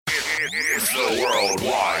It's the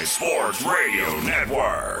Worldwide Sports Radio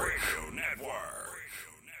Network.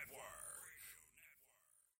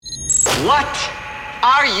 What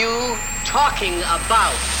are you talking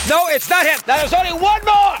about? No, it's not him. There is only one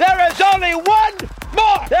more. There is only one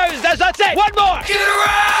more. That's it. One more. Get a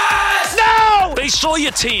rest! No! They saw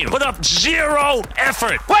your team put up zero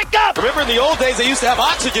effort. Wake up! Remember in the old days, they used to have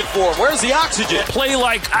oxygen for him. Where's the oxygen? Play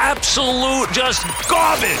like absolute just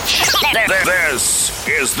garbage. This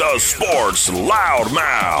is the Sports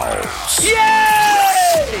Loudmouths.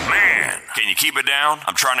 Yay! Man, can you keep it down?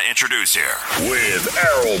 I'm trying to introduce here. With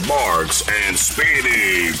Errol Marks and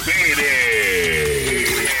Speedy Petey.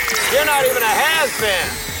 You're not even a has-been.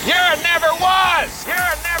 You're a never was. You're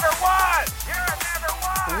a never was. You're a never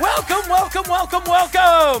was. Welcome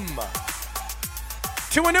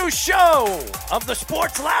to a new show of the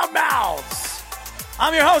Sports Loudmouths.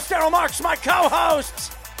 I'm your host, Errol Marks, my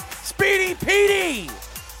co-host, Speedy Petey.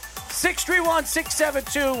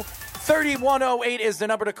 631-672-3108 is the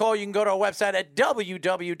number to call. You can go to our website at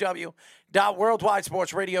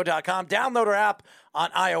www.worldwidesportsradio.com. Download our app on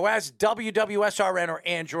iOS, WWSRN or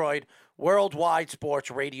Android, Worldwide Sports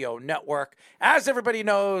Radio Network. As everybody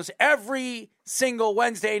knows, every single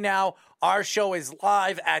Wednesday now, our show is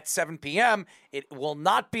live at 7 p.m. It will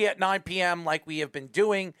not be at 9 p.m. like we have been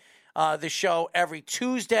doing the show every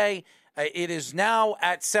Tuesday. It is now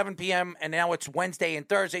at 7 p.m., and now it's Wednesday and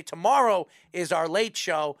Thursday. Tomorrow is our late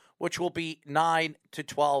show, which will be 9 to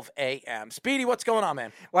 12 a.m. Speedy, what's going on,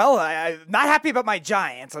 man? Well, I'm not happy about my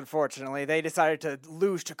Giants, unfortunately. They decided to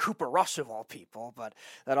lose to Cooper Rush, of all people, but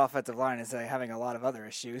that offensive line is having a lot of other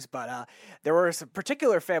issues. But there were some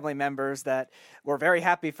particular family members that were very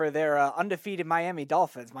happy for their undefeated Miami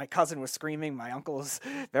Dolphins. My cousin was screaming. My uncle was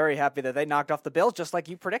very happy that they knocked off the Bills, just like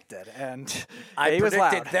you predicted. And I he was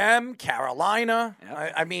predicted loud. them, Carolina.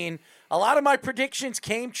 Yep. I mean, a lot of my predictions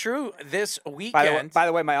came true this weekend. By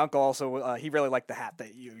the way, my uncle also, he really liked the hat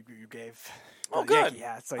that you gave. Oh, the good. Yankee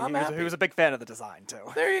hat, so I'm he happy. was a big fan of the design,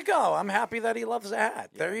 too. There you go. I'm happy that he loves the hat.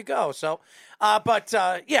 Yeah. There you go. So,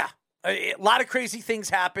 yeah, a lot of crazy things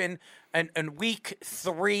happen in week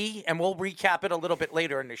 3, and we'll recap it a little bit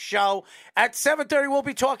later in the show. At 7:30, we'll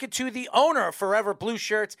be talking to the owner of Forever Blue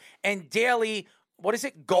Shirts and Daily, what is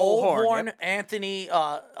it? Goldhorn, yep. Anthony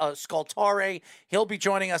Scultore. He'll be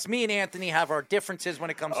joining us. Me and Anthony have our differences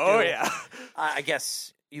when it comes to, I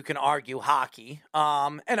guess you can argue, hockey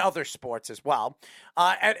and other sports as well.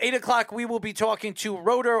 At 8 o'clock, we will be talking to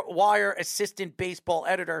Rotor Wire assistant baseball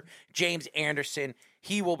editor James Anderson.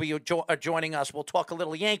 He will be joining us. We'll talk a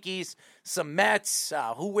little Yankees, some Mets,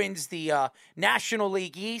 who wins the National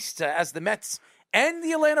League East as the Mets and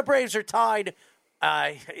the Atlanta Braves are tied.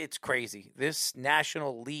 It's crazy. This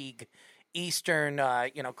National League Eastern,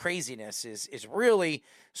 craziness is really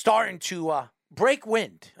starting to break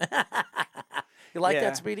wind. You like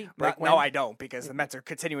that, Speedy? No, I don't, because the Mets are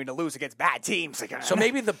continuing to lose against bad teams again. So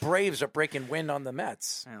maybe the Braves are breaking wind on the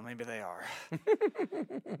Mets. Yeah, maybe they are.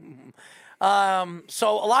 So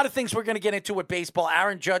a lot of things we're going to get into with baseball.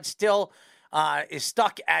 Aaron Judge still is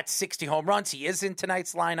stuck at 60 home runs. He is in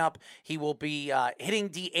tonight's lineup. He will be hitting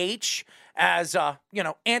DH as,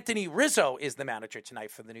 Anthony Rizzo is the manager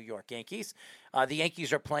tonight for the New York Yankees. The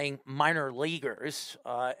Yankees are playing minor leaguers,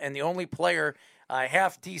 and the only player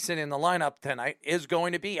half decent in the lineup tonight is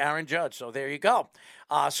going to be Aaron Judge. So there you go.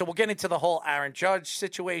 So we'll get into the whole Aaron Judge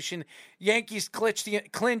situation. Yankees clinch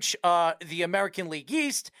the American League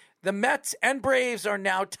East. The Mets and Braves are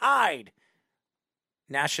now tied.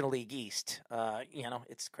 National League East.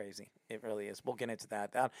 It's crazy. It really is. We'll get into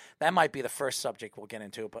that. That might be the first subject we'll get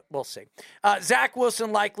into, but we'll see. Zach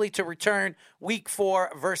Wilson likely to return week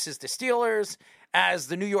 4 versus the Steelers, as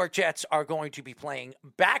the New York Jets are going to be playing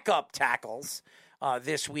backup tackles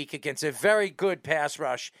this week against a very good pass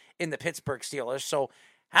rush in the Pittsburgh Steelers. So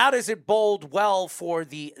how does it bode well for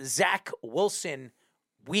the Zach Wilson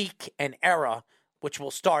week and era, which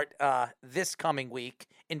will start this coming week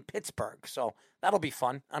in Pittsburgh? So that'll be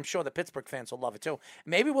fun. I'm sure the Pittsburgh fans will love it too.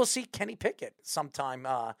 Maybe we'll see Kenny Pickett sometime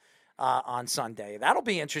on Sunday. That'll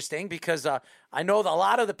be interesting, because I know that a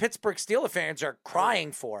lot of the Pittsburgh Steelers fans are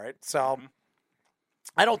crying for it. So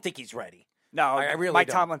I don't think he's ready. No, I really Mike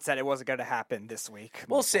don't. Tomlin said it wasn't going to happen this week.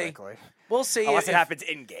 We'll see. Likely. We'll see. Unless it happens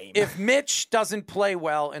in-game. If Mitch doesn't play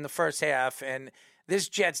well in the first half, and this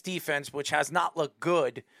Jets defense, which has not looked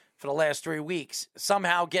good for the last 3 weeks,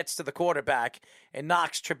 somehow gets to the quarterback and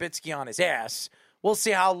knocks Trubisky on his ass, we'll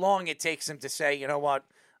see how long it takes him to say, you know what,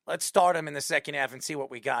 let's start him in the second half and see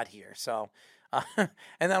what we got here. So, and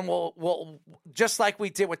then we'll just like we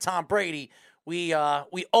did with Tom Brady, we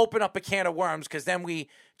open up a can of worms, because then we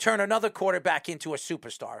turn another quarterback into a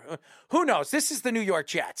superstar. Who knows? This is the New York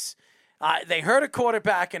Jets. They hurt a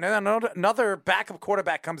quarterback, and then another backup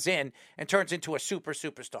quarterback comes in and turns into a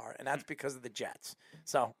superstar, and that's because of the Jets.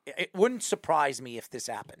 So it wouldn't surprise me if this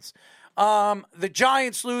happens. The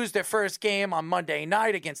Giants lose their first game on Monday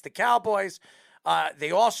night against the Cowboys.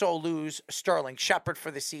 They also lose Sterling Shepard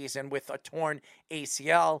for the season with a torn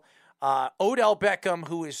ACL. Odell Beckham,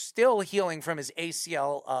 who is still healing from his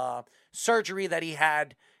ACL surgery that he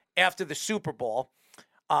had after the Super Bowl,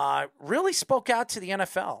 really spoke out to the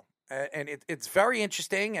NFL. And it's very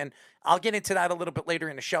interesting, and I'll get into that a little bit later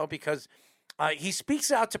in the show because he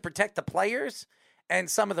speaks out to protect the players and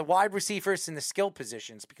some of the wide receivers in the skill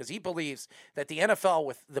positions because he believes that the NFL,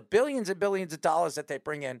 with the billions and billions of dollars that they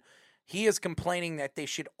bring in, he is complaining that they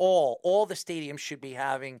should all the stadiums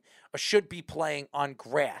should be playing on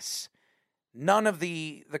grass. None of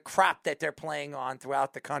the crap that they're playing on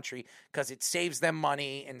throughout the country because it saves them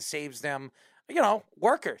money and saves them,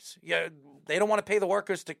 workers. They don't want to pay the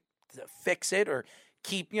workers to fix it or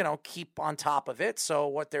keep on top of it. So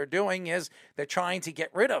what they're doing is they're trying to get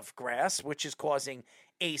rid of grass, which is causing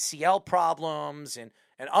ACL problems and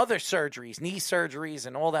other surgeries, knee surgeries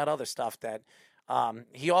and all that other stuff that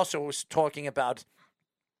he also was talking about.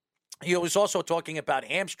 He was also talking about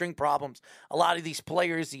hamstring problems. A lot of these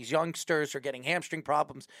players, these youngsters, are getting hamstring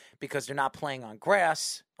problems because they're not playing on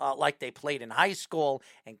grass like they played in high school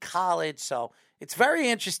and college. So it's very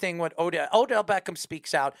interesting what Odell Beckham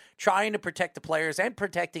speaks out, trying to protect the players and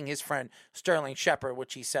protecting his friend Sterling Shepard,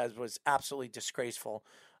 which he says was absolutely disgraceful,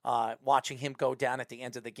 watching him go down at the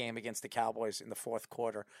end of the game against the Cowboys in the fourth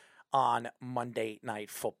quarter on Monday Night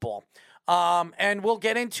Football. And we'll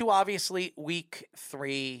get into, obviously, Week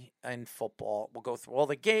 3 in football. We'll go through all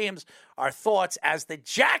the games, our thoughts as the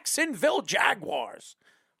Jacksonville Jaguars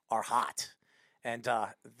are hot. And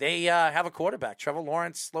they have a quarterback. Trevor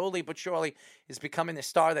Lawrence, slowly but surely, is becoming the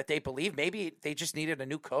star that they believe. Maybe they just needed a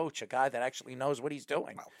new coach, a guy that actually knows what he's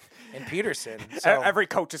doing in Peterson. So, every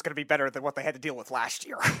coach is going to be better than what they had to deal with last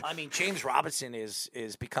year. I mean, James Robinson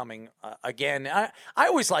is becoming, again, I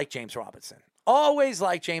always liked James Robinson. Always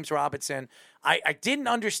liked James Robinson. I didn't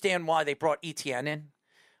understand why they brought Etienne in,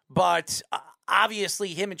 but obviously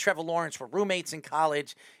him and Trevor Lawrence were roommates in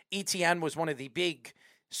college. Etienne was one of the big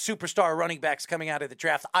superstar running backs coming out of the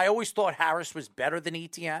draft. I always thought Harris was better than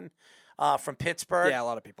Etienne from Pittsburgh. Yeah, a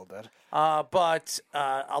lot of people did. But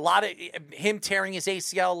a lot of him tearing his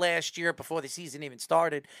ACL last year before the season even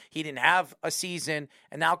started. He didn't have a season,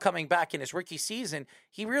 and now coming back in his rookie season,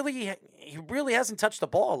 he really hasn't touched the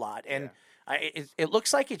ball a lot. And it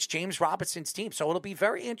looks like it's James Robinson's team. So it'll be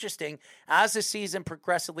very interesting as the season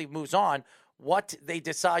progressively moves on what they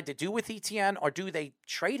decide to do with Etienne, or do they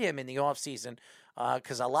trade him in the offseason?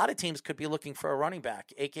 Because a lot of teams could be looking for a running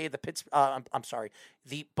back, aka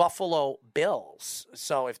the Buffalo Bills.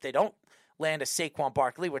 So if they don't land a Saquon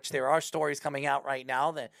Barkley, which there are stories coming out right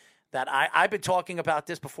now that I've been talking about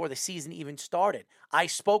this before the season even started. I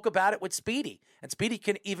spoke about it with Speedy, and Speedy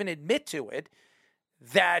can even admit to it,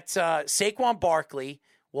 that Saquon Barkley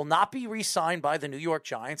will not be re-signed by the New York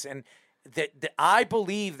Giants, and that I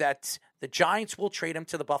believe that the Giants will trade him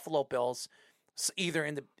to the Buffalo Bills either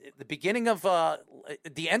in the beginning of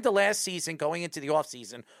the end of last season, going into the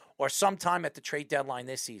offseason, or sometime at the trade deadline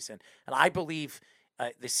this season. And I believe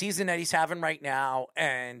the season that he's having right now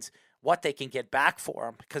and what they can get back for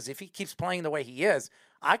him, because if he keeps playing the way he is,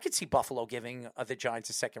 I could see Buffalo giving the Giants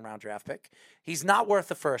a second-round draft pick. He's not worth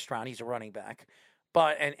the first round. He's a running back.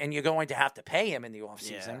 But and you're going to have to pay him in the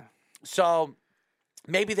offseason. Yeah. So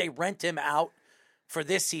maybe they rent him out for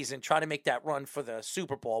this season, try to make that run for the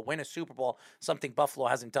Super Bowl, win a Super Bowl, something Buffalo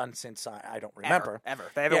hasn't done since I don't remember. Ever.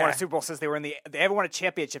 They haven't won a Super Bowl since they haven't won a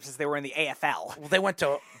championship since they were in the AFL. Well, they went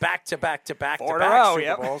to back Super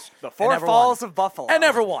Bowls. The four falls of Buffalo. And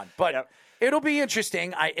never won. But it'll be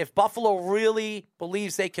interesting. If Buffalo really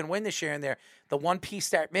believes they can win this year, and the one piece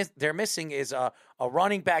that they're missing is a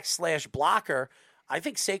running back / blocker, I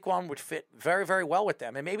think Saquon would fit very, very well with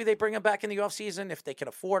them. And maybe they bring him back in the offseason if they can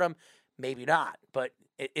afford him. Maybe not. But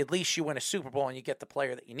at least you win a Super Bowl and you get the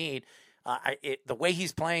player that you need. The way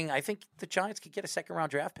he's playing, I think the Giants could get a second-round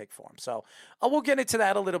draft pick for him. So we'll get into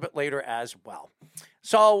that a little bit later as well.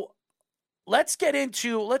 So let's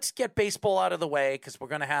get baseball out of the way, because we're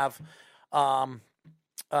going to have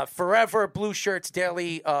Forever Blue Shirts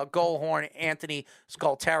Daily goal horn Anthony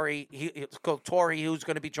Scultori, who's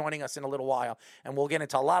going to be joining us in a little while, and we'll get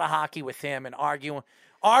into a lot of hockey with him and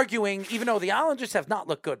arguing, even though the Islanders have not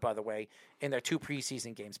looked good, by the way, in their 2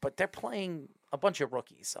 preseason games, but they're playing a bunch of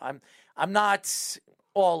rookies. I'm not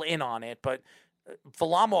all in on it, but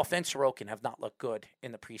Varlamov and Sorokin have not looked good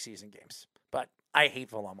in the preseason games. But I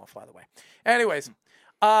hate Varlamov, by the way. Anyways,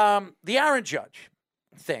 the Aaron Judge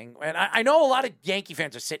thing. And I know a lot of Yankee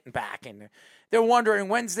fans are sitting back and they're wondering,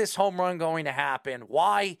 when's this home run going to happen?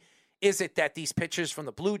 Why is it that these pitchers from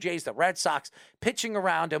the Blue Jays, the Red Sox, pitching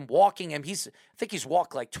around him, walking him? I think he's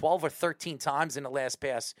walked like 12 or 13 times in the last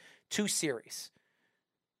past 2 series.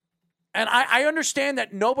 And I understand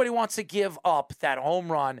that nobody wants to give up that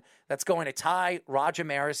home run that's going to tie Roger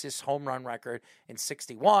Maris's home run record in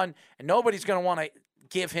 61. And nobody's going to want to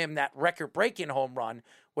give him that record-breaking home run,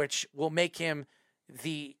 which will make him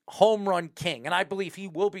the home run king. And I believe he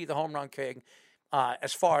will be the home run king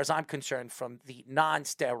as far as I'm concerned from the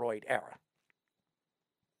non-steroid era.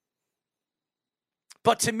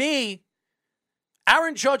 But to me,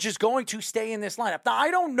 Aaron Judge is going to stay in this lineup. Now,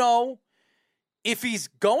 I don't know if he's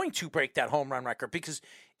going to break that home run record, because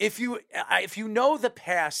if you know the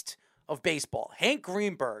past of baseball, Hank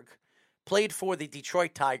Greenberg played for the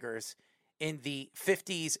Detroit Tigers in the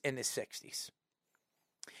 50s and the 60s.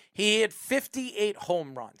 He had 58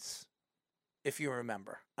 home runs, if you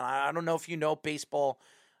remember. I don't know if you know baseball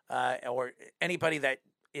or anybody that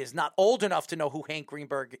is not old enough to know who Hank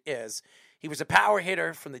Greenberg is. He was a power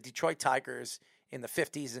hitter from the Detroit Tigers in the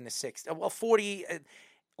 50s and the 60s. Well,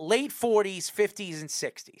 late 40s, 50s, and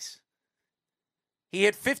 60s. He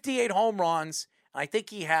had 58 home runs. I think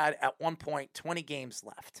he had, at one point, 20 games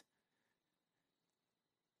left.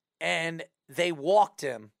 And they walked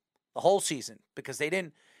him the whole season because they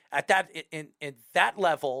didn't, at that in that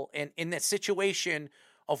level, in the situation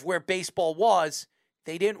of where baseball was,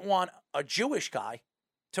 they didn't want a Jewish guy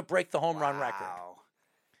to break the home run record.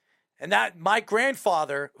 And that my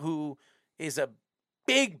grandfather, who is a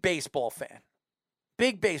big baseball fan,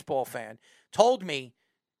 told me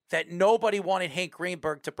that nobody wanted Hank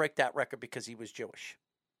Greenberg to break that record because he was Jewish.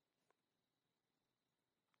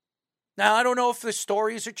 Now, I don't know if the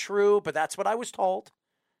stories are true, but that's what I was told.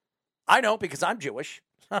 I know because I'm Jewish.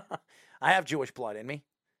 I have Jewish blood in me.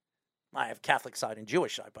 I have Catholic side and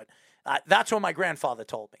Jewish side, but that's what my grandfather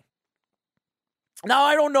told me. Now,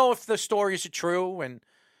 I don't know if the stories are true, and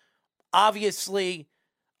obviously,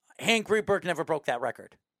 Hank Greenberg never broke that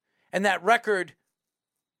record. And that record,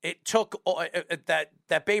 it took,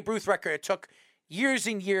 that Babe Ruth record, it took years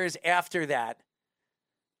and years after that.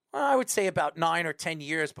 Well, I would say about 9 or 10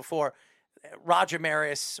 years before Roger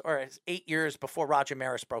Maris, or 8 years before Roger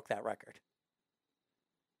Maris broke that record.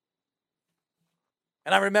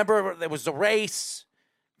 And I remember there was a race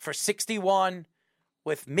for 61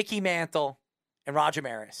 with Mickey Mantle and Roger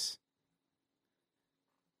Maris.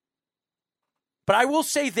 But I will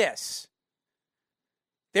say this.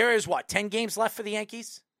 There is, 10 games left for the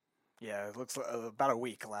Yankees? Yeah, it looks about a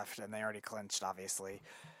week left, and they already clinched, obviously.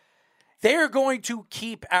 They're going to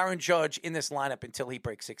keep Aaron Judge in this lineup until he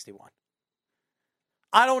breaks 61.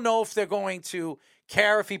 I don't know if they're going to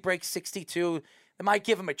care if he breaks 62. They might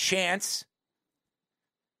give him a chance.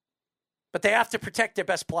 But they have to protect their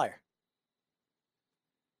best player.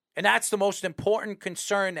 And that's the most important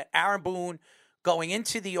concern that Aaron Boone going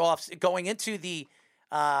into the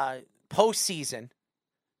postseason.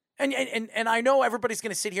 And I know everybody's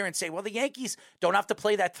going to sit here and say, well, the Yankees don't have to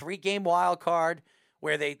play that 3-game wild card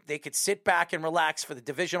where they could sit back and relax for the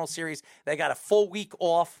divisional series. They got a full week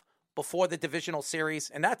off before the divisional series,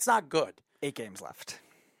 and that's not good. 8 games left.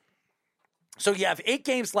 So you have 8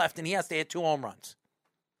 games left, and he has to hit 2 home runs.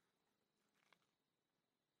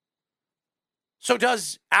 So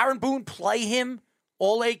does Aaron Boone play him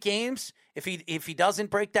all 8 games if he doesn't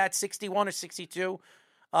break that 61 or 62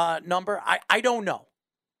 number? I don't know.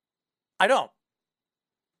 I don't.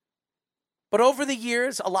 But over the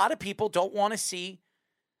years, a lot of people don't want to see,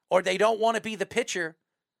 or they don't want to be the pitcher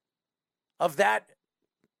of that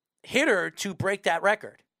hitter to break that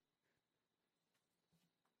record.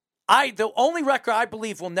 The only record I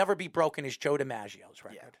believe will never be broken is Joe DiMaggio's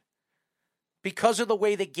record. Yeah. Because of the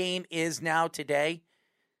way the game is now today,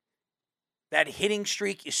 that hitting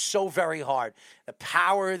streak is so very hard. The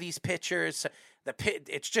power of these pitchers,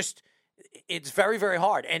 it's very, very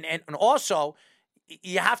hard. And also,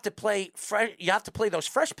 you have to play fresh. You have to play those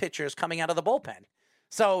fresh pitchers coming out of the bullpen.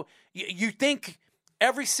 So you think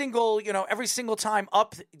every single time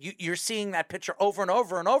up, you're seeing that pitcher over and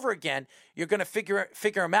over and over again. You're going to figure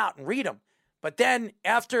him out and read him. But then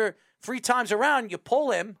after 3 times around, you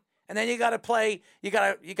pull him. And then you got to play. You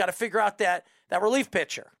got to figure out that relief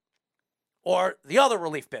pitcher, or the other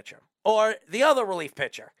relief pitcher, or the other relief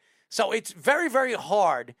pitcher. So it's very, very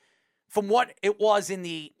hard from what it was in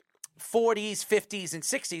the 40s, 50s, and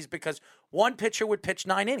 60s, because one pitcher would pitch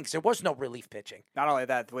 9 innings. There was no relief pitching. Not only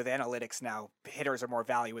that, with analytics now, hitters are more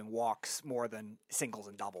valuing walks more than singles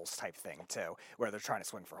and doubles type thing too, where they're trying to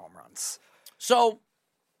swing for home runs. So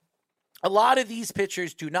a lot of these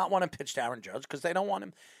pitchers do not want to pitch to Aaron Judge because they don't want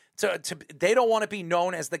him they don't want to be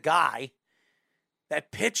known as the guy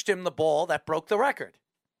that pitched him the ball that broke the record.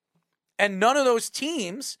 And none of those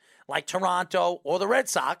teams, like Toronto or the Red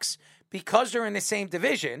Sox, because they're in the same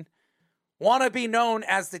division, want to be known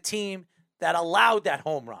as the team that allowed that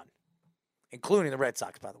home run, including the Red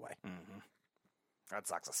Sox, by the way. Mm-hmm. Red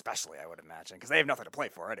Sox especially, I would imagine, because they have nothing to play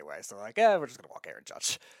for anyway. So, like, we're just going to walk Aaron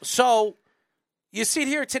Judge. So you sit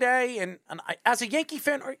here today, and as a Yankee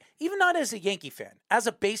fan, or even not as a Yankee fan, as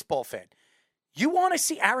a baseball fan, you want to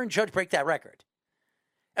see Aaron Judge break that record.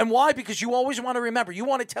 And why? Because you always want to remember, you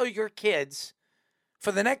want to tell your kids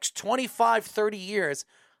for the next 25, 30 years,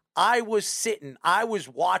 I was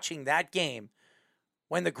watching that game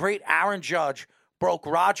when the great Aaron Judge broke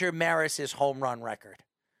Roger Maris's home run record.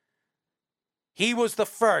 He was the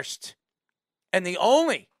first and the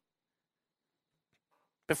only,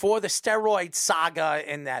 before the steroid saga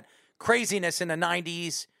and that craziness in the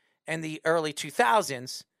 90s and the early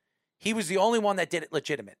 2000s, he was the only one that did it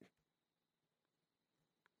legitimate.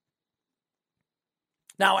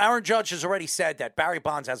 Now, Aaron Judge has already said that Barry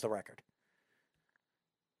Bonds has the record.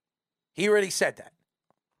 He already said that.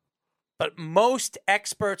 But most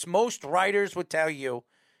experts, most writers would tell you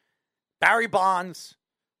Barry Bonds,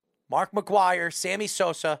 Mark McGwire, Sammy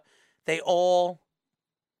Sosa, they all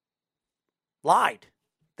lied.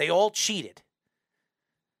 They all cheated.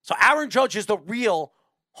 So Aaron Judge is the real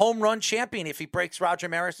home run champion if he breaks Roger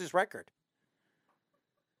Maris's record.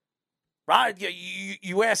 Right?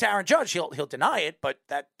 You ask Aaron Judge, he'll deny it, but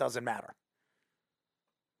that doesn't matter.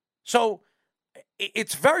 So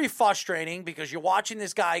it's very frustrating because you're watching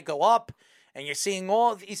this guy go up and you're seeing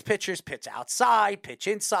all these pitchers pitch outside, pitch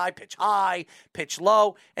inside, pitch high, pitch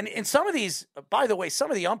low. And some of these, by the way, some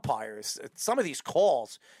of the umpires, some of these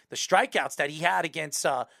calls, the strikeouts that he had against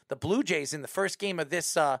the Blue Jays in the first game of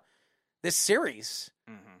this series,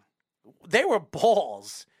 they were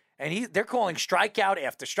balls. And they're calling strikeout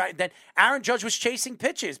after strike. Then Aaron Judge was chasing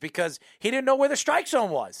pitches because he didn't know where the strike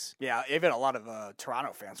zone was. Yeah, even a lot of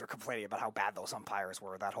Toronto fans were complaining about how bad those umpires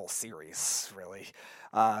were that whole series, really.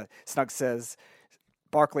 Snug says,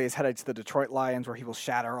 Barkley is headed to the Detroit Lions, where he will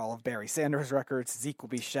shatter all of Barry Sanders' records. Zeke will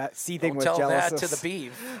be seething with jealousy. Don't tell that to the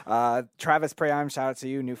Beeve. Travis Prayheim, shout out to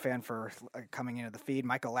you, new fan for coming into the feed.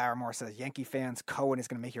 Michael Larimore says, Yankee fans, Cohen is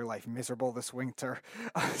going to make your life miserable this winter.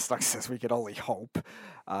 Snug says, we could only hope.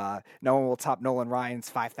 No one will top Nolan Ryan's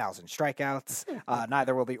 5,000 strikeouts.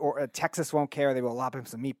 Neither will Texas won't care. They will lob him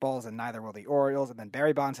some meatballs, and neither will the Orioles. And then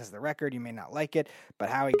Barry Bonds has the record. You may not like it, but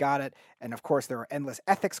how he got it. And, of course, there are endless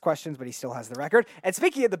ethics questions, but he still has the record. And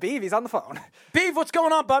speaking of the Beeve, he's on the phone. Beeve, what's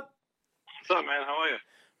going on, bud? What's up, man? How are you?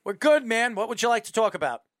 We're good, man. What would you like to talk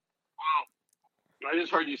about? Well, I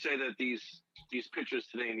just heard you say that these pitchers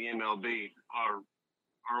today in the MLB are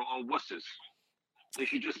all wusses. They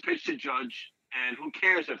should just pitch to Judge, and who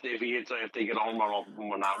cares if they get a home run off of them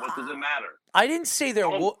or not? What does it matter? I didn't say they're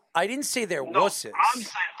wusses.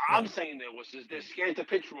 I'm saying they're wusses. They're scared to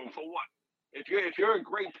pitch for them for what? If you're a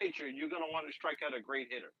great pitcher, you're gonna want to strike out a great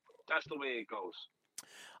hitter. That's the way it goes.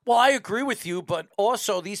 Well, I agree with you, but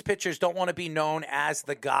also these pitchers don't want to be known as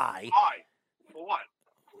the guy. Why? For what?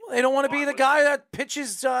 They don't want to be the guy that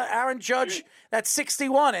pitches Aaron Judge that's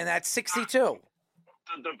 61 and that's 62.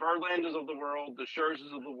 The Verlanders of the world, the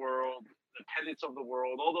Scherzers of the world, the Pettits of the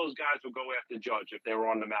world, all those guys would go after Judge if they were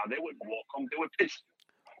on the mound. They would walk him. They would pitch.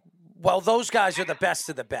 Well, those guys are the best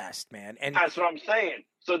of the best, man. And that's what I'm saying.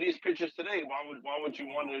 So these pitchers today, why would you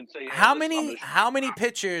want to say? Hey, how many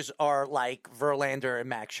pitchers are like Verlander and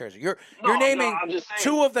Max Scherzer? You're naming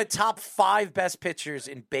two of the top 5 best pitchers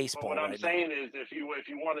in baseball. But what I'm saying is, if you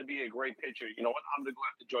want to be a great pitcher, you know what? I'm going to go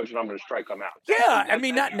after Judge and I'm going to strike him out. Yeah, I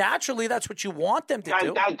mean, naturally, that's what you want them to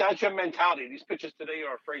do. That's your mentality. These pitchers today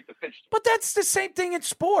are afraid to pitch. But that's the same thing in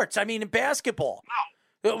sports. I mean, in basketball.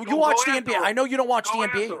 No. You watch the NBA. I know you don't watch the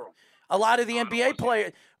NBA. A lot of the NBA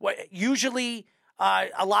players, usually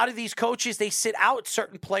a lot of these coaches, they sit out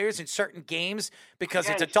certain players in certain games because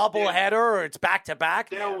it's a doubleheader or it's back-to-back.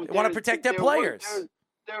 They want to protect their players.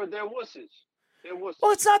 They're wusses.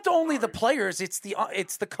 Well, it's not only the players; it's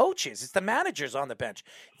the coaches, it's the managers on the bench.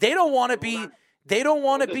 They don't want to be. They don't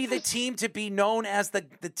want to be the team to be known as the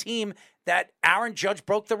team that Aaron Judge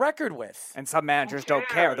broke the record with. And some managers don't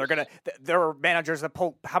care. There are managers that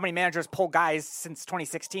pull. How many managers pull guys since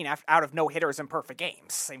 2016 out of no hitters and perfect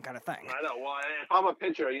games? Same kind of thing. I know. Well, if I'm a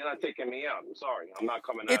pitcher, you're not taking me out. I'm sorry. I'm not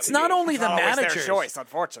coming out. It's not only the managers. Their choice,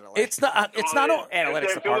 unfortunately. It's not.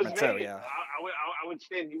 Analytics department too. Yeah. I would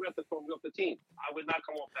stand. You have to throw me off the team. I would not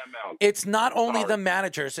come off that mound. It's not only Sorry. the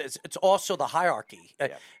managers; it's also the hierarchy,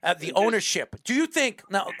 the ownership. Do you think?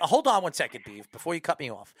 Now, hold on one second, Beef, before you cut me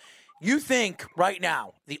off. You think right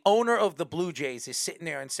now the owner of the Blue Jays is sitting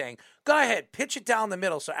there and saying, "Go ahead, pitch it down the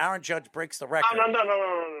middle so Aaron Judge breaks the record"? No.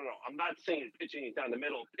 I'm not saying pitching it down the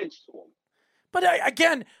middle. Pitch to him. But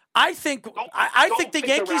again, I think I think the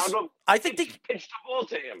Yankees. I think pitch the ball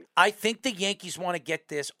to him. I think the Yankees want to get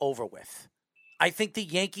this over with. I think the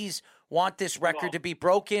Yankees want this record to be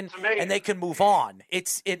broken, and they can move on.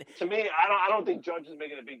 To me, I don't think Judge is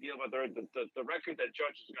making a big deal about the record that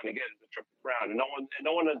Judge is going to get is the Triple Crown, and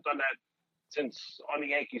no one has done that on the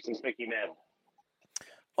Yankees since Mickey Mantle.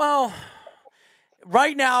 Well,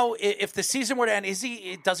 right now, if the season were to end,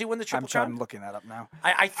 does he win the Triple Crown? I'm looking that up now.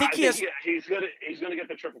 I think he has. He's gonna get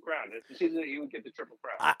the Triple Crown. If the season, he would get the Triple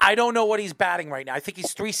Crown. I don't know what he's batting right now. I think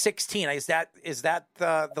he's 316. Is that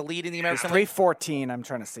the lead in the American League? 314. I'm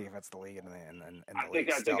trying to see if it's the league in the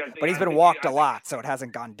league still. But he's been think walked a lot, so it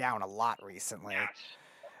hasn't gone down a lot recently. Yes.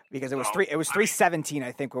 Because it was 317,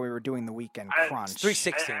 I think, when we were doing the weekend crunch.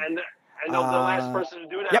 316. And the last person to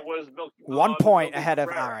do that was Bill. 1 point ahead of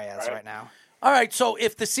Cabrera, Arias right now. All right, so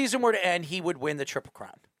if the season were to end, he would win the Triple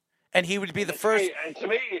Crown, and he would be the first. And to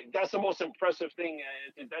me, that's the most impressive thing.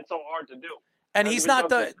 That's so hard to do. And he's not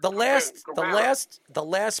the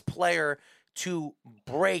last player to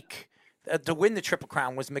break to win the Triple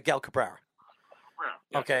Crown was Miguel Cabrera.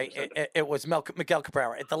 Okay, it was Miguel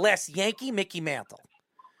Cabrera. The last Yankee, Mickey Mantle.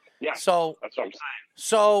 Yeah, so that's what I'm saying.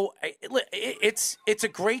 So it's a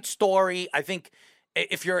great story. I think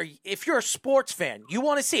if you're a sports fan, you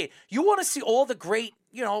want to see it. You want to see all the great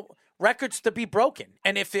records to be broken,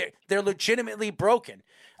 and if they're legitimately broken.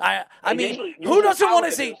 I mean, who doesn't want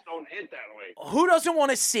to see? Who doesn't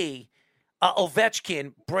want to see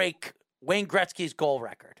Ovechkin break Wayne Gretzky's goal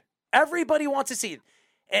record? Everybody wants to see it.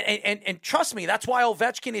 And trust me, that's why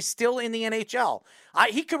Ovechkin is still in the NHL.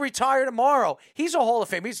 He could retire tomorrow. He's a Hall of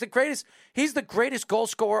Fame. He's the greatest. He's the greatest goal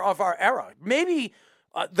scorer of our era. Maybe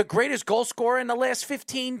the greatest goal scorer in the last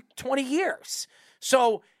 15, 20 years.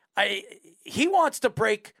 So he wants to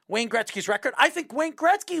break Wayne Gretzky's record. I think Wayne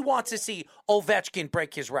Gretzky wants to see Ovechkin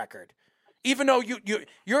break his record. Even though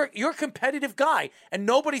you're a competitive guy, and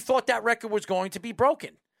nobody thought that record was going to be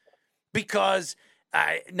broken, because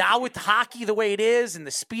now with hockey the way it is, and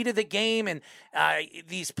the speed of the game, and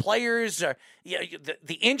these players,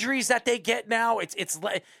 the injuries that they get now,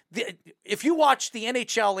 if you watch the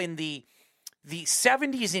NHL in the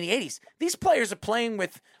 70s and the 80s, these players are playing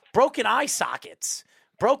with broken eye sockets,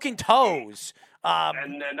 broken toes.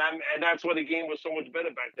 And that's why the game was so much better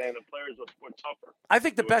back then. The players were tougher. I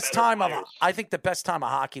think the best time of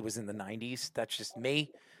hockey was in the 90s. That's just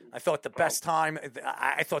me. I thought the best time.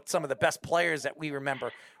 I thought some of the best players that we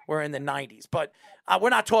remember were in the 90s. But we're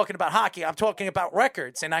not talking about hockey. I'm talking about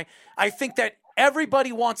records. And I think that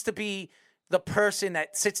everybody wants to be the person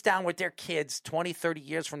that sits down with their kids 20, 30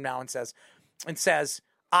 years from now and says,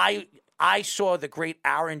 I saw the great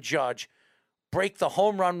Aaron Judge break the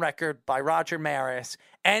home run record by Roger Maris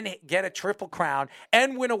and get a Triple Crown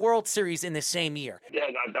and win a World Series in the same year. Yeah,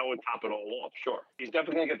 that would top it all off, sure. He's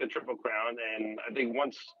definitely going to get the Triple Crown, and I think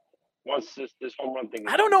once this home run thing...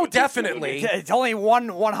 I don't know, definitely. It's only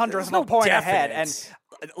 1/100th of a point ahead, and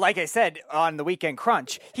like I said on the weekend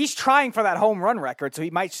crunch, he's trying for that home run record, so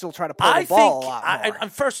he might still try to pull the ball a lot more. And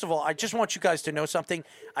first of all, I just want you guys to know something.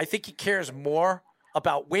 I think he cares more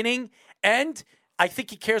about winning, and I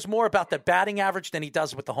think he cares more about the batting average than he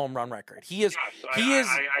does with the home run record. I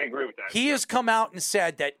agree with that. He has come out and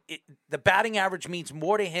said that the batting average means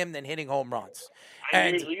more to him than hitting home runs.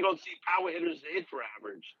 And you don't see power hitters hit for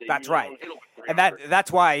average. That's right. And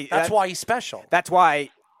that's why he's special. That's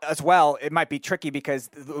why, as well, it might be tricky because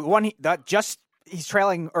the one he's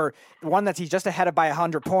trailing, or the one that he's just ahead of by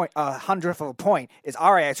 100th of a point is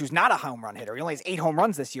Arias, who's not a home run hitter. He only has 8 home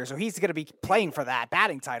runs this year, so he's going to be playing for that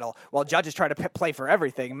batting title while Judge is trying to play for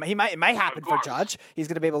everything. It might happen for Judge. He's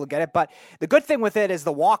going to be able to get it, but the good thing with it is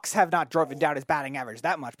the walks have not driven down his batting average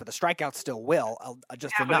that much, but the strikeouts still will,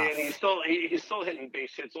 just enough. But he's still hitting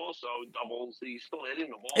base hits also, doubles. He's still hitting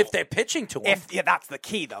the ball. If they're pitching to him. That's the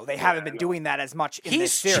key, though. They haven't been doing that as much in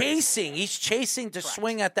this series. He's chasing to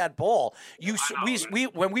swing at that ball.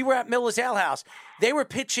 When we were at Miller's Ale House, they weren't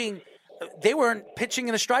pitching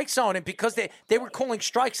in the strike zone, and because they were calling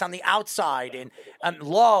strikes on the outside and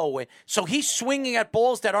low, and so he's swinging at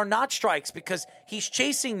balls that are not strikes because he's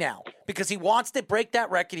chasing now, because he wants to break that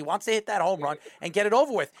record, he wants to hit that home run and get it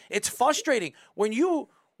over with. It's frustrating when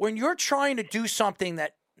you're trying to do something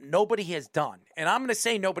that nobody has done. And I'm going to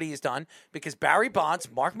say nobody has done because Barry Bonds,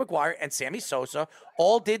 Mark McGwire, and Sammy Sosa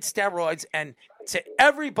all did steroids and to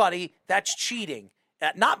everybody that's cheating.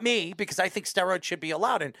 Not me, because I think steroids should be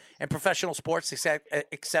allowed in professional sports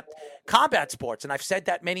except combat sports. And I've said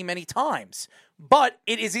that many, many times. But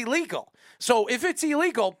it is illegal. So if it's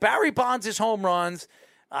illegal, Barry Bonds' home runs,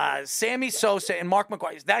 Sammy Sosa and Mark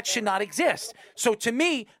McGwire, that should not exist. So to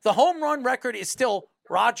me, the home run record is still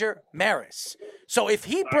Roger Maris. So if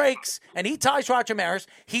he breaks and he ties Roger Maris,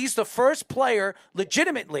 he's the first player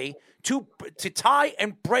legitimately to tie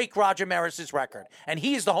and break Roger Maris's record. And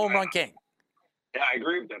he is the home run king. Yeah, I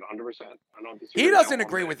agree with that 100%. I don't disagree. He doesn't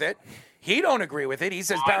agree with it. He don't agree with it. He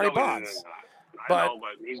says Barry Bonds. I know,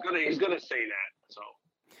 but he's gonna say that. So.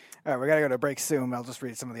 All right, we got to go to break soon. I'll just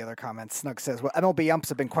read some of the other comments. Snug says, well, MLB umps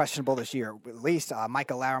have been questionable this year. At least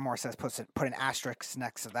Michael Larimore says put an asterisk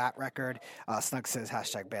next to that record. Snug says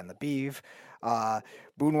 #ban the Beeve.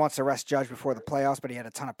 Boone wants to rest Judge before the playoffs, but he had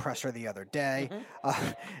a ton of pressure the other day.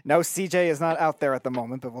 No, CJ is not out there at the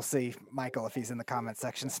moment, but we'll see, Michael, if he's in the comment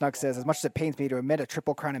section. Snug says, as much as it pains me to admit, a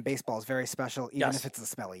triple crown in baseball is very special, even if it's a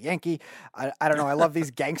smelly Yankee. I don't know. I love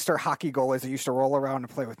these gangster hockey goalies that used to roll around and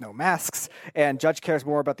play with no masks. And Judge cares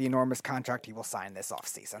more about the enormous contract he will sign this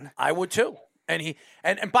offseason. I would too. And he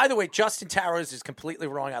and by the way, Justin Towers is completely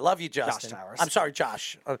wrong. I love you, Justin. Josh Towers. I'm sorry,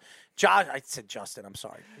 Josh. Josh, I said Justin. I'm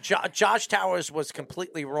sorry. Josh Towers was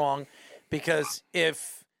completely wrong because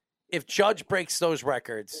if Judge breaks those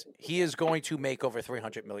records, he is going to make over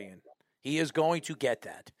 $300 million. He is going to get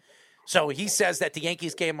that. So he says that the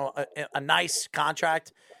Yankees gave him a nice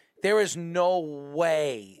contract. There is no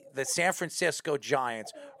way the San Francisco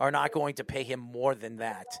Giants are not going to pay him more than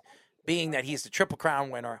that, being that he's the Triple Crown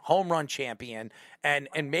winner, home run champion, and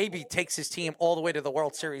maybe takes his team all the way to the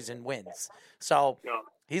World Series and wins. So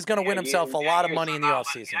he's going to win himself a lot of money in the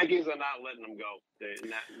offseason. Yankees are not letting him go.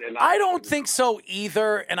 They're not I don't think so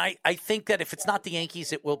either, and I think that if it's not the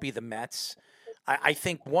Yankees, it will be the Mets. I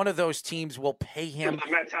think one of those teams will pay him.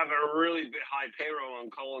 The Mets have a really big high payroll on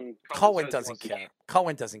Cohen. Cohen doesn't care.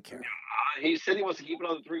 Cohen doesn't care. He said he wants to keep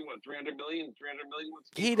another $300 million?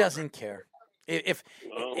 He doesn't care. If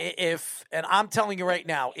and I'm telling you right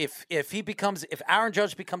now, if Aaron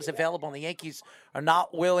Judge becomes available and the Yankees are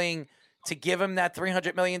not willing to give him that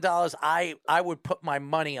 $300 million, I would put my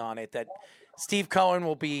money on it that Steve Cohen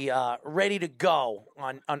will be ready to go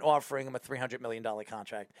on offering him a $300 million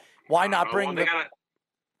contract. Why not bring they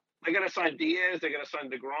got to sign Diaz. They got to sign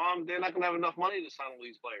DeGrom. They're not going to have enough money to sign all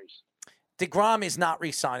these players. DeGrom is not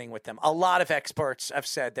re-signing with them. A lot of experts have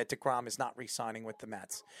said that DeGrom is not re-signing with the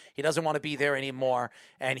Mets. He doesn't want to be there anymore,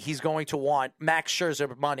 and he's going to want Max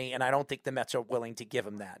Scherzer money, and I don't think the Mets are willing to give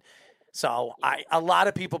him that. So a lot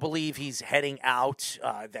of people believe he's heading out,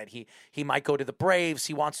 that he might go to the Braves.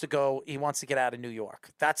 He wants to get out of New York.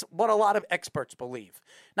 That's what a lot of experts believe.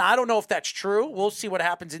 Now, I don't know if that's true. We'll see what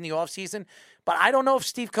happens in the offseason, but I don't know if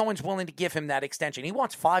Steve Cohen's willing to give him that extension. He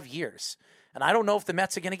wants 5 years. And I don't know if the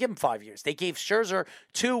Mets are going to give him 5 years. They gave Scherzer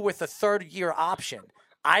 2 with a third-year option.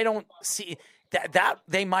 I don't see that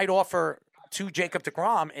they might offer to Jacob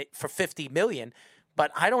deGrom for $50 million,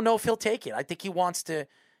 but I don't know if he'll take it. I think he wants to.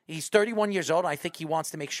 He's 31 years old. And I think he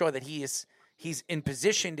wants to make sure that he's in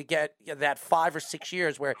position to get that 5 or 6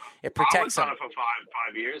 years where it protects him. For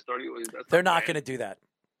 5 years, 30. They're not going to do that.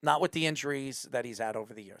 Not with the injuries that he's had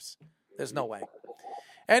over the years. There's no way.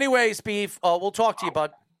 Anyways, Beef, we'll talk to you,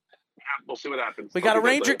 bud. We'll see what happens. We got a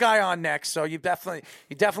Ranger guy on next, so you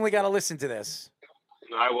definitely got to listen to this.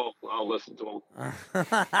 I will. I'll listen to him.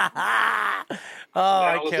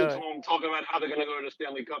 I'll listen to him talking about how they're going to go to the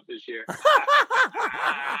Stanley Cup this year.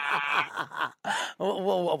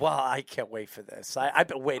 well, I can't wait for this. I've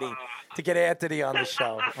been waiting to get Anthony on the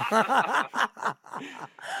show. All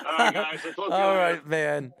right, guys. All right,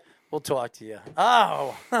 man. We'll talk to you.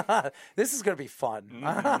 Oh, this is going to be fun.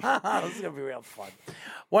 This is going to be real fun.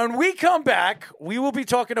 When we come back, we will be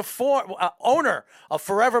talking to owner of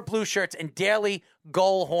Forever Blue Shirts and Daily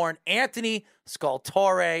Goal Horn, Anthony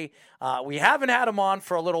Scultore. We haven't had him on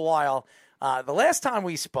for a little while. The last time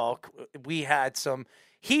we spoke, we had some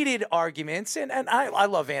heated arguments, and I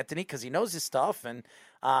love Anthony because he knows his stuff, and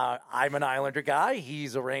I'm an Islander guy.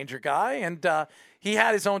 He's a Ranger guy, and he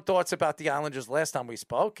had his own thoughts about the Islanders last time we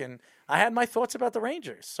spoke, and I had my thoughts about the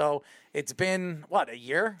Rangers. So it's been, a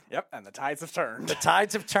year? Yep, and the tides have turned. The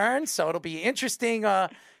tides have turned, so it'll be interesting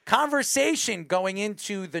conversation going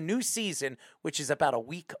into the new season, which is about a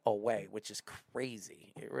week away, which is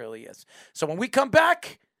crazy. It really is. So when we come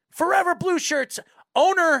back, Forever Blue Shirts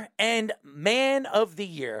owner and man of the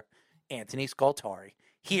year, Anthony Scultore,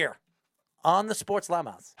 here on the Sports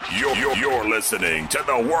Loudmouth. You're listening to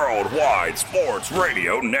the Worldwide Sports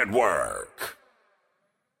Radio Network.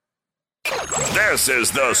 This is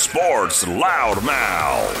the Sports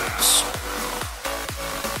Loudmouths.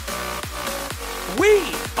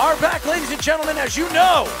 are back, ladies and gentlemen. As you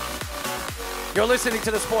know, you're listening to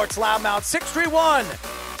the Sports Loudmouth.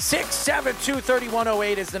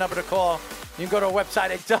 631-672-3108 is the number to call. You can go to our website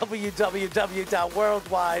at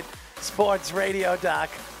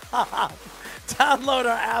www.worldwidesportsradio.com. Download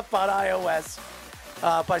our app on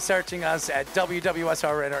iOS by searching us at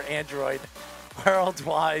WWSRN or Android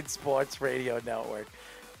Worldwide Sports Radio Network.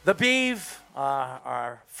 The Beeve,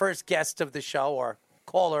 our first guest of the show, or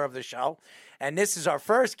caller of the show, and this is our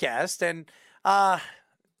first guest, and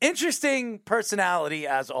interesting personality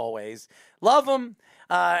as always. Love him.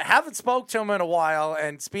 Haven't spoke to him in a while,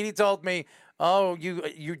 and Speedy told me, "Oh,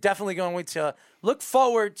 you're definitely going to look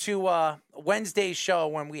forward to Wednesday's show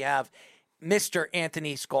when we have Mr.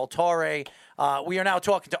 Anthony Scultore." We are now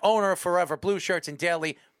talking to owner of Forever Blue Shirts and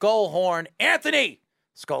Daily Goal Horn, Anthony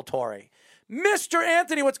Scultore. Mr.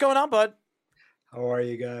 Anthony, what's going on, bud? How are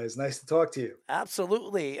you guys? Nice to talk to you.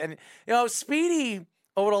 Absolutely. And, Speedy,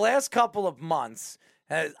 over the last couple of months,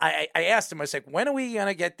 I asked him, I said, when are we going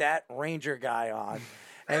to get that Ranger guy on?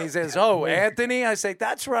 And he says, oh, Anthony? I say,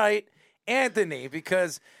 that's right, Anthony,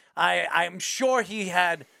 because I'm sure he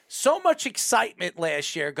had so much excitement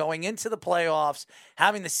last year going into the playoffs,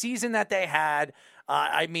 having the season that they had.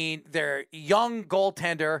 Their young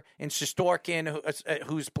goaltender in Shesterkin,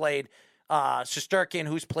 who's played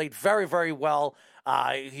very, very well.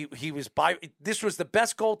 This was the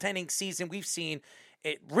best goaltending season we've seen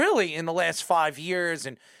really in the last 5 years.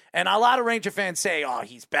 And a lot of Ranger fans say, oh,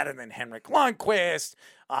 he's better than Henrik Lundqvist.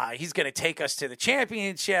 He's going to take us to the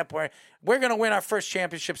championship. We're going to win our first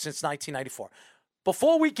championship since 1994.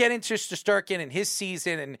 Before we get into Shesterkin and his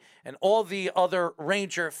season and all the other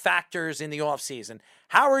Ranger factors in the offseason,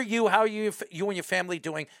 how are you? How are you and your family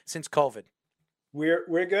doing since COVID?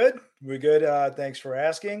 We're good. We're good. Thanks for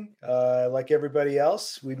asking. Like everybody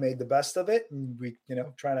else, we made the best of it, and we,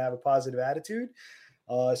 trying to have a positive attitude.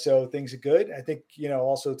 So things are good. I think,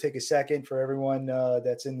 also take a second for everyone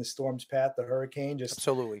that's in the storm's path, the hurricane. Just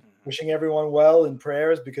absolutely wishing everyone well in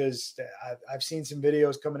prayers, because I've seen some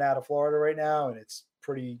videos coming out of Florida right now, and it's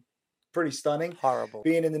pretty stunning. Horrible.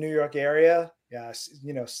 Being in the New York area,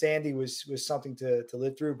 Sandy was something to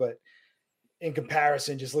live through, but in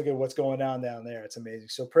comparison, just look at what's going on down there. It's amazing.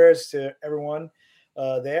 So prayers to everyone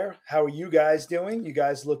there. How are you guys doing? You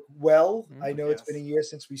guys look well. I know It's been a year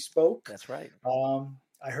since we spoke. That's right.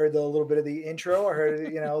 I heard a little bit of the intro. I heard,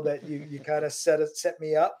 that you kind of set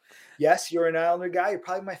me up. Yes, you're an Islander guy. You're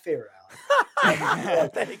probably my favorite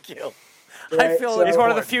Islander. Thank you. Right? I feel he's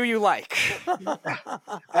one of the few you like.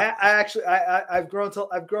 I've grown to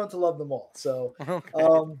love them all. So,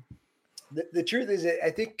 okay. The truth is, I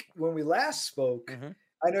think when we last spoke,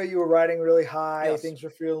 I know you were riding really high. Yes. Things were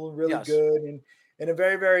feeling really good. And in a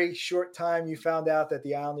very, very short time, you found out that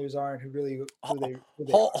the Islanders aren't who they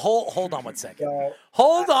Hold on one second.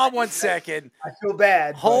 Hold on one second. I feel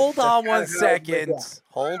bad. Hold on 1 second.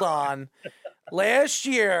 Hold on. Last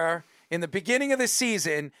year, in the beginning of the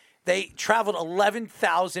season, they traveled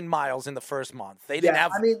 11,000 miles in the first month. They didn't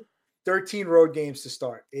have 13 road games to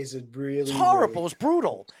start is a really it's horrible. It's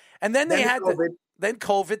brutal. And then they had COVID. Then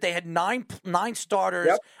COVID. They had nine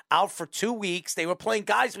starters out for 2 weeks. They were playing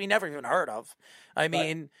guys we never even heard of.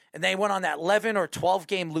 And they went on that 11 or 12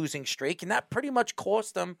 game losing streak, and that pretty much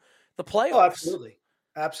cost them the playoffs. Oh,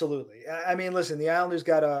 absolutely. I mean, listen, the Islanders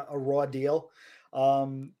got a raw deal,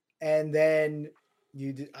 and then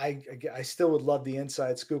I still would love the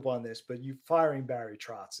inside scoop on this, but you firing Barry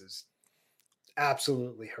Trotz is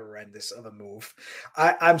absolutely horrendous of a move.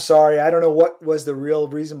 I'm sorry. I don't know what was the real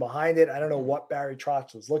reason behind it. I don't know what Barry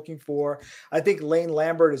Trotz was looking for. I think Lane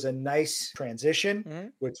Lambert is a nice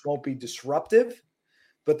transition, which won't be disruptive.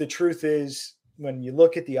 But the truth is, when you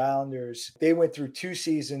look at the Islanders, they went through 2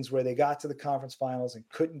 seasons where they got to the conference finals and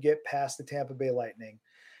couldn't get past the Tampa Bay Lightning,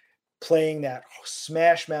 playing that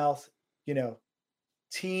smash mouth,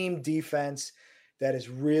 team defense that is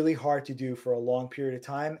really hard to do for a long period of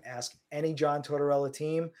time. Ask any John Tortorella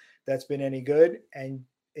team that's been any good, and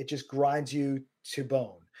it just grinds you to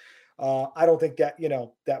bone. I don't think that,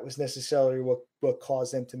 that was necessarily what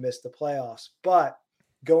caused them to miss the playoffs. But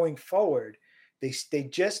going forward, they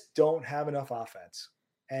just don't have enough offense.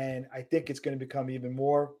 And I think it's going to become even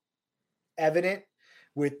more evident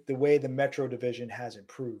with the way the Metro Division has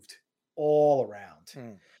improved all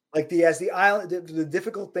around. Like the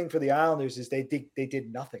difficult thing for the Islanders is they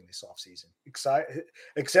did nothing this offseason,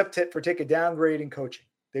 except for take a downgrade in coaching.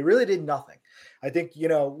 They really did nothing. I think,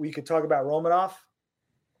 we could talk about Romanov,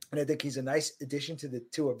 and I think he's a nice addition to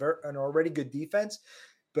an already good defense.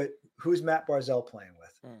 But who's Matt Barzal playing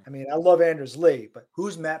with? I mean, I love Anders Lee, but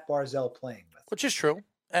who's Matt Barzal playing with? Which is true.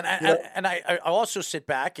 And I also sit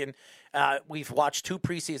back and we've watched 2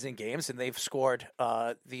 preseason games and they've scored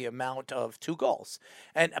the amount of 2 goals.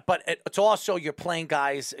 But it's also you're playing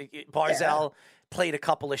guys. Barzal played a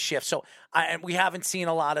couple of shifts, so and we haven't seen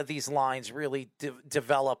a lot of these lines really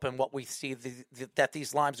develop. And what we see that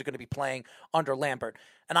these lines are going to be playing under Lambert.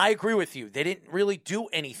 And I agree with you. They didn't really do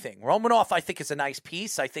anything. Romanoff, I think, is a nice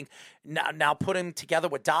piece. I think now put him together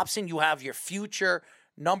with Dobson, you have your future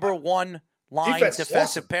number 1 line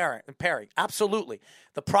defensive pairing. Absolutely.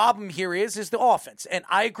 The problem here is the offense. And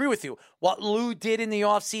I agree with you. What Lou did in the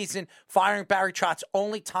offseason, firing Barry Trotz,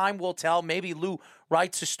 only time will tell. Maybe Lou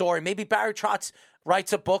writes a story. Maybe Barry Trotz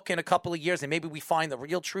writes a book in a couple of years and maybe we find the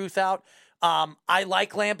real truth out. I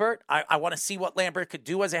like Lambert. I want to see what Lambert could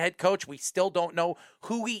do as a head coach. We still don't know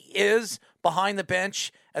who he is behind the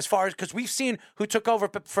bench as far as, because we've seen who took over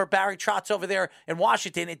for Barry Trotz over there in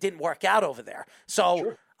Washington. It didn't work out over there. So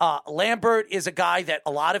sure. Lambert is a guy that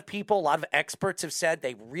a lot of experts have said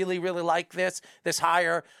they really, really like this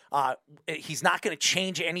hire. He's not going to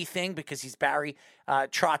change anything because he's Barry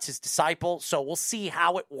Trotz's disciple. So we'll see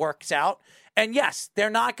how it works out. And yes, they're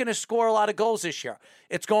not going to score a lot of goals this year.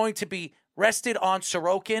 It's going to be rested on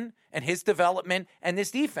Sorokin and his development and this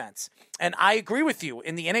defense. And I agree with you.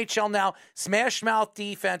 In the NHL now, smash mouth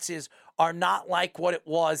defenses are not like what it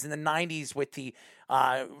was in the 90s with the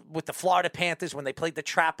Florida Panthers when they played the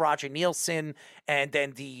trap Roger Nielsen, and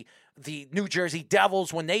then the New Jersey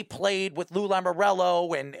Devils when they played with Lou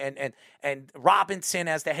Lamoriello and Robinson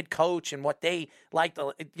as the head coach, and what they like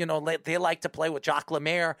to, they like to play with Jacques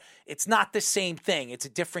Lemaire. It's not the same thing. It's a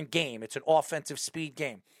different game. It's an offensive speed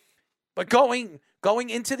game. But going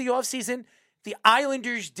into the offseason, the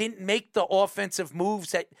Islanders didn't make the offensive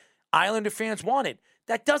moves that Islander fans wanted.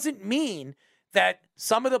 That doesn't mean that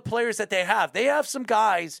some of the players that they have some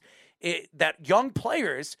guys, that young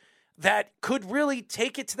players that could really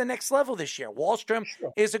take it to the next level this year. Wahlstrom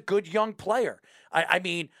is a good young player.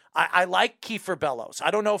 I like Kiefer Bellows.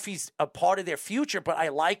 I don't know if he's a part of their future, but I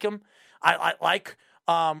like him. I like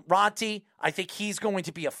Ronti. I think he's going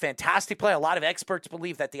to be a fantastic player. A lot of experts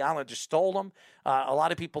believe that the Islanders stole him. A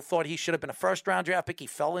lot of people thought he should have been a first-round draft pick. He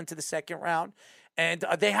fell into the second round. And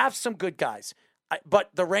they have some good guys. But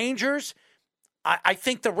the Rangers, I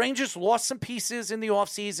think the Rangers lost some pieces in the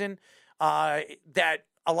offseason that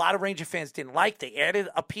a lot of Ranger fans didn't like. They added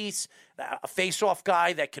a piece, a face-off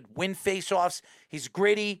guy that could win face-offs. He's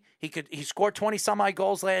gritty. He scored 20-some-odd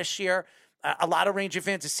goals last year. A lot of Ranger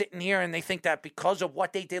fans are sitting here and they think that because of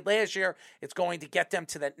what they did last year, it's going to get them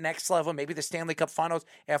to the next level, maybe the Stanley Cup Finals,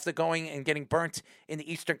 after going and getting burnt in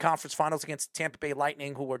the Eastern Conference Finals against Tampa Bay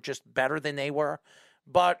Lightning, who were just better than they were.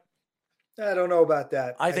 But I don't know about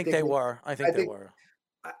that. I think they were. I think they were.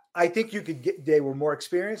 I think you could get, they were more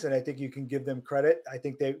experienced, and I think you can give them credit. I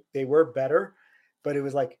think they were better, but it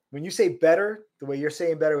was like, when you say better, the way you're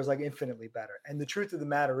saying better was like infinitely better. And the truth of the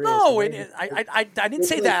matter is, I didn't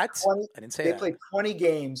say that. I didn't say that. They played 20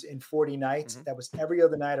 games in 40 nights. Mm-hmm. That was every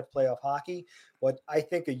other night of playoff hockey. What I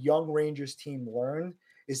think a young Rangers team learned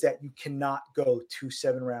is that you cannot go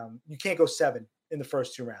 7 rounds. You can't go 7 in the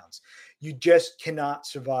first 2 rounds. You just cannot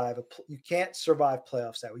survive. You can't survive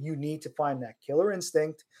playoffs that way. You need to find that killer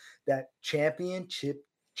instinct that championship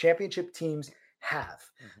teams have.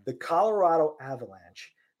 Mm-hmm. The Colorado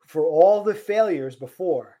Avalanche, for all the failures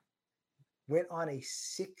before, went on a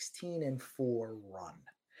 16-4 run.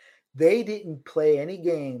 They didn't play any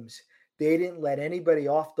games. They didn't let anybody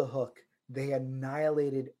off the hook. They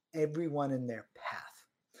annihilated everyone in their path.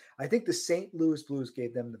 I think the St. Louis Blues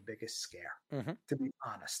gave them the biggest scare, to be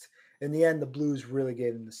honest. In the end, the Blues really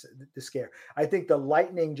gave them the scare. I think the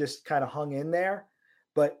Lightning just kind of hung in there,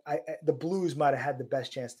 but the Blues might have had the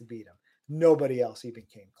best chance to beat them. Nobody else even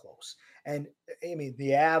came close. And, I mean, the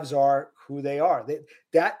Avs are who they are.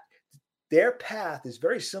 Their path is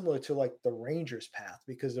very similar to, like, the Rangers' path,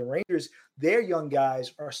 because the Rangers, their young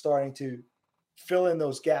guys are starting to fill in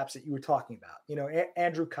those gaps that you were talking about. You know,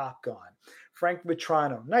 Andrew Kopp gone. Frank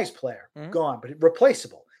Vetrano, nice player, gone, but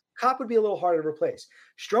replaceable. Kopp would be a little harder to replace.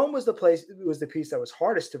 Strome was the piece that was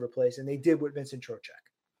hardest to replace, and they did with Vincent Trocheck.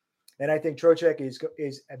 And I think Trocheck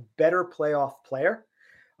is a better playoff player.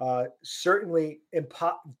 Certainly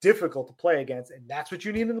difficult to play against, and that's what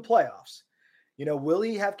you need in the playoffs. You know, will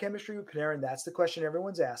he have chemistry with Panarin? That's the question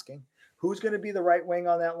everyone's asking. Who's going to be the right wing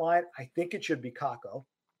on that line? I think it should be Kakko,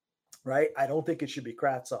 right? I don't think it should be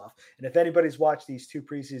Kravtsov. And if anybody's watched these 2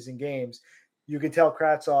 preseason games, you can tell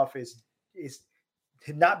Kravtsov is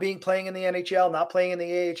not playing in the NHL, not playing in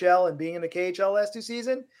the AHL, and being in the KHL last 2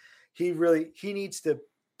 seasons. He needs to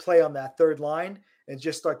play on that third line and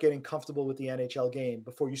just start getting comfortable with the NHL game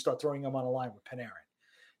before you start throwing him on a line with Panarin.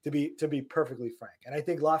 to be perfectly frank. And I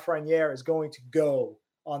think Lafreniere is going to go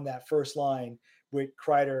on that first line with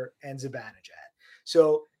Kreider and Zibanejad.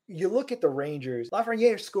 So you look at the Rangers,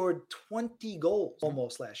 Lafreniere scored 20 goals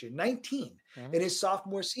almost last year, 19 in his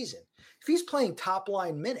sophomore season. If he's playing top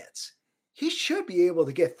line minutes, he should be able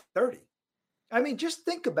to get 30. I mean, just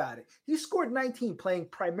think about it. He scored 19 playing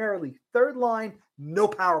primarily third line, no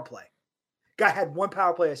power play. Guy had 1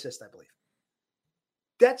 power play assist, I believe.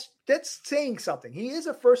 That's saying something. He is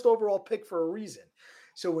a first overall pick for a reason.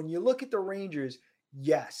 So when you look at the Rangers,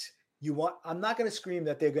 yes, I'm not going to scream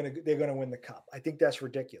that they're going to win the cup. I think that's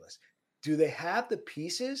ridiculous. Do they have the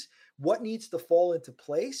pieces? What needs to fall into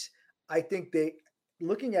place? I think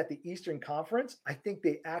looking at the Eastern Conference, I think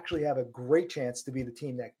they actually have a great chance to be the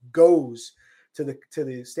team that goes to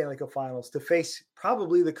the Stanley Cup Finals to face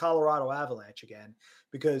probably the Colorado Avalanche again,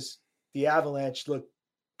 because the Avalanche look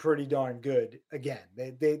pretty darn good again.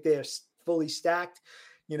 They're fully stacked.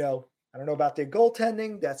 I don't know about their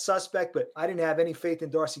goaltending, that's suspect, but I didn't have any faith in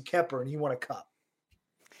Darcy Kemper, and he won a cup.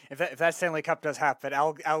 If that Stanley Cup does happen,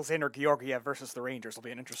 Alexander Georgiev versus the Rangers will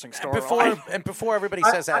be an interesting story. Before everybody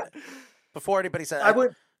says that,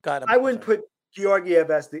 I wouldn't put Georgiev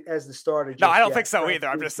as the starter. No, I don't think so either.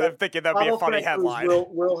 I'm thinking that'd be a funny headline.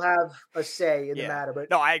 We'll have a say in the matter, but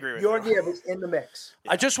no, I agree with Georgiev is in the mix.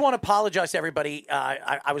 I just want to apologize to everybody.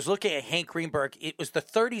 I was looking at Hank Greenberg. It was the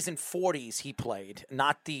 30s and 40s he played,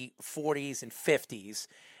 not the 40s and 50s,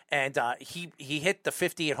 and he hit the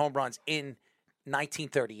 58 home runs in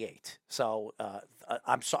 1938. So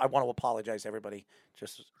I'm sorry. I want to apologize to everybody.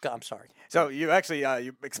 I'm sorry. So you actually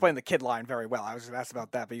you explained the kid line very well. I was going to ask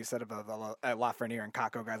about that, but you said about Lafreniere and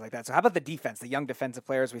Kakko, guys like that. So how about the defense, the young defensive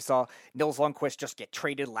players? We saw Nils Lundkvist just get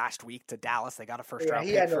traded last week to Dallas. They got a first round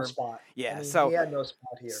pick. He had no spot. Yeah, he had no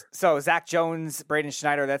spot here. So Zach Jones, Braden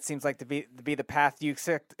Schneider, that seems like to be the path. You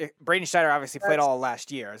expect Braden Schneider obviously played all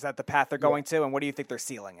last year. Is that the path they're going to? And what do you think their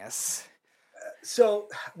ceiling is? So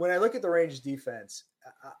when I look at the Rangers defense,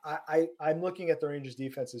 I'm looking at the Rangers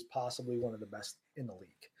defense as possibly one of the best in the league.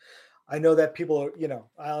 I know that people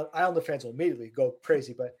are, Islander fans will immediately go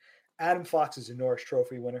crazy, but Adam Fox is a Norris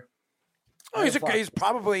Trophy winner. Oh, he's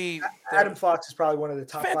probably Adam Fox is probably one of the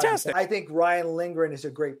top. Fantastic. 5. I think Ryan Lindgren is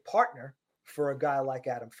a great partner for a guy like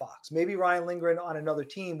Adam Fox. Maybe Ryan Lindgren on another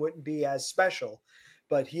team wouldn't be as special,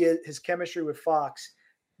 but his chemistry with Fox.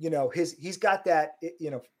 He's got that.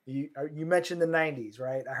 You mentioned the '90s,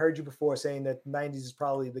 right? I heard you before saying that the '90s is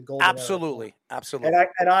probably the golden era. Absolutely.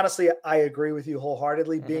 And honestly, I agree with you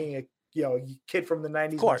wholeheartedly. Mm-hmm. Being a kid from the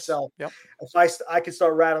 '90s myself, yep. If I could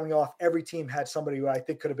start rattling off, every team had somebody who I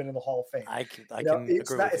think could have been in the Hall of Fame.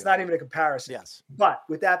 It's not even a comparison. Yes. But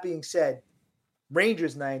with that being said,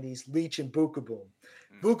 Rangers '90s, Leach and Bukaboom.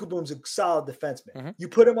 Bukaboom's a solid defenseman. Mm-hmm. You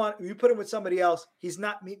put him with somebody else.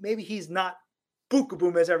 Maybe he's not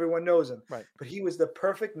Bukaboom as everyone knows him. Right. But he was the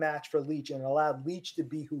perfect match for Leach and allowed Leach to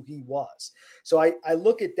be who he was. So I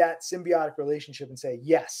look at that symbiotic relationship and say,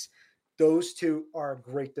 yes, those two are a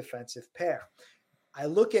great defensive pair. I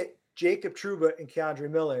look at Jacob Trouba and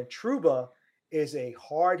K'Andre Miller, and Trouba is a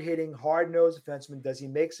hard-hitting, hard-nosed defenseman. Does he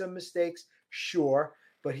make some mistakes? Sure.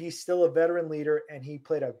 But he's still a veteran leader, and he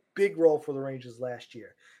played a big role for the Rangers last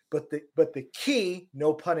year. But the key,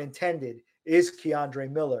 no pun intended, is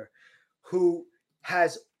K'Andre Miller, who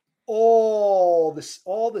has all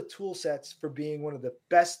the tool sets for being one of the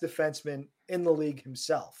best defensemen in the league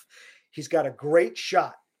himself. He's got a great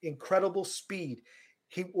shot, incredible speed.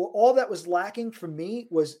 All that was lacking for me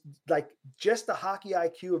was like just the hockey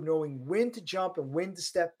IQ of knowing when to jump and when to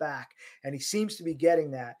step back. And he seems to be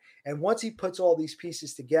getting that. And once he puts all these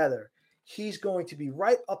pieces together, he's going to be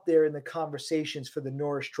right up there in the conversations for the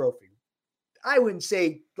Norris Trophy. I wouldn't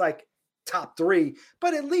say like top 3,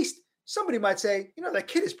 but at least somebody might say, that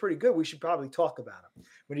kid is pretty good. We should probably talk about him.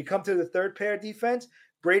 When you come to the third pair defense,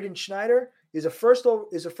 Braden Schneider is a first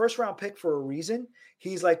round pick for a reason.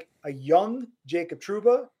 He's like a young Jacob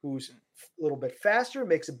Trouba who's a little bit faster,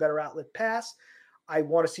 makes a better outlet pass. I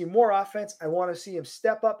want to see more offense. I want to see him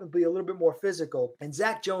step up and be a little bit more physical. And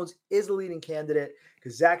Zach Jones is the leading candidate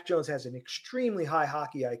because Zach Jones has an extremely high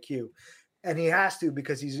hockey IQ. And he has to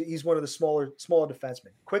because he's one of the smaller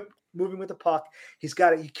defensemen. Quick moving with the puck. He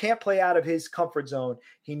can't play out of his comfort zone.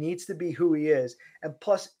 He needs to be who he is. And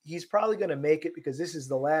plus, he's probably going to make it because this is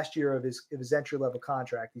the last year of his entry-level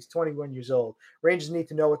contract. He's 21 years old. Rangers need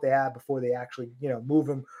to know what they have before they actually, move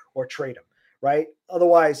him or trade him, right?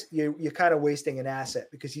 Otherwise, you're kind of wasting an asset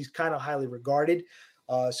because he's kind of highly regarded.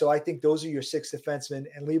 So I think those are your 6 defensemen,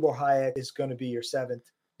 and Libor Hajek is going to be your 7th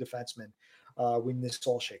defenseman when this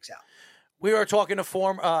all shakes out. We are talking to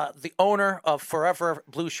the owner of Forever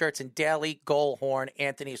Blue Shirts and Daily Goal Horn,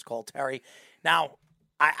 Anthony Scolteri. Now,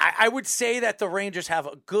 I would say that the Rangers have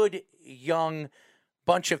a good young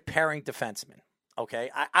bunch of pairing defensemen.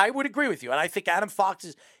 Okay, I would agree with you. And I think Adam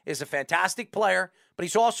Fox is a fantastic player, but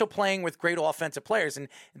he's also playing with great offensive players. And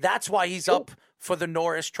that's why he's up for the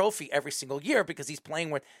Norris Trophy every single year, because he's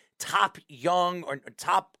playing with top young or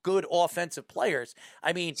top good offensive players.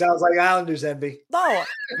 I mean, sounds like Islanders envy. No,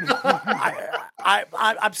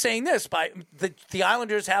 I'm saying this, but the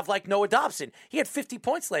Islanders have like Noah Dobson. He had 50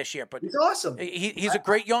 points last year, but he's awesome. He's a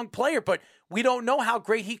great young player, but we don't know how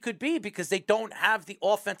great he could be because they don't have the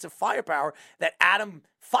offensive firepower that Adam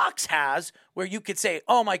Fox has, where you could say,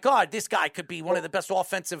 oh my God, this guy could be one of the best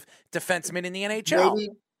offensive defensemen in the NHL.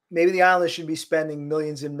 Maybe the Islanders should be spending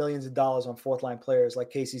millions and millions of dollars on fourth-line players like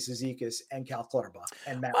Casey Cizikas and Cal Clutterbuck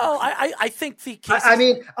and Matt. Well, I think the Casey... I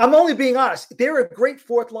mean, I'm only being honest. They're a great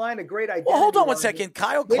fourth line, a great identity. Well, hold on one second.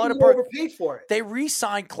 Kyle Clutterbuck overpaid for it. They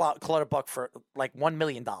re-signed Clutterbuck for like $1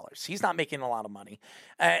 million. He's not making a lot of money,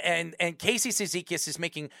 and Casey Cizikas is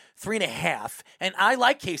making $3.5 million. And I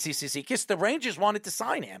like Casey Cizikas. The Rangers wanted to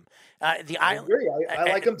sign him. I agree.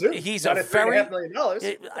 I like him too. He's not a $3.5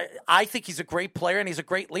 million. I think he's a great player and he's a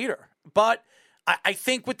great leader. But I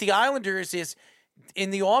think with the Islanders is in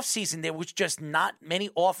the offseason, there was just not many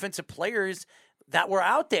offensive players that were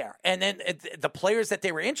out there. And then the players that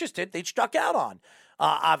they were interested, they struck out on,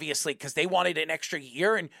 obviously, because they wanted an extra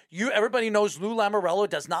year. And everybody knows Lou Lamoriello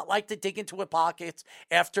does not like to dig into his pockets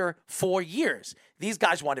after 4 years. These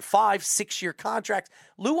guys wanted 5-6 year contracts.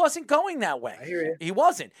 Lou wasn't going that way. I hear you. He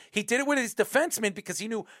wasn't. He did it with his defensemen because he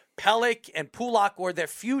knew Pelech and Pulak were their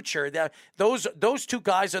future. Those two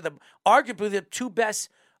guys are arguably the two best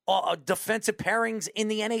defensive pairings in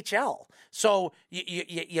the NHL. So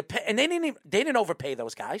you pay, and they didn't overpay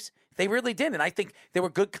those guys. They really didn't. And I think they were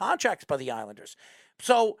good contracts by the Islanders.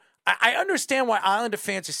 So I understand why Islander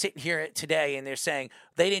fans are sitting here today and they're saying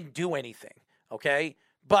they didn't do anything. Okay,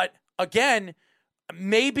 but again,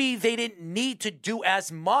 maybe they didn't need to do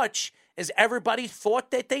as much as everybody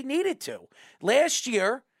thought that they needed to. Last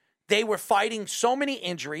year, they were fighting so many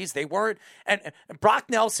injuries. They weren't. And Brock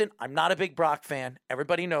Nelson, I'm not a big Brock fan.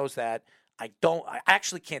 Everybody knows that. I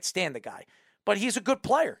actually can't stand the guy. But he's a good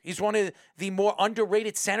player. He's one of the more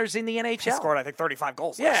underrated centers in the NHL. He scored, I think, 35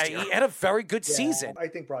 goals last year. Yeah, he had a very good season. I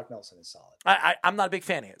think Brock Nelson is solid. I'm not a big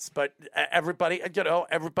fan of his, but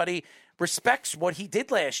everybody respects what he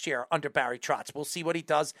did last year under Barry Trotz. We'll see what he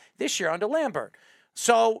does this year under Lambert.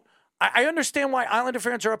 So I understand why Islander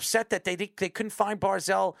fans are upset that they couldn't find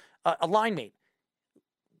Barzal a line mate.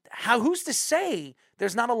 Who's to say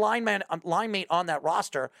there's not a line mate on that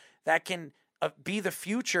roster that can be the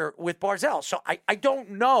future with Barzal? So I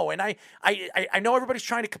don't know, and I know everybody's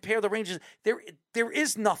trying to compare the Rangers. There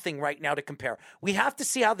is nothing right now to compare. We have to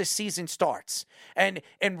see how this season starts, and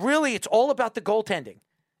really it's all about the goaltending.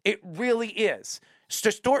 It really is.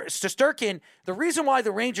 Shesterkin, the reason why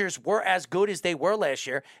the Rangers were as good as they were last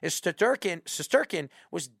year is Shesterkin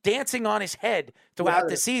was dancing on his head throughout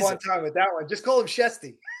the season. One time with that one. Just call him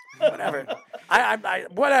Shesty. Whatever.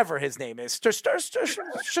 Whatever his name is.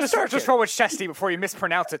 Shesterkin. Just roll with Shesty before you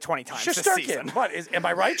mispronounce it 20 times this season. What am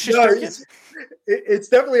I right? Shesterkin? No, it's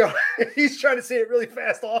definitely. He's trying to say it really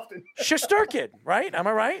fast often. Shesterkin, right? Am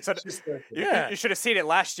I right? So you should have seen it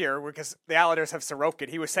last year because the Islanders have Sorokin.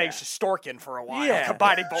 He was saying Shesterkin for a while,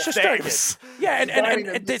 combining both names. Yeah,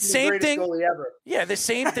 and the same thing. Yeah, the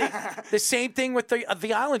same thing. The same thing with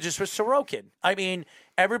the Islanders with Sorokin. I mean,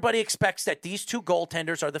 everybody expects that these two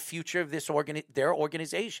goaltenders are the future of their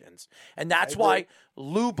organizations. And that's why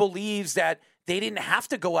Lou believes that they didn't have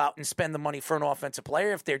to go out and spend the money for an offensive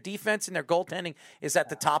player. If their defense and their goaltending is at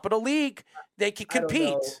the top of the league, they can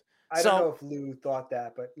compete. I don't know if Lou thought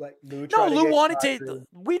that, but like Lou. Lou wanted to.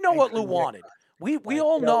 We know what Lou wanted. We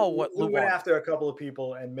all know what Lou wanted. Went after a couple of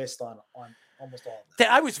people and missed on almost all of them.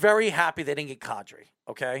 I was very happy they didn't get Kadri.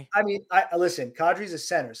 Okay. I mean, listen. Kadri's a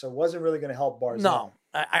center, so it wasn't really going to help Barzal. No,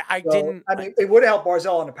 I didn't. I mean, it would have helped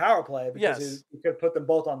Barzal on the power play because you could put them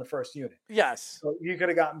both on the first unit. Yes. So you could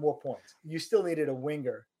have gotten more points. You still needed a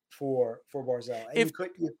winger for Barzal, and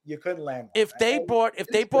you couldn't land one. If they brought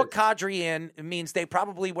Kadri in, it means they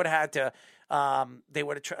probably would have had to. They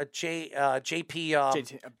would have JP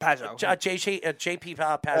Pajot. JP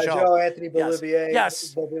Pajot. Pajot, Anthony Beauvillier.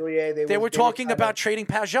 Yes. Beauvillier, they were talking about trading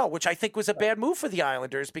Pajot, which I think was a bad move for the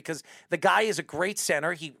Islanders because the guy is a great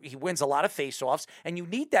center. He wins a lot of faceoffs, and you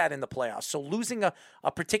need that in the playoffs. So losing a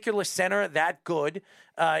particular center that good,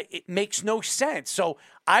 it makes no sense. So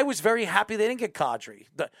I was very happy they didn't get Kadri.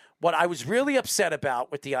 What I was really upset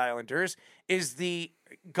about with the Islanders is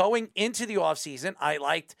going into the offseason, I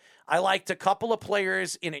liked a couple of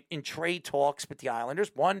players in trade talks with the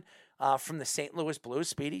Islanders. One, from the St. Louis Blues.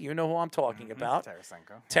 Speedy, you know who I'm talking about.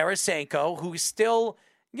 Tarasenko. Tarasenko, who's still,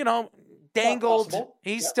 dangled. Possible.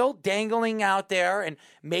 He's still dangling out there, and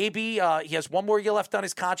maybe he has one more year left on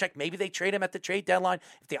his contract. Maybe they trade him at the trade deadline.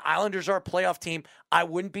 If the Islanders are a playoff team, I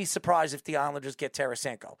wouldn't be surprised if the Islanders get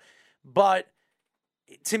Tarasenko. But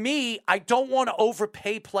to me, I don't want to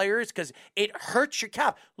overpay players because it hurts your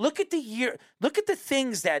cap. Look at the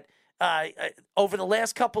things that over the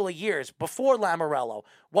last couple of years before Lamoriello,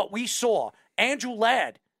 what we saw. Andrew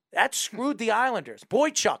Ladd, that screwed the Islanders.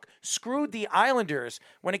 Boychuk screwed the Islanders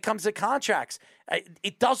when it comes to contracts.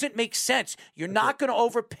 It doesn't make sense. You're not going to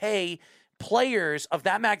overpay players of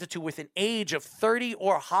that magnitude with an age of 30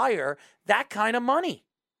 or higher that kind of money.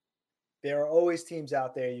 There are always teams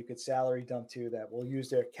out there you could salary dump to that will use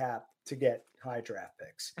their cap to get high draft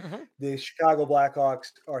picks. Mm-hmm. The Chicago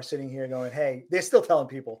Blackhawks are sitting here going, hey, they're still telling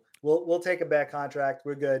people, we'll take a bad contract.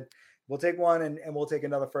 We're good. We'll take one and we'll take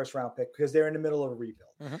another first-round pick because they're in the middle of a rebuild.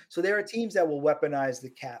 Mm-hmm. So there are teams that will weaponize the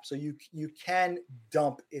cap. So you can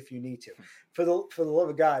dump if you need to. For the love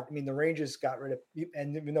of God, I mean, the Rangers got rid of,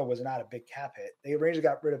 and even though it was not a big cap hit, the Rangers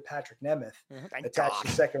got rid of Patrick Nemeth, attached a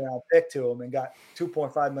second-round pick to him, and got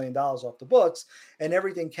 $2.5 million off the books, and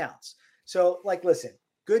everything counts. So, listen,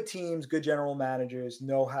 good teams, good general managers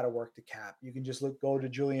know how to work the cap. You can just go to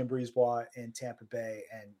Julien Brisebois in Tampa Bay,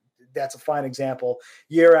 and that's a fine example.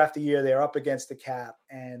 Year after year, they're up against the cap,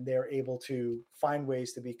 and they're able to find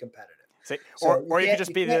ways to be competitive. Or you could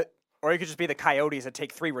just be the Coyotes that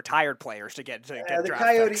take 3 retired players to get the draft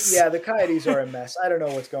Coyotes. picks. Yeah, the Coyotes are a mess. I don't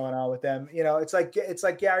know what's going on with them. It's like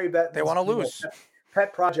Gary Bettman. They want to lose.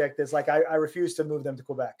 Pet project is like I refuse to move them to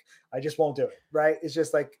Quebec. I just won't do it. Right? It's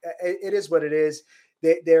just like it is what it is.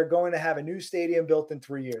 They're going to have a new stadium built in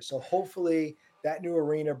 3 years. So hopefully that new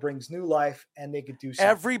arena brings new life and they could do something.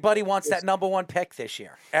 Everybody wants that number 1 pick this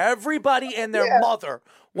year. Everybody and their mother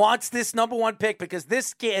wants this number 1 pick because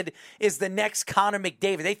this kid is the next Connor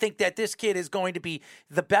McDavid. They think that this kid is going to be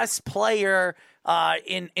the best player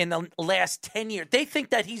in the last 10 years. They think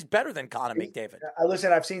that he's better than Connor McDavid.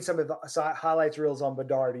 Listen, I've seen some of the highlights reels on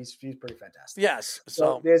Bedard. He's pretty fantastic. Yes.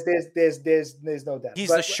 So there's no doubt. He's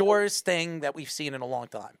the surest thing that we've seen in a long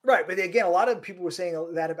time. Right. But again, a lot of people were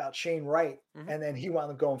saying that about Shane Wright, and then he wound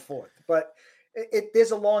up going fourth. But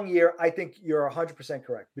there's a long year. I think you're 100%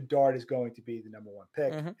 correct. Bedard is going to be the number 1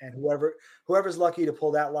 pick, and whoever's lucky to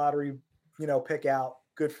pull that lottery, pick out,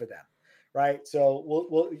 good for them. Right. So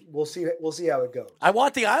we'll see how it goes. I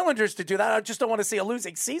want the Islanders to do that. I just don't want to see a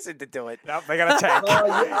losing season to do it. No, they got to tank.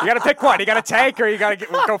 You got to pick one. You got to tank or you got to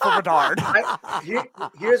go for Bedard.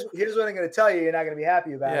 Here's what I'm going to tell you. You're not going to be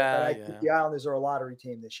happy about it. But I think the Islanders are a lottery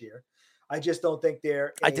team this year. I just don't think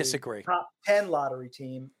they're I disagree. Top 10 lottery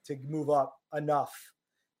team to move up enough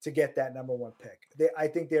to get that number 1 pick. I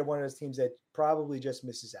think they're one of those teams that probably just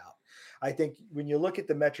misses out. I think when you look at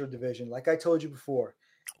the Metro Division, like I told you before,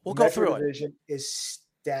 we'll go through it. Division is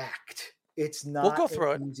stacked. It's not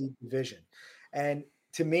an easy division. And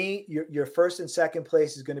to me, your first and second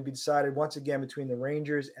place is going to be decided once again between the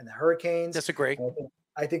Rangers and the Hurricanes. Disagree.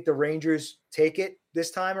 I think the Rangers take it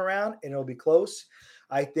this time around, and it'll be close.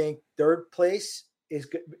 I think third place is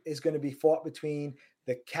going to be fought between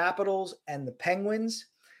the Capitals and the Penguins.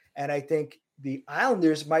 And I think the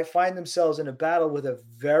Islanders might find themselves in a battle with a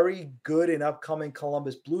very good and upcoming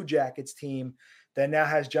Columbus Blue Jackets team that now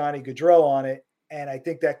has Johnny Gaudreau on it. And I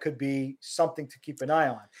think that could be something to keep an eye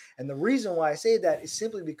on. And the reason why I say that is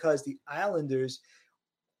simply because the Islanders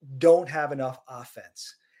don't have enough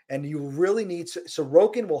offense. And you really need –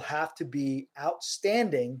 Sorokin will have to be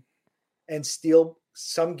outstanding and steal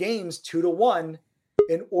some games 2-1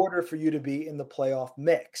 in order for you to be in the playoff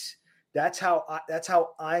mix. That's how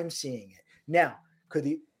I'm seeing it. Now, could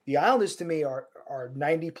the Islanders to me are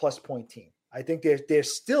 90-plus point team. I think they're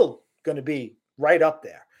still going to be right up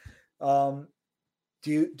there.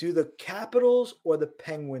 Do the Capitals or the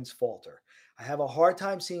Penguins falter? I have a hard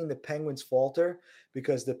time seeing the Penguins falter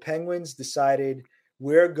because the Penguins decided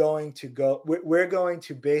we're going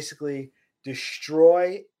to basically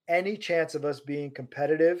destroy any chance of us being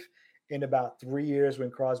competitive in about 3 years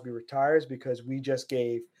when Crosby retires because we just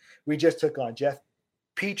took on Jeff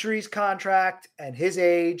Petry's contract and his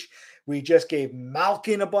age. We just gave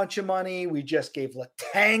Malkin a bunch of money. We just gave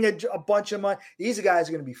Letang a bunch of money. These guys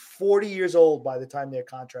are going to be 40 years old by the time their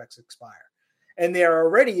contracts expire. And they're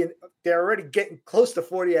already getting close to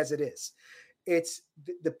 40 as it is. It's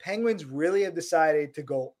the Penguins really have decided to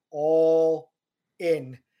go all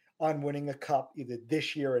in on winning a cup either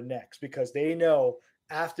this year or next because they know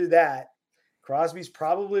after that, Crosby's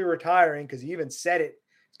probably retiring because he even said it.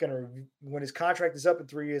 It's going to, when his contract is up in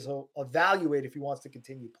 3 years, he'll evaluate if he wants to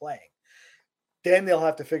continue playing. Then they'll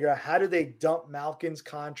have to figure out how do they dump Malkin's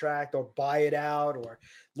contract or buy it out, or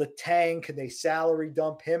Letang, can they salary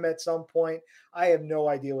dump him at some point? I have no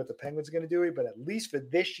idea what the Penguins are going to do, but at least for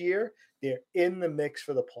this year, they're in the mix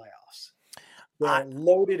for the playoffs. They're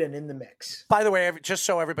loaded and in the mix. By the way, just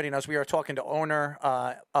so everybody knows, we are talking to owner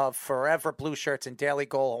of Forever Blue Shirts and Daily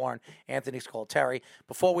Goalhorn, Anthony Scolteri.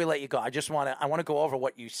 Before we let you go, I want to go over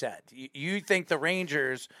what you said. You think the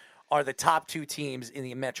Rangers are the top two teams in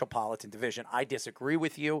the Metropolitan Division. I disagree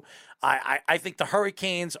with you. I think the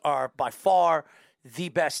Hurricanes are by far the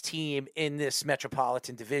best team in this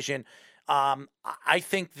Metropolitan Division. I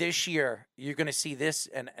think this year you're going to see this,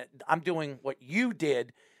 and I'm doing what you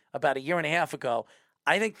did about a year and a half ago.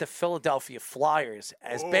 I think the Philadelphia Flyers,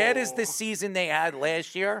 as bad as the season they had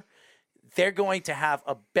last year, they're going to have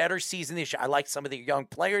a better season this year. I like some of the young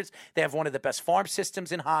players. They have one of the best farm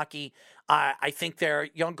systems in hockey. I think their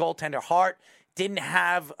young goaltender Hart didn't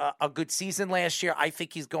have a good season last year. I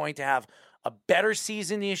think he's going to have a better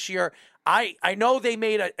season this year. I know they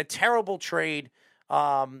made a terrible trade,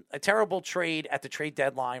 at the trade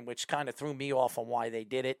deadline, which kind of threw me off on why they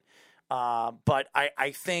did it. But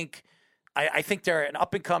I think they're an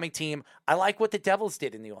up-and-coming team. I like what the Devils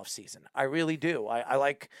did in the offseason. I really do. I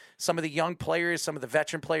like some of the young players, some of the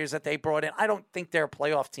veteran players that they brought in. I don't think they're a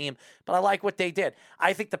playoff team, but I like what they did.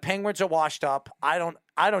 I think the Penguins are washed up. I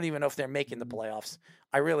don't even know if they're making the playoffs.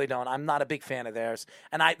 I really don't. I'm not a big fan of theirs.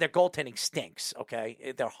 And their goaltending stinks,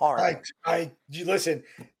 okay? They're horrible. You listen,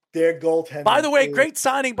 their goaltending. By the way, great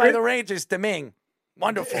signing by the Rangers, Domingue.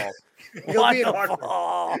 Wonderful.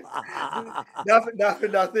 Wonderful.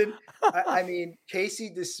 Nothing. I mean, Casey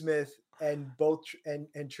DeSmith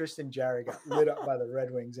and Tristan Jarry got lit up by the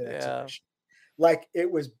Red Wings in exhibition. Like, it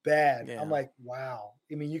was bad. Yeah. I'm like, wow.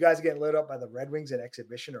 I mean, you guys are getting lit up by the Red Wings in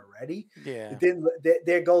exhibition already? Yeah.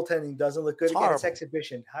 Their goaltending doesn't look good. It's Again, it's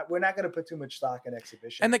exhibition. We're not going to put too much stock in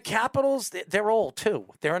exhibition. And the Capitals, they're old, too.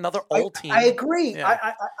 They're another old team. I agree.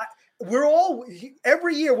 Yeah.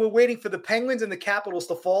 Every year we're waiting for the Penguins and the Capitals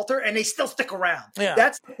to falter, and they still stick around. Yeah.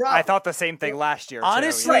 That's the problem. I thought the same thing last year.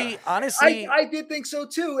 Honestly, I did think so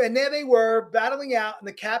too. And there they were battling out, and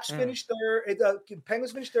the Caps finished third. The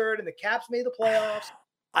Penguins finished third, and the Caps made the playoffs.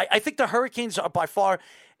 I think the Hurricanes are by far.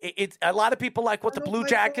 A lot of people like what the Blue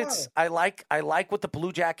Jackets. I like what the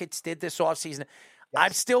Blue Jackets did this offseason. Yes.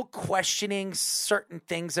 I'm still questioning certain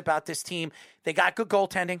things about this team. They got good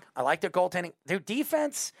goaltending. I like their goaltending. Their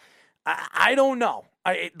defense, I don't know.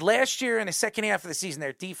 Last year in the second half of the season,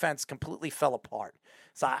 their defense completely fell apart.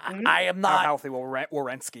 So I am not. How healthy will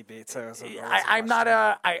Werenski be? I'm not.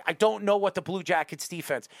 I don't know what the Blue Jackets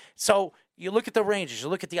defense. So you look at the Rangers, you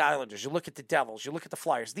look at the Islanders, you look at the Devils, you look at the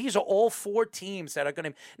Flyers. These are all four teams that are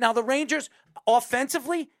going to. Now the Rangers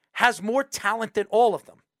offensively has more talent than all of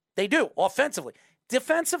them. They do offensively.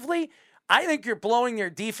 Defensively, I think you're blowing their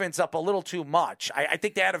defense up a little too much. I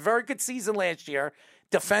think they had a very good season last year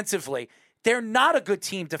defensively. They're not a good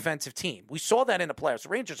defensive team. We saw that in the playoffs. The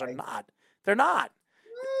Rangers are not. They're not.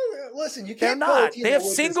 Listen, you can't. They're not. They have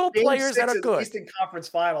single players that are good. Eastern Conference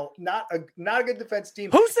Final, not a good defense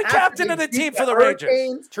team. Who's the captain of the team for the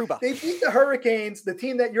Rangers? Trouba. They beat the Hurricanes, the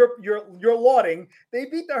team that you're lauding. They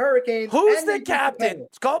beat the Hurricanes. Who's the captain?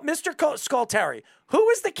 Mr. Scolteri. Who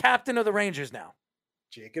is the captain of the Rangers now?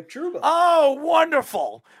 Jacob Trouba. Oh,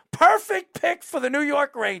 wonderful. Perfect pick for the New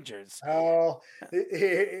York Rangers. Oh,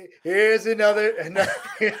 here's another.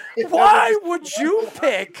 Why would you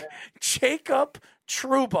pick Jacob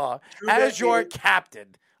Trouba as your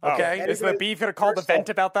captain? Okay. Is the beef going to call the vent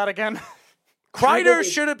about that again? Kreider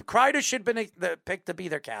should have been the pick to be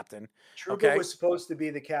their captain. Trouba was supposed to be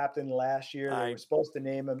the captain last year. They were supposed to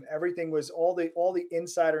name him. Everything was all the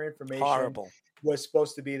insider information. Horrible. Was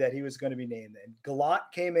supposed to be that he was going to be named. And Gallant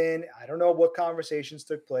came in. I don't know what conversations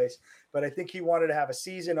took place, but I think he wanted to have a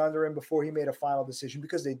season under him before he made a final decision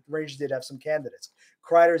because the Rangers did have some candidates.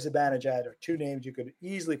 Kreider, Zibanejad are two names you could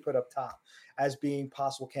easily put up top as being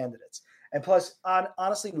possible candidates. And plus,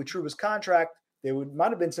 honestly, with Trouba's contract, there might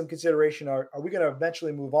have been some consideration. Are we going to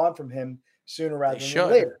eventually move on from him sooner rather than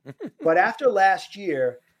later? But after last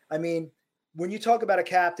year, I mean, when you talk about a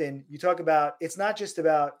captain, you talk about it's not just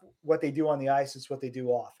about what they do on the ice, it's what they do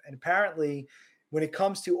off. And apparently, when it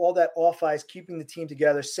comes to all that off ice, keeping the team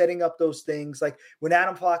together, setting up those things, like when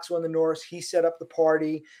Adam Fox won the Norris, he set up the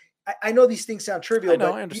party. I know these things sound trivial,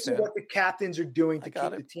 but these are what the captains are doing to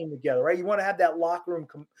keep the team together, right? You want to have that locker room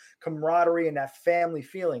camaraderie and that family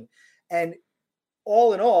feeling. And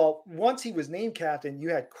all in all, once he was named captain, you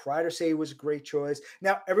had Kreider say he was a great choice.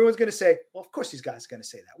 Now, everyone's going to say, well, of course these guys are going to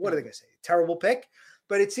say that. What are they going to say? Terrible pick?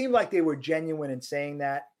 But it seemed like they were genuine in saying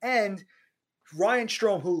that. And Ryan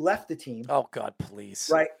Strome, who left the team. Oh God, please.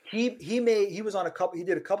 Right. He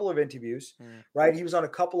did a couple of interviews, right? He was on a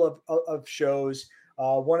couple of shows.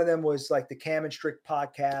 One of them was like the Cam and Strick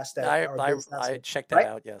podcast. I checked that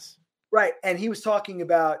out. Yes. Right. And he was talking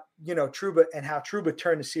about, Trouba and how Trouba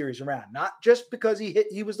turned the series around, not just because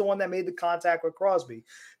he was the one that made the contact with Crosby,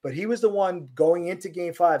 but he was the one going into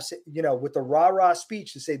game 5, with the rah-rah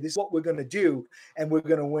speech to say, this is what we're going to do. And we're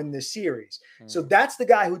going to win this series. So that's the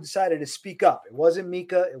guy who decided to speak up. It wasn't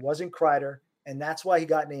Mika. It wasn't Kreider. And that's why he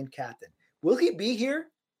got named captain. Will he be here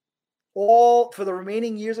all for the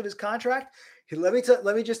remaining years of his contract? Let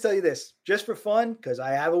me just tell you this, just for fun, because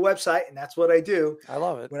I have a website and that's what I do. I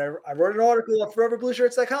love it. When I wrote an article on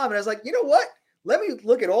ForeverBlueShirts.com, and I was like, you know what? Let me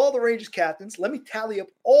look at all the Rangers captains. Let me tally up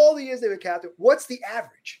all the years they were captain. What's the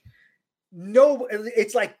average? No,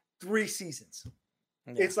 it's like 3 seasons.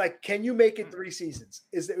 Yeah. It's like, can you make it 3 seasons?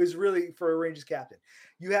 It was really for a Rangers captain.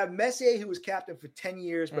 You have Messier, who was captain for 10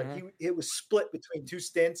 years, but it was split between 2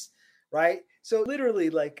 stints, right? So literally,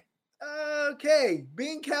 like, okay,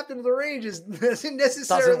 being captain of the Rangers doesn't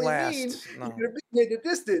necessarily mean you're going to be in the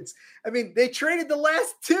distance. I mean, they traded the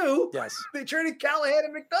last 2. Yes. They traded Callahan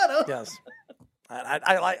and McDonough. Yes.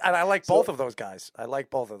 I like both of those guys. I like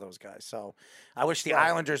both of those guys. So I wish the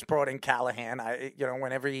Islanders brought in Callahan.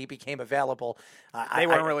 Whenever he became available, they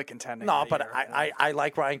weren't really contending. No, but I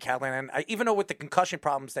like Ryan Callahan. Even though with the concussion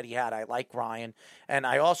problems that he had, I like Ryan, and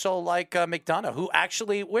I also like McDonough, who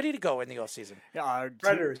actually, where did he go in the offseason?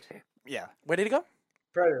 Predators. Yeah, where did he go?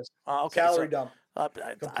 Predators. Okay, salary dump.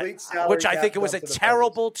 Complete salary, which I think it was a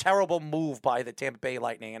terrible move by the Tampa Bay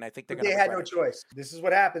Lightning, and I think they had no choice. This is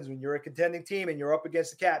what happens when you're a contending team and you're up against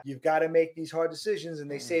the cap. You've got to make these hard decisions, and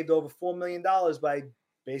they saved over $4 million by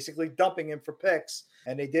basically dumping him for picks,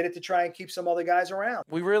 and they did it to try and keep some other guys around.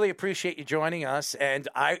 We really appreciate you joining us, and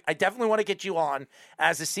I definitely want to get you on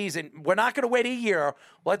as the season. We're not going to wait a year.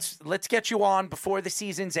 Let's get you on before the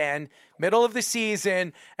season's end, middle of the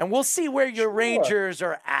season, and we'll see where your Rangers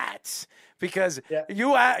are at. Because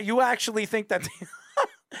you actually think that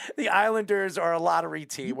the Islanders are a lottery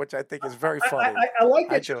team, which I think is very funny. I like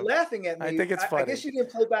that you're laughing at me. I think it's funny. I guess you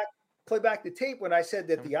didn't play back the tape when I said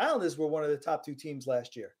that the Islanders were one of the top 2 teams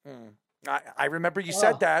last year. I remember you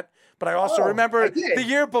said that, but I also remember the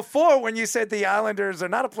year before when you said the Islanders are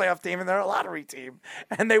not a playoff team and they're a lottery team,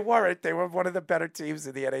 and they weren't. They were one of the better teams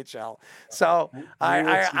in the NHL. So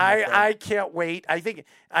I can't wait. I think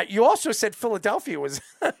you also said Philadelphia was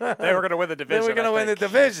they were going to win the division. They were going to win the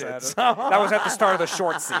division. So. That was at the start of the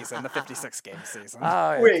short season, the 56-game season.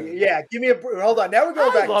 Wait, give me hold on. Now we're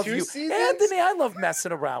going back 2 seasons. Anthony, I love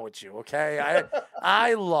messing around with you. Okay,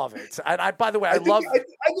 I love it. By the way, I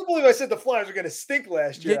do believe I said the Flyers were going to stink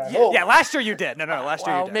last year. Yeah, last year you did. No, last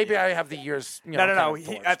year you did. Maybe I have the years. No.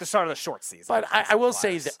 At the start of the short season. But I will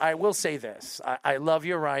say this. I love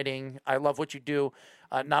your writing. I love what you do,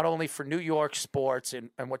 not only for New York sports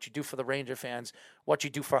and what you do for the Ranger fans, what you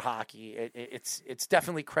do for hockey. It's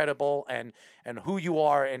definitely credible and who you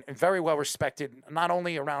are and very well respected, not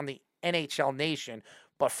only around the NHL nation,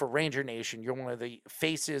 but for Ranger Nation. You're one of the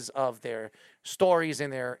faces of their stories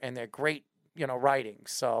and their great writing.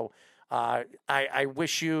 So I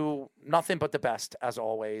wish you nothing but the best as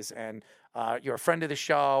always, and you're a friend of the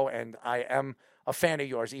show, and I am a fan of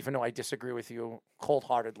yours, even though I disagree with you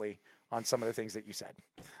cold-heartedly on some of the things that you said.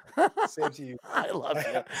 Same to you. I love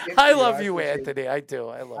you. I love you, Anthony. I do.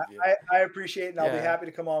 I love you. I appreciate it, and I'll be happy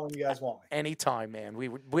to come on when you guys want me. Anytime, man.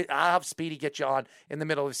 I'll have Speedy get you on in the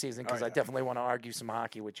middle of the season because I definitely want to argue some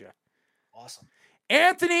hockey with you. Awesome.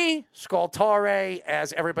 Anthony Scultore,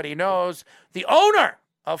 as everybody knows, the owner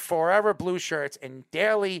of Forever Blue Shirts and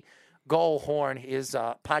Daily Goal Horn, his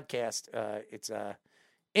podcast. It's a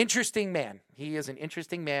interesting man. He is an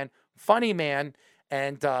interesting man, funny man,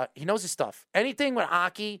 and he knows his stuff. Anything with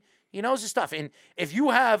hockey, he knows his stuff. And if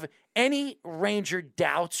you have any Ranger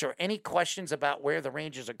doubts or any questions about where the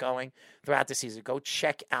Rangers are going throughout the season, go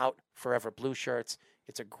check out Forever Blue Shirts.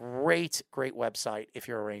 It's a great, great website if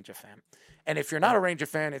you're a Ranger fan. And if you're not a Ranger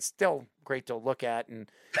fan, it's still great to look at and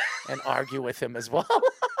argue with him as well.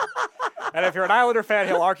 And if you're an Islander fan,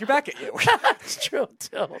 he'll argue back at you. That's true,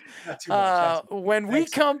 too. When we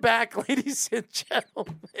come back, ladies and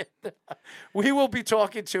gentlemen, we will be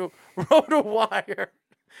talking to RotoWire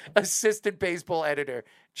assistant baseball editor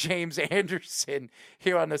James Anderson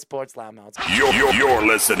here on the Sports Loudmouths. You're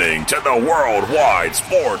listening to the Worldwide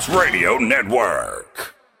Sports Radio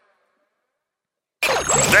Network.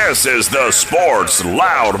 This is the Sports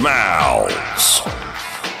Loudmouths.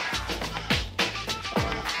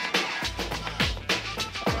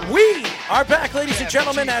 We are back, ladies and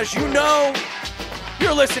gentlemen. As you know,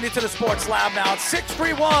 you're listening to the Sports Loudmouths.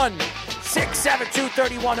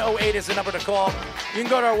 672-3108 is the number to call. You can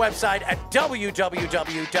go to our website at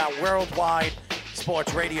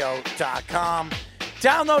www.worldwidesportsradio.com.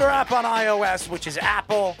 Download our app on iOS, which is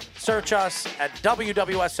Apple. Search us at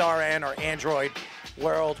WWSRN or Android,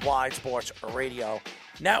 Worldwide Sports Radio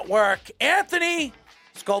Network. Anthony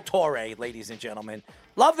Scultore, ladies and gentlemen.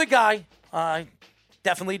 Love the guy.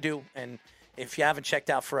 Definitely do. And if you haven't checked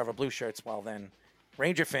out Forever Blue Shirts, well then,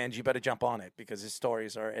 Ranger fans, you better jump on it because his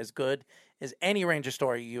stories are as good as any Ranger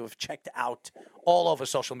story you have checked out all over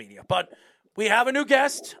social media. But we have a new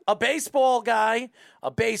guest, a baseball guy, a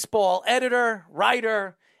baseball editor,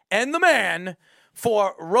 writer, and the man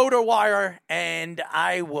for RotoWire, and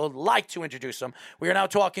I would like to introduce him. We are now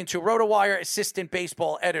talking to RotoWire assistant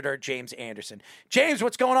baseball editor, James Anderson. James,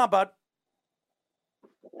 what's going on, bud?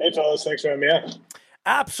 Hey, fellas. Thanks for having me on.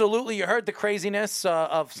 Absolutely. You heard the craziness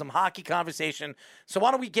of some hockey conversation. So why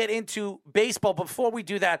don't we get into baseball? Before we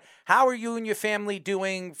do that, how are you and your family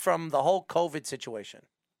doing from the whole COVID situation?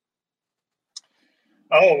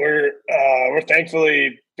 Oh, we're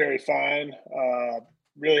thankfully very fine.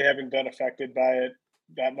 Really haven't been affected by it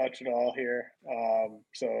that much at all here.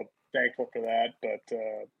 So thankful for that, but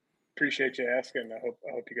appreciate you asking. I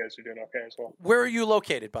hope you guys are doing okay as well. Where are you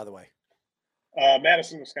located, by the way?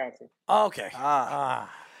 Madison, Wisconsin. Okay.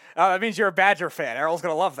 That means you're a Badger fan. Errol's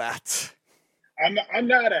gonna love that. I'm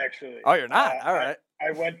not actually. Oh, you're not? All right.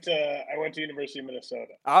 I went to University of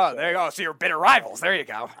Minnesota. Oh, there you go. So you're bitter rivals. There you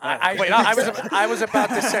go. I was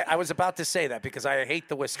about to say that because I hate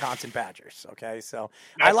the Wisconsin Badgers. Okay, so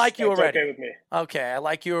I like you already. Okay with me. Okay, I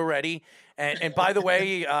like you already. And by the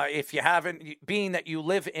way, if you haven't, being that you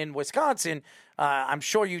live in Wisconsin, I'm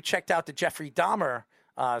sure you checked out the Jeffrey Dahmer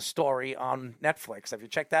story on Netflix. Have you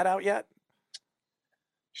checked that out yet?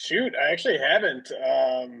 Shoot, I actually haven't.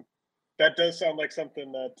 That does sound like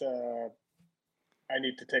something that I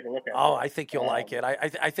need to take a look at. Oh, I think you'll like it.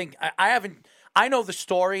 I think I haven't. I know the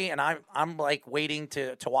story, and I'm like waiting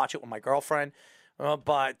to watch it with my girlfriend.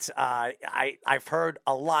 But I've heard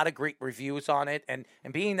a lot of great reviews on it, and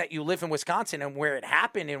being that you live in Wisconsin and where it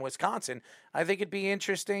happened in Wisconsin, I think it'd be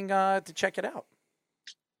interesting to check it out.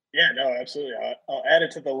 Yeah, no, absolutely. I'll add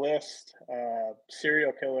it to the list.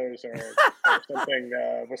 Serial killers are something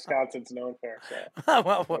Wisconsin's known for. So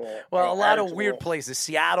well, a lot of weird places: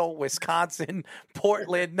 Seattle, Wisconsin,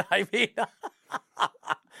 Portland. I mean,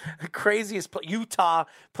 craziest Utah,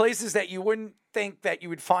 places that you wouldn't think that you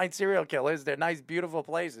would find serial killers. They're nice, beautiful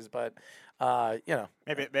places, but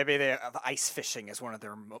maybe they ice fishing is one of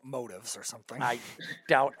their motives or something. I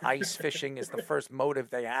doubt ice fishing is the first motive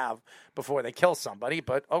they have before they kill somebody,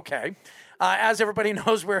 but okay. As everybody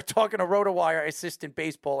knows, we're talking to RotoWire assistant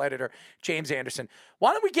baseball editor James Anderson.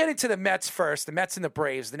 Why don't we get into the Mets first, the Mets and the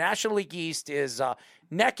Braves. The National League East is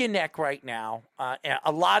neck and neck right now.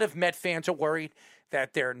 A lot of Met fans are worried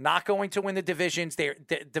that they're not going to win the divisions.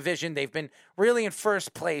 They've been really in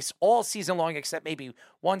first place all season long, except maybe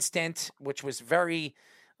one stint, which was very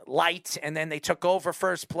light, and then they took over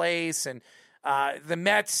first place. And the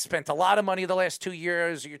Mets spent a lot of money the last 2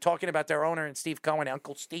 years. You're talking about their owner and Steve Cohen,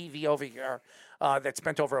 Uncle Stevie over here, that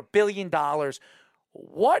spent over $1 billion.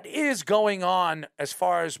 What is going on as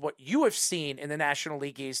far as what you have seen in the National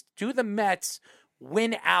League East? Do the Mets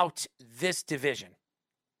win out this division?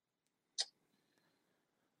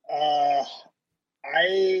 I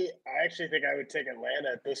actually think I would take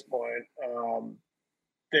Atlanta at this point.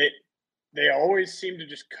 They always seem to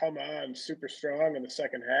just come on super strong in the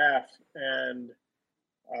second half, and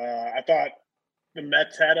I thought the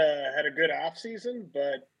Mets had a good offseason,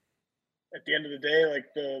 but at the end of the day,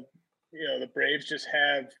 like the Braves just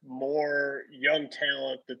have more young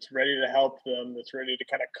talent that's ready to help them, that's ready to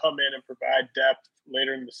kind of come in and provide depth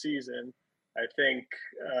later in the season. I think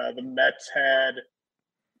the Mets had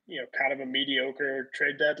kind of a mediocre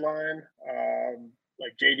trade deadline.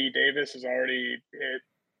 Like JD Davis has already hit,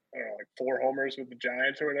 I don't know, like 4 homers with the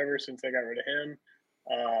Giants or whatever since they got rid of him.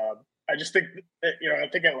 I just think that, I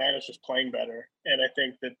think Atlanta's just playing better, and I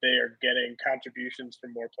think that they are getting contributions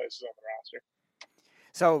from more places on the roster.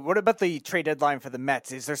 So what about the trade deadline for the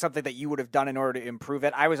Mets? Is there something that you would have done in order to improve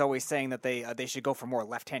it? I was always saying that they should go for more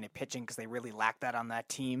left-handed pitching because they really lack that on that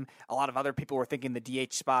team. A lot of other people were thinking the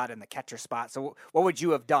DH spot and the catcher spot. So what would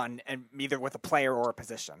you have done, and either with a player or a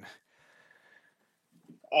position?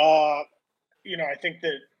 I think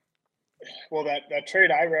that, well, that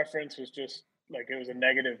trade I referenced was just like, it was a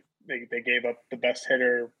negative. They gave up the best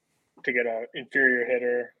hitter to get an inferior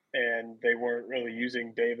hitter, and they weren't really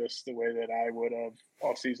using Davis the way that I would have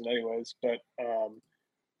all season anyways. But,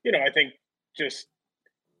 I think just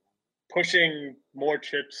pushing more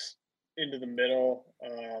chips into the middle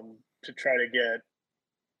to try to get,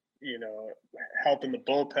 help in the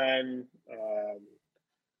bullpen,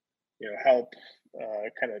 help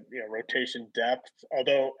kind of, rotation depth.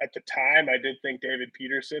 Although at the time I did think David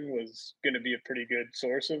Peterson was going to be a pretty good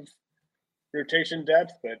source of rotation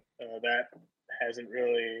depth, but that hasn't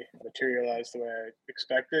really materialized the way I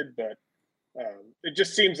expected. But it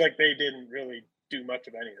just seems like they didn't really do much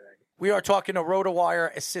of anything. We are talking to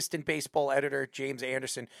RotoWire assistant baseball editor James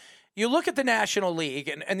Anderson. You look at the National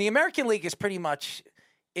League, and the American League is pretty much,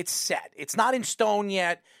 it's set. It's not in stone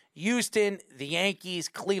yet. Houston, the Yankees,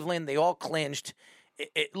 Cleveland, they all clinched.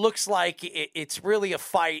 It looks like it's really a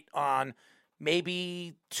fight on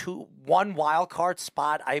maybe one wild card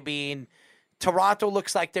spot. I mean, Toronto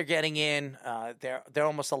looks like they're getting in. They're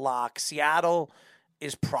almost a lock. Seattle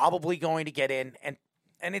is probably going to get in, and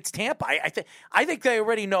it's Tampa. I think they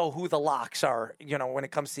already know who the locks are, when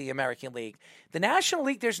it comes to the American League. The National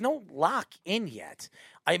League, there's no lock in yet.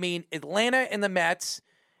 I mean, Atlanta and the Mets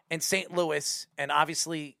and St. Louis and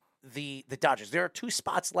obviously the Dodgers. There are 2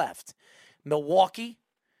 spots left. Milwaukee,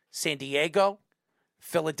 San Diego,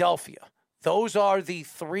 Philadelphia. Those are the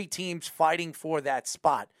 3 teams fighting for that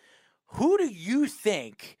spot. Who do you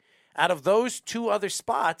think out of those 2 other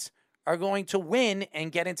spots are going to win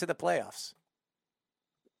and get into the playoffs?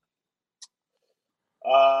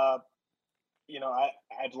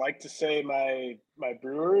 I'd like to say my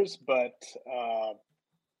Brewers, but I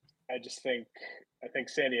think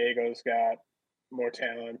San Diego's got more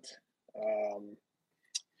talent.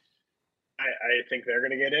 I think they're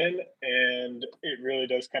going to get in, and it really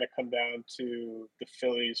does kind of come down to the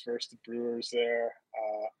Phillies versus the Brewers there.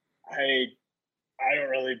 I don't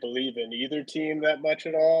really believe in either team that much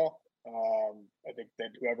at all. I think that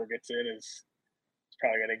whoever gets in is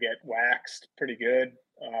probably going to get waxed pretty good.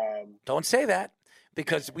 Don't say that,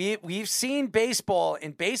 because we've seen baseball,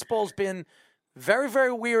 and baseball's been very,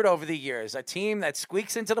 very weird over the years. A team that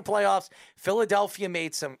squeaks into the playoffs. Philadelphia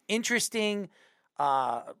made some interesting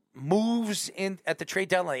moves at the trade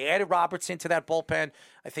deadline. They added Robertson to that bullpen.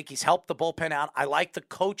 I think he's helped the bullpen out. I like the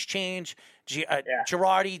coach change.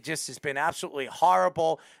 Girardi just has been absolutely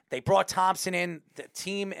horrible. They brought Thompson in. The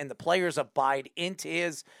team and the players abide into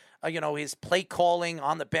his play calling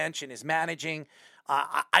on the bench and his managing.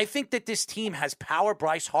 I think that this team has power.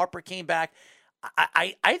 Bryce Harper came back.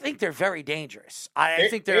 I think they're very dangerous. I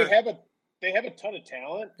think they have a ton of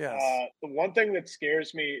talent. Yes. The one thing that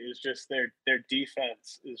scares me is just their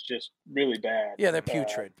defense is just really bad. Yeah, they're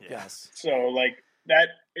putrid. Yes. So like that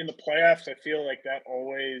in the playoffs, I feel like that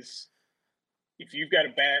always. If you got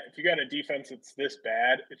a defense that's this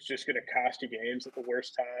bad, it's just going to cost you games at the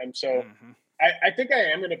worst time. So I think I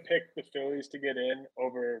am going to pick the Phillies to get in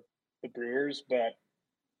over the Brewers, but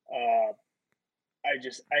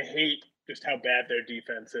I hate just how bad their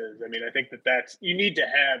defense is. I mean, I think that's you need to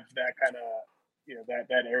have that kind of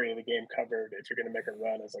that area of the game covered if you're going to make a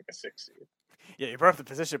run as like a 6 seed. Yeah, you brought up the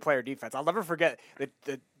position player defense. I'll never forget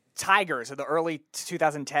the Tigers in the early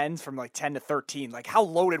 2010s from like 10 to 13. Like how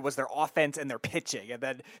loaded was their offense and their pitching, and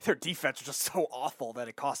then their defense was just so awful that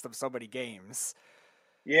it cost them so many games.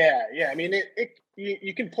 Yeah. I mean,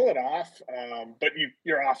 you can pull it off, but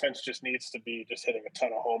your offense just needs to be just hitting a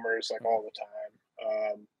ton of homers like all the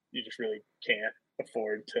time. You just really can't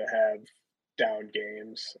afford to have down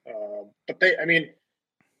games. But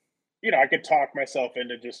I could talk myself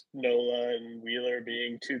into just Nola and Wheeler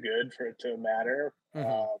being too good for it to matter.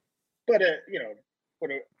 Mm-hmm. But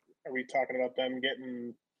what are we talking about them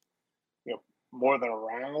getting, more than a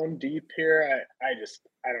round deep here? I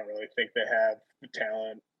don't really think they have the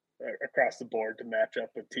talent across the board to match up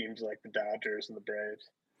with teams like the Dodgers and the Braves.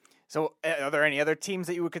 So are there any other teams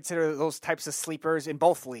that you would consider those types of sleepers in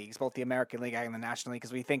both leagues, both the American League and the National League?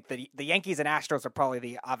 Because we think that the Yankees and Astros are probably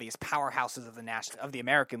the obvious powerhouses of the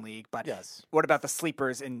American League. But yes, what about the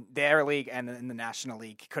sleepers in their league and in the National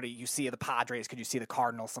League? Could you see the Padres? Could you see the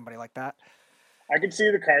Cardinals? Somebody like that? I could see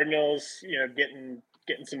the Cardinals, getting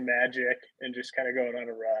some magic and just kind of going on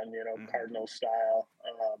a run, Cardinal style.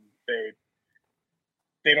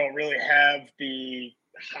 They don't really have the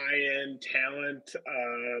high-end talent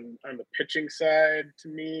on the pitching side to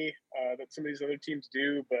me that some of these other teams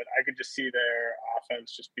do, but I could just see their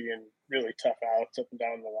offense just being really tough outs up and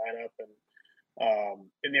down the lineup. And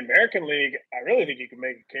in the American League, I really think you can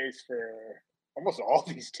make a case for almost all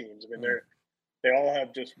these teams. I mean, they all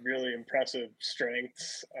have just really impressive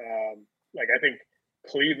strengths. I think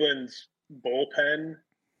Cleveland's bullpen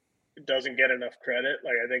doesn't get enough credit.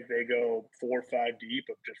 I think they go 4 or 5 deep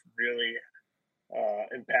of just really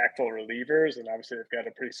impactful relievers, and obviously they've got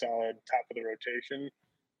a pretty solid top of the rotation.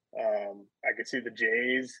 I could see the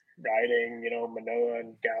Jays riding, Manoah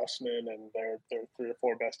and Gausman and their 3 or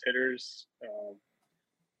 4 best hitters.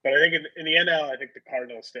 But I think in the NL, I think the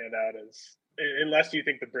Cardinals stand out as, unless you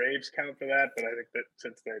think the Braves count for that. But I think that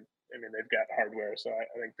since they've got hardware, so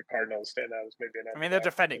I think the Cardinals stand out as maybe an. I mean, they're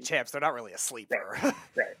defending champs. They're not really a sleeper.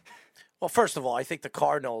 Right. Well, first of all, I think the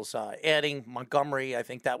Cardinals adding Montgomery, I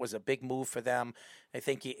think that was a big move for them. I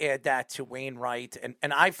think you add that to Wainwright.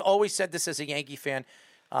 And I've always said this as a Yankee fan.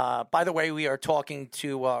 By the way, we are talking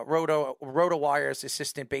to RotoWire's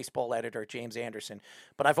assistant baseball editor, James Anderson.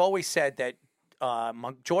 But I've always said that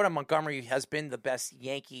Jordan Montgomery has been the best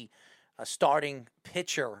Yankee starting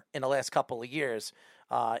pitcher in the last couple of years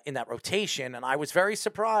in that rotation. And I was very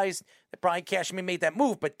surprised that Brian Cashman made that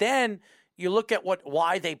move. But then you look at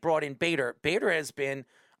why they brought in Bader. Bader has been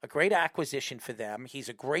a great acquisition for them. He's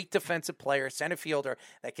a great defensive player, center fielder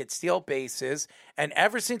that can steal bases. And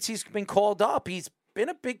ever since he's been called up, he's been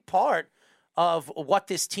a big part of what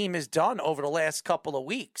this team has done over the last couple of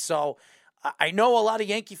weeks. So I know a lot of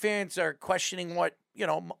Yankee fans are questioning what,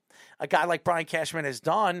 a guy like Brian Cashman has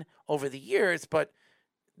done over the years, but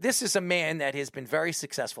this is a man that has been very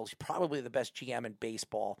successful. He's probably the best GM in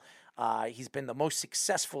baseball. He's been the most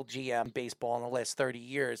successful GM in baseball in the last 30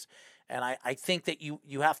 years. And I think that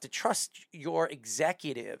you have to trust your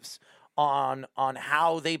executives on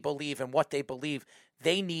how they believe and what they believe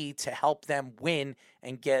they need to help them win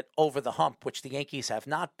and get over the hump, which the Yankees have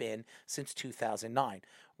not been since 2009.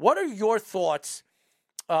 What are your thoughts?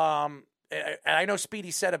 And I know Speedy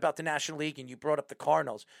said about the National League, and you brought up the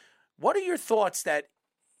Cardinals. What are your thoughts that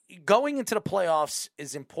going into the playoffs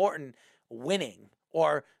is important, winning,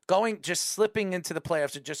 or just slipping into the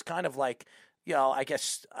playoffs and just kind of like, I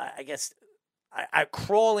guess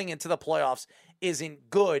crawling into the playoffs isn't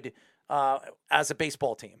good as a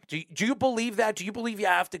baseball team? Do you believe that? Do you believe you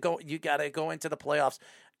got to go into the playoffs,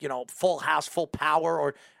 full house, full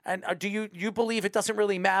power, and do you believe it doesn't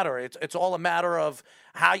really matter? It's all a matter of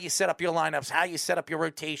how you set up your lineups, how you set up your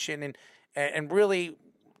rotation, and really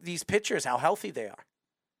these pitchers, how healthy they are.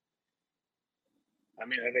 I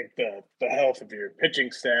mean, I think the health of your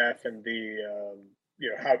pitching staff and the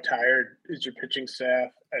how tired is your pitching staff?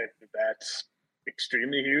 I think that's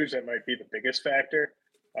extremely huge. That might be the biggest factor.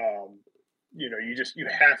 You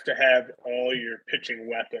have to have all your pitching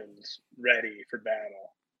weapons ready for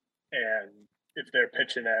battle. And if they're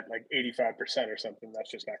pitching at like 85% or something, that's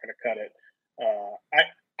just not going to cut it.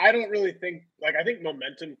 I don't really think, I think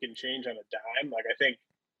momentum can change on a dime. I think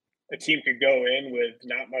a team could go in with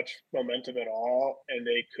not much momentum at all, and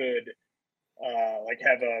they could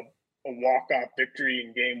have a walk-off victory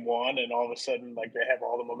in game one, and all of a sudden they have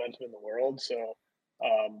all the momentum in the world. So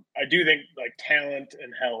I do think talent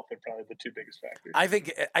and health are probably the two biggest factors.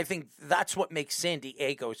 I think that's what makes San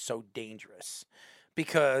Diego so dangerous,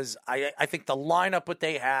 because I think the lineup what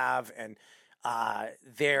they have, and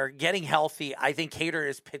they're getting healthy. I think Hader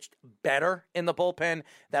has pitched better in the bullpen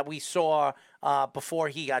that we saw before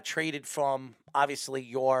he got traded from obviously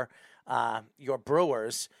your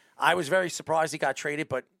Brewers. I was very surprised he got traded,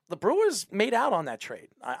 but the Brewers made out on that trade.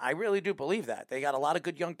 I really do believe that. They got a lot of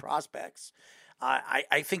good young prospects.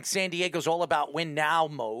 I think San Diego's all about win now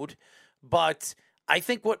mode, but I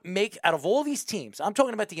think out of all these teams, I'm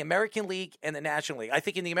talking about the American League and the National League. I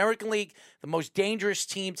think in the American League, the most dangerous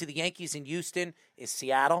team to the Yankees in Houston is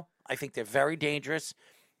Seattle. I think they're very dangerous.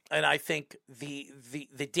 And I think the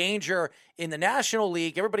danger in the National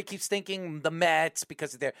League, everybody keeps thinking the Mets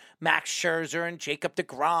because of their Max Scherzer and Jacob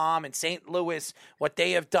deGrom and St. Louis, what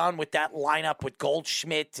they have done with that lineup with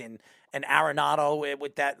Goldschmidt and Arenado,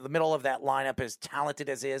 with the middle of that lineup, as talented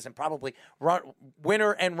as is, and probably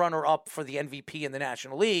winner and runner-up for the MVP in the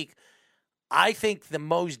National League. I think the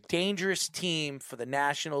most dangerous team for the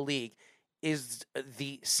National League is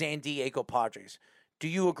the San Diego Padres. Do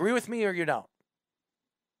you agree with me or you don't?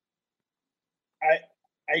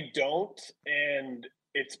 I don't, and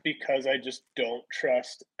it's because I just don't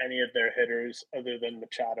trust any of their hitters other than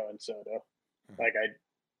Machado and Soto. I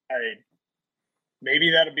maybe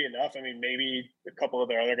that'll be enough. I mean, maybe a couple of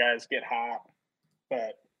their other guys get hot,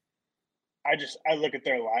 but I look at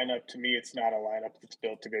their lineup. To me, it's not a lineup that's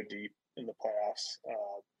built to go deep in the playoffs.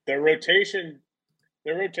 Their rotation's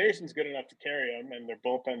good enough to carry them, and their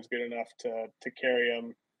bullpen's good enough to carry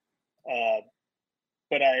them.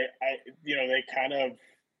 But they kind of,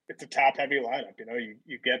 it's a top heavy lineup.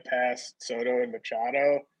 You get past Soto and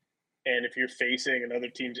Machado, and if you're facing another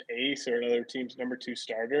team's ace or another team's number 2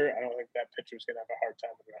 starter, I don't think that pitcher's going to have a hard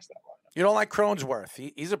time with the rest of that lineup. You don't like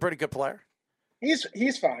Cronenworth? He's a pretty good player.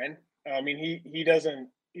 He's fine. I mean, he just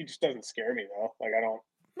doesn't scare me though.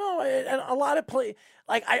 No, and a lot of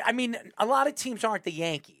I mean, a lot of teams aren't the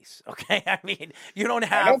Yankees. Okay, I mean, you don't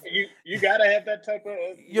have you got to have that type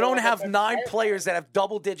of. You don't have 9 players that have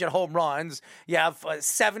double-digit home runs. You have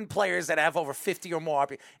 7 players that have over 50 or more.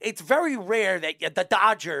 It's very rare that the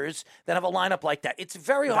Dodgers that have a lineup like that. It's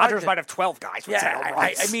very hard. Dodgers might have 12 guys with 10 home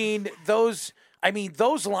runs. I mean,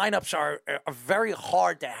 those lineups are very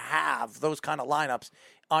hard to have. Those kind of lineups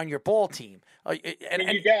on your ball team.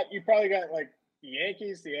 You probably got like the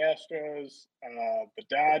Yankees, the Astros, the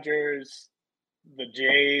Dodgers, the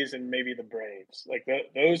Jays, and maybe the Braves. Like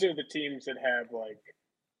those are the teams that have like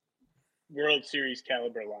World Series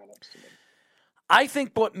caliber lineups to me. I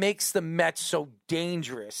think what makes the Mets so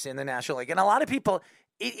dangerous in the National League, and a lot of people,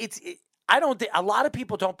 a lot of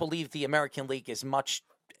people don't believe the American League is much.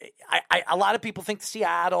 A lot of people think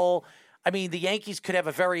Seattle. I mean, the Yankees could have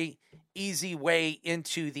a very easy way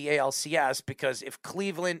into the ALCS because if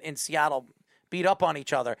Cleveland and Seattle beat up on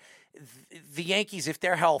each other, the Yankees, if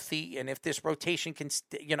they're healthy and if this rotation can,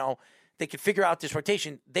 they can figure out this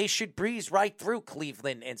rotation, they should breeze right through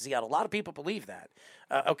Cleveland and Seattle. A lot of people believe that.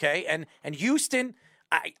 Okay, and Houston,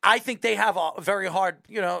 I think they have a very hard,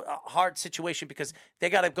 hard situation because they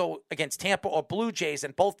got to go against Tampa or Blue Jays,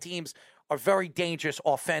 and both teams are very dangerous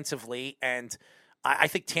offensively, and I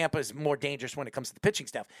think Tampa is more dangerous when it comes to the pitching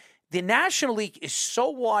staff. The National League is so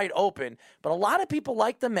wide open, but a lot of people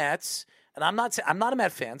like the Mets. And I'm not a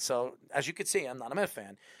Met fan, so as you can see, I'm not a Met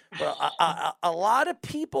fan. But a lot of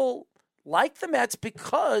people like the Mets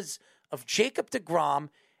because of Jacob deGrom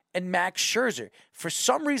and Max Scherzer. For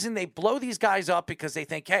some reason, they blow these guys up because they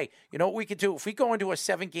think, hey, you know what we could do? If we go into a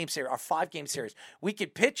 7-game series or 5-game series, we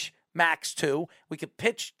could pitch Max 2, we could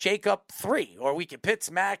pitch Jacob 3, or we could pitch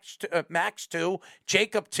Max 2,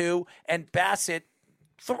 Jacob 2, and Bassett,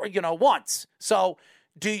 once. So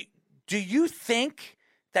do you think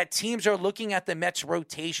that teams are looking at the Mets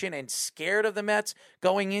rotation and scared of the Mets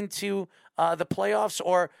going into the playoffs?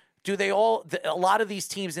 Or do they a lot of these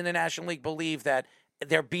teams in the National League believe that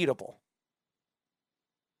they're beatable?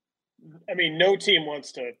 I mean, no team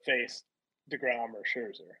wants to face deGrom or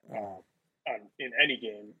Scherzer in any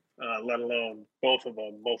game, let alone both of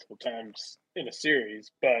them multiple times in a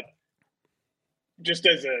series. But just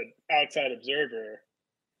as an outside observer,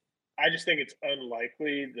 I just think it's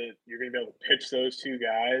unlikely that you're going to be able to pitch those two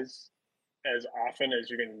guys as often as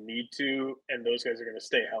you're going to need to, and those guys are going to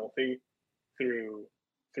stay healthy through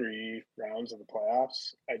 3 rounds of the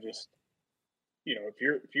playoffs. I just, if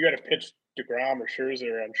you got to pitch deGrom or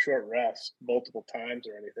Scherzer on short rest multiple times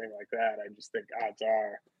or anything like that, I just think odds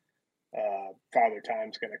are Father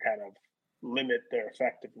Time's going to kind of limit their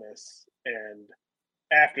effectiveness. And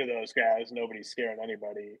after those guys, nobody's scaring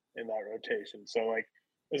anybody in that rotation. So, like,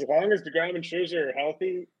 as long as deGrom and Scherzer are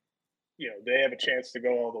healthy, they have a chance to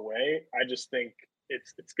go all the way. I just think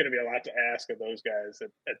it's going to be a lot to ask of those guys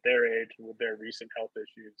at their age and with their recent health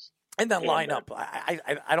issues. And that lineup,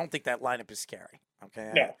 I don't think that lineup is scary.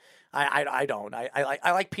 Okay, no, I don't.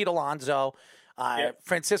 I like Pete Alonso,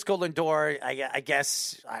 Francisco Lindor. I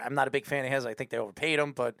guess I'm not a big fan of his. I think they overpaid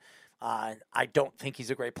him, but I don't think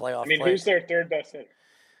he's a great playoff player. Who's their third best hitter?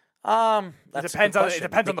 It depends on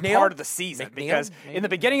the part of the season McNeil? because in the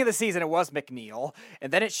beginning of the season it was McNeil,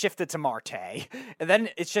 and then it shifted to Marte, and then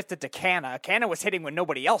it shifted to Canna. Canna was hitting when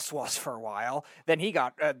nobody else was for a while. Then he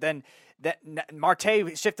got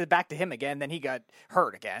Marte shifted back to him again. Then he got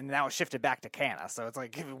hurt again. Now it shifted back to Canna. So it's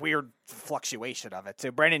like a weird fluctuation of it.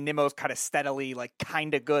 So Brandon Nimmo's kind of steadily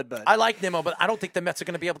kind of good, but I like Nimmo, but I don't think the Mets are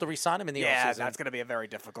going to be able to re-sign him in the offseason. That's going to be a very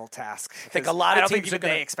difficult task. I think a lot of teams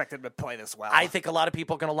they expected him to play this well. I think a lot of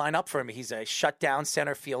people are going to line up for him. He's a shutdown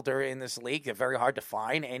center fielder in this league. They're very hard to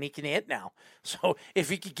find, and he can hit now. So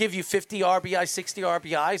if he could give you 50 RBIs, 60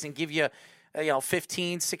 RBIs, and give you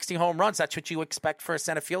 15, 60 home runs, that's what you expect for a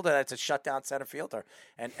center fielder. That's a shutdown center fielder.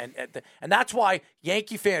 And that's why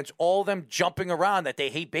Yankee fans, all of them jumping around that they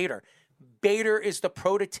hate Bader. Bader is the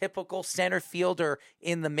prototypical center fielder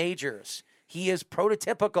in the majors. He is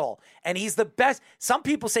prototypical, and he's the best. Some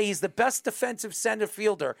people say he's the best defensive center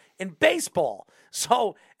fielder in baseball.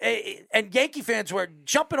 So, and Yankee fans were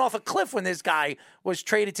jumping off a cliff when this guy was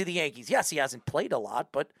traded to the Yankees. Yes, he hasn't played a lot,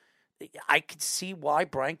 but I could see why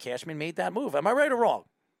Brian Cashman made that move. Am I right or wrong?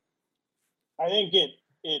 I think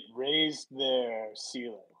it raised their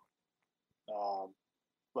ceiling.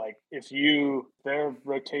 If their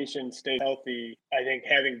rotation stayed healthy, I think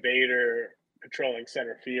having Bader patrolling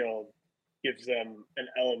center field gives them an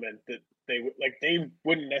element that they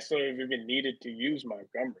wouldn't necessarily have even needed to use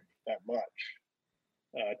Montgomery that much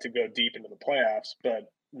to go deep into the playoffs.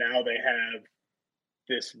 But now they have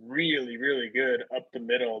this really, really good up the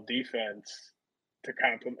middle defense to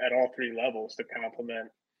complement at all 3 levels to complement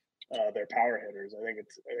their power hitters. I think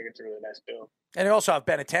it's a really nice build. And they also have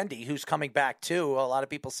Benintendi, who's coming back, too. A lot of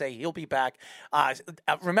people say he'll be back.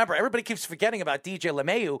 Remember, everybody keeps forgetting about DJ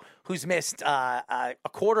LeMahieu, who's missed a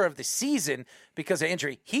quarter of the season because of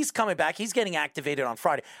injury. He's coming back. He's getting activated on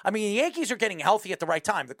Friday. I mean, the Yankees are getting healthy at the right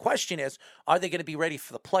time. The question is, are they going to be ready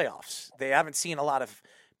for the playoffs? They haven't seen a lot of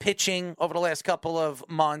pitching over the last couple of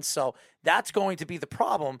months, so that's going to be the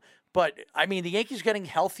problem. But, I mean, the Yankees are getting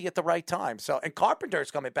healthy at the right time. So, and Carpenter's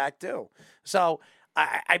coming back, too. So,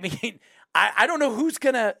 I mean, I don't know who's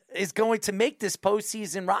is going to make this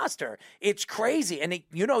postseason roster. It's crazy. And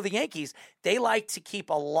the Yankees, they like to keep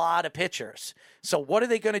a lot of pitchers. So what are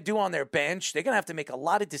they going to do on their bench? They're going to have to make a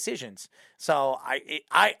lot of decisions. So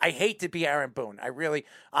I hate to be Aaron Boone. I'm going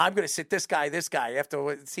to sit this guy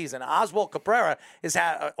after the season. Oswaldo Cabrera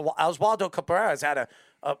has had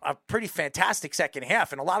a pretty fantastic second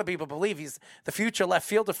half, and a lot of people believe he's the future left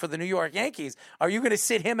fielder for the New York Yankees. Are you going to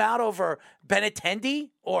sit him out over Benintendi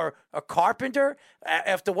or a Carpenter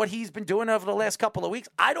after what he's been doing over the last couple of weeks?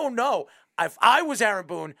 I don't know. If I was Aaron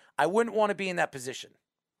Boone, I wouldn't want to be in that position.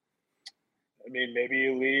 I mean, maybe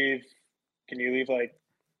you leave. Can you leave like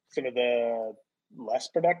some of the less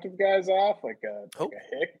productive guys off, like a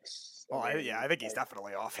Hicks? I think he's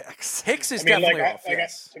definitely off Hicks. Hicks is definitely off.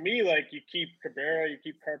 To me, like you keep Cabrera, you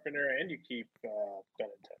keep Carpenter, and you keep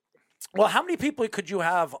Benintendi. Well, how many people could you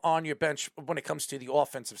have on your bench when it comes to the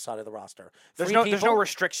offensive side of the roster? There's no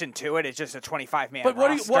restriction to it. It's just a 25-man roster.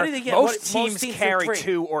 But what do they get? Most teams carry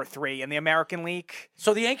 2 or 3 in the American League.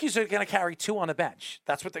 So the Yankees are going to carry 2 on the bench.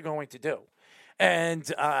 That's what they're going to do.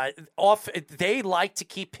 And they like to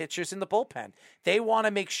keep pitchers in the bullpen. They want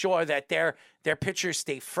to make sure that their pitchers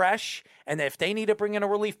stay fresh, and if they need to bring in a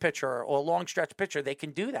relief pitcher or a long stretch pitcher, they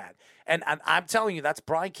can do that. And I'm telling you, that's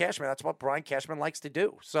Brian Cashman. That's what Brian Cashman likes to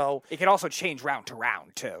do. So it can also change round to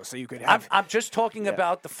round too. So you could have. I'm just talking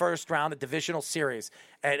about the first round, the divisional series,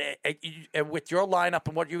 and with your lineup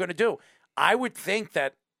and what you're going to do. I would think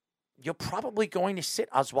that you're probably going to sit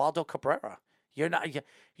Oswaldo Cabrera. You're not.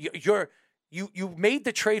 You made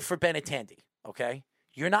the trade for Benintendi, okay?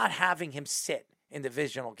 You're not having him sit in the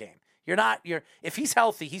divisional game. If he's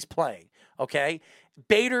healthy, he's playing, okay?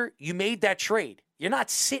 Bader, you made that trade. You're not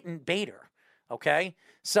sitting Bader, okay?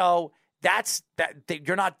 So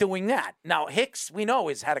you're not doing that. Now, Hicks, we know,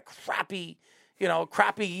 has had a crappy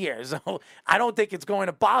year. So I don't think it's going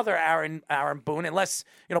to bother Aaron Boone unless,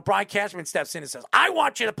 Brian Cashman steps in and says, I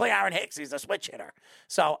want you to play Aaron Hicks. He's a switch hitter.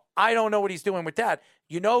 So I don't know what he's doing with that.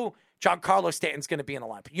 Giancarlo Stanton's going to be in the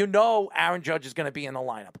lineup. Aaron Judge is going to be in the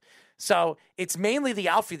lineup. So it's mainly the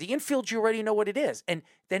outfield. The infield, you already know what it is. And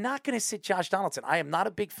they're not going to sit Josh Donaldson. I am not a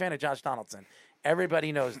big fan of Josh Donaldson.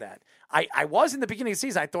 Everybody knows that. I was in the beginning of the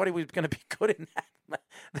season. I thought he was going to be good in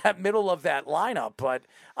that middle of that lineup. But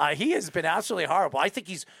he has been absolutely horrible. I think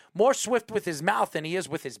he's more swift with his mouth than he is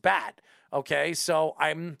with his bat. Okay, so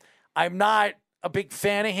I'm not a big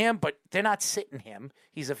fan of him, but they're not sitting him.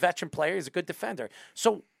 He's a veteran player. He's a good defender.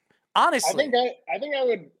 So honestly,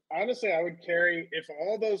 I would carry if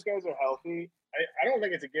all those guys are healthy. I don't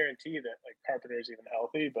think it's a guarantee that like Carpenter is even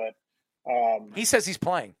healthy, but he says he's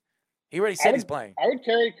playing. He already said he's playing. I would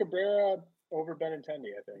carry Cabrera over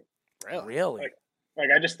Benintendi. I think. Really? Like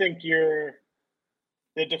I just think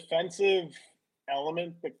the defensive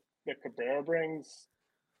element that Cabrera brings,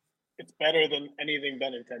 it's better than anything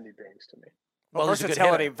Benintendi brings to me. Well,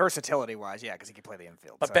 versatility wise, yeah, because he can play the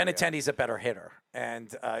infield. But Benintendi's a better hitter,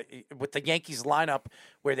 and with the Yankees lineup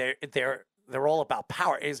where they're all about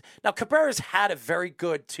power. Now Cabrera's had a very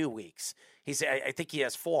good 2 weeks. I think he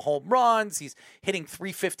has 4 home runs. He's hitting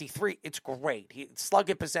 .353. It's great.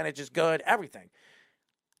 Slugging percentage is good. Everything.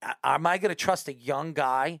 Am I going to trust a young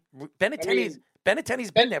guy?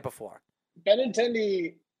 Benintendi's been there before.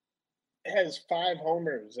 Benintendi has 5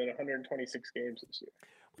 homers in 126 games this year.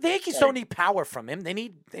 The Yankees don't need power from him. They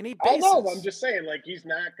need bases. I know. I'm just saying, he's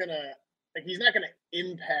not gonna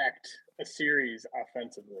impact a series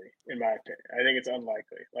offensively. In my opinion, I think it's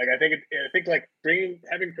unlikely.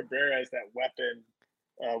 Having Cabrera as that weapon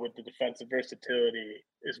with the defensive versatility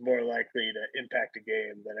is more likely to impact a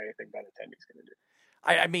game than anything Benintendi's going to do.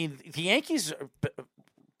 I mean, the Yankees,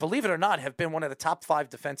 believe it or not, have been one of the top 5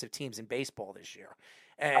 defensive teams in baseball this year.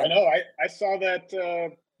 And I know. I saw that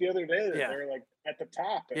the other day. That they were at the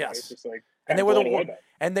top. And yes. It's just and they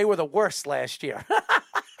were the worst last year.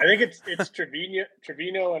 I think it's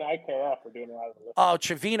Trevino and IKF are doing a lot of the lifting. Oh,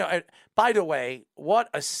 Trevino! By the way, what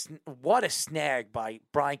a snag by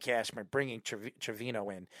Brian Cashman bringing Trevino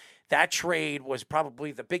in. That trade was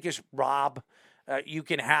probably the biggest rob you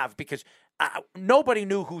can have because nobody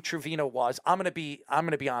knew who Trevino was. I'm gonna be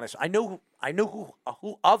honest. I knew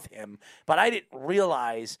who of him, but I didn't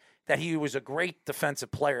realize that he was a great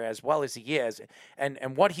defensive player as well as he is.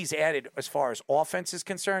 And what he's added as far as offense is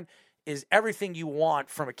concerned is everything you want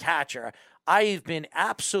from a catcher. I've been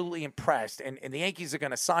absolutely impressed, and the Yankees are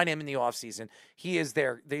going to sign him in the offseason. He's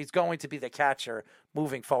going to be the catcher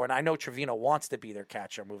moving forward. I know Trevino wants to be their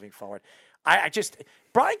catcher moving forward.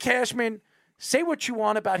 Brian Cashman, say what you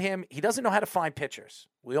want about him. He doesn't know how to find pitchers.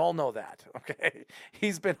 We all know that, okay?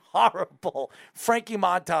 He's been horrible. Frankie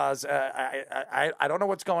Montas, I don't know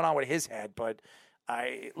what's going on with his head, but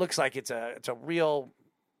it looks like it's a real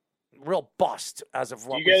bust as of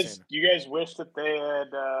what we've seen. Do you guys wish that they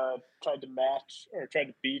had tried to match or tried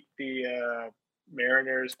to beat the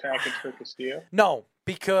Mariners package for Castillo? No,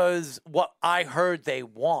 because what I heard they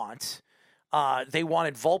wanted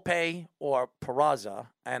Volpe or Peraza,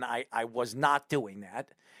 and I was not doing that.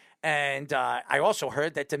 And I also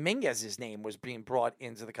heard that Dominguez's name was being brought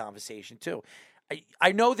into the conversation too.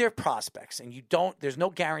 I know they're prospects, and there's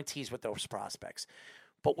no guarantees with those prospects.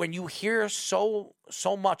 But when you hear so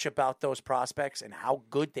much about those prospects and how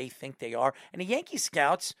good they think they are, and the Yankee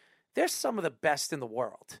scouts, they're some of the best in the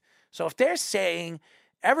world. So if they're saying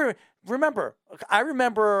I remember,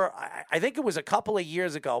 I think it was a couple of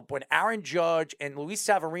years ago when Aaron Judge and Luis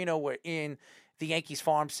Severino were in the Yankees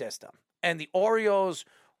farm system, and the Orioles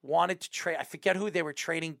wanted to trade. I forget who they were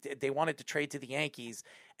trading. They wanted to trade to the Yankees,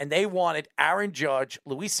 and they wanted Aaron Judge,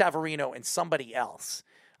 Luis Severino, and somebody else.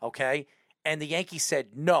 Okay. And the Yankees said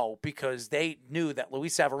no because they knew that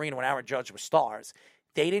Luis Severino and Aaron Judge were stars.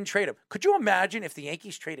 They didn't trade him. Could you imagine if the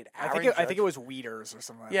Yankees traded Aaron Judge? I think it was Weeders or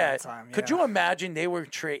something like that time. Yeah. Could you imagine they would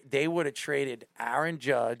have traded Aaron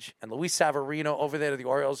Judge and Luis Severino over there to the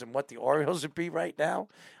Orioles and what the Orioles would be right now?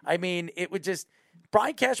 I mean, it would just –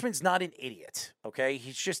 Brian Cashman's not an idiot, okay?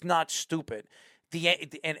 He's just not stupid.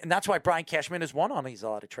 And that's why Brian Cashman has won on a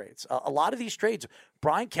lot of trades. A lot of these trades,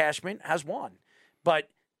 Brian Cashman has won. But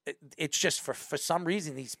 – it's just for some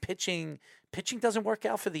reason these pitching doesn't work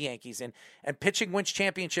out for the Yankees, and pitching wins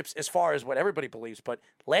championships as far as what everybody believes. But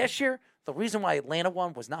last year, the reason why Atlanta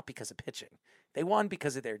won was not because of pitching. They won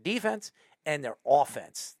because of their defense and their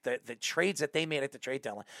offense, the trades that they made at the trade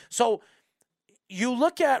deadline. So you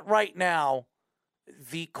look at right now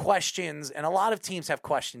the questions, and a lot of teams have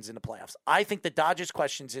questions in the playoffs. I think the Dodgers'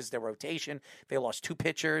 questions is their rotation. They lost 2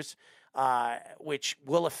 pitchers. Which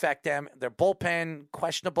will affect them. Their bullpen,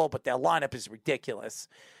 questionable, but their lineup is ridiculous.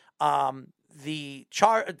 The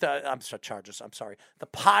Chargers. I'm sorry. The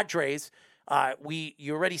Padres.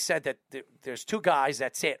 You already said that there's 2 guys.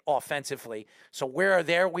 That's it offensively. So where are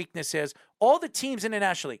their weaknesses? All the teams in the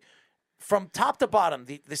National League, from top to bottom,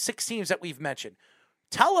 the 6 teams that we've mentioned.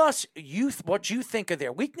 Tell us what you think of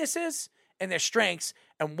their weaknesses and their strengths,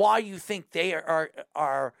 and why you think they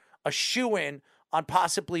are a shoo-in on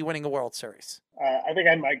possibly winning a World Series. I think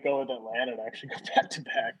I might go with Atlanta to actually go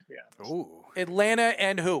back-to-back. Yeah. Ooh. Atlanta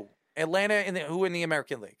and who? Atlanta and who in the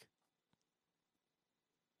American League?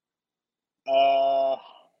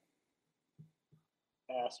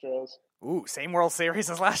 Astros. Ooh, same World Series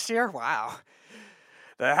as last year? Wow.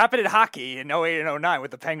 That happened in hockey in 08 and 09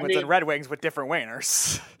 with the Penguins and Red Wings with different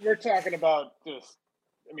winners. You're talking about a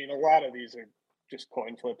lot of these are just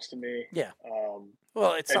coin flips to me. Yeah.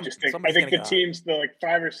 Well, it's I think the teams, the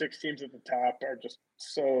 5 or 6 teams at the top are just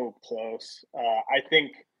so close. I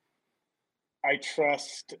think I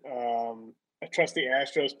trust the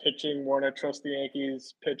Astros pitching more than I trust the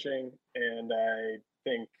Yankees pitching, and I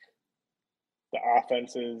think the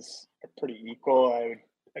offenses are pretty equal. I'd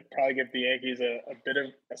probably give the Yankees a bit of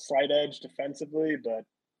a slight edge defensively, but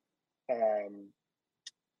I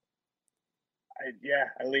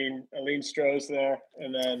lean Stros there,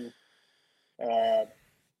 and then I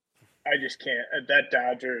just can't. That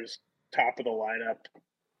Dodgers top of the lineup.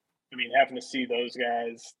 I mean, having to see those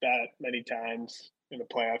guys that many times in the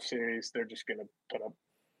playoff series, they're just going to put up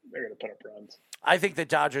runs. I think the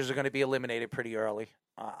Dodgers are going to be eliminated pretty early.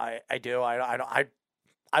 I do. I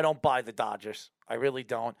don't buy the Dodgers. I really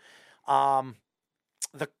don't.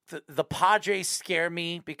 The Padres scare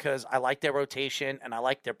me because I like their rotation and I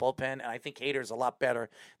like their bullpen, and I think Hader's a lot better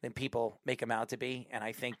than people make him out to be. And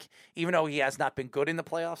I think even though he has not been good in the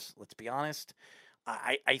playoffs, let's be honest,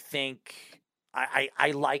 I think I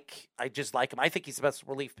just like him. I think he's the best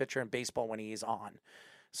relief pitcher in baseball when he is on.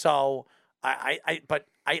 So but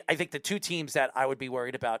I think the 2 teams that I would be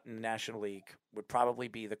worried about in the National League would probably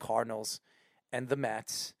be the Cardinals and the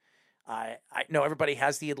Mets. I know everybody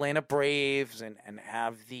has the Atlanta Braves and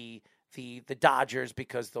have the Dodgers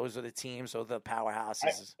because those are the teams or the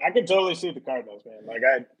powerhouses. I could totally see the Cardinals, man. I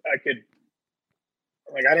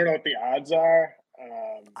don't know what the odds are.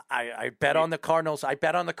 I bet on the Cardinals. I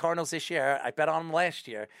bet on the Cardinals this year. I bet on them last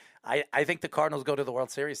year. I think the Cardinals go to the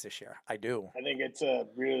World Series this year. I do. I think it's a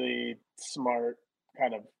really smart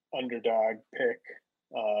kind of underdog pick,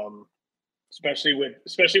 especially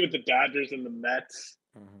with the Dodgers and the Mets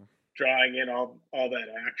drawing in all that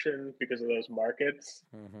action because of those markets.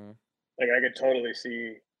 Like I could totally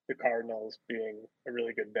see the Cardinals being a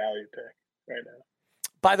really good value pick right now.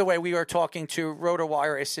 By the way, we are talking to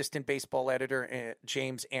RotoWire assistant baseball editor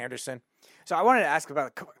James Anderson. So I wanted to ask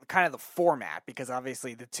about kind of the format, because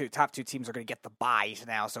obviously the top two teams are going to get the bye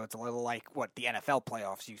now, so it's a little like what the NFL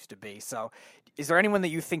playoffs used to be. So is there anyone that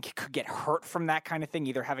you think could get hurt from that kind of thing,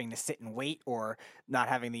 either having to sit and wait or not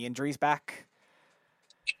having the injuries back?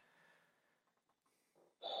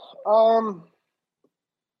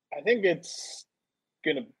 I think it's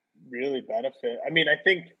going to really benefit. I mean, I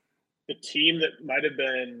think the team that might have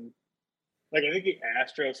been, like, I think the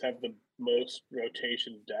Astros have the most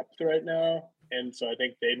rotation depth right now. And so I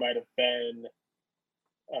think they might have been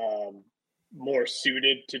more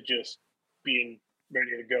suited to just being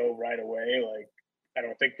ready to go right away. Like, I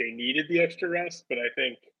don't think they needed the extra rest, but I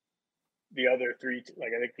think the other three,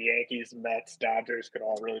 like, I think the Yankees, Mets, Dodgers could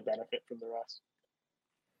all really benefit from the rest.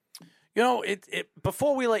 You know,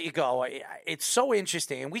 before we let you go, it's so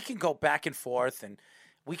interesting, and we can go back and forth, and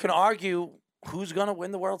we can argue who's going to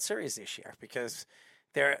win the World Series this year, because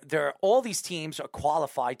all these teams are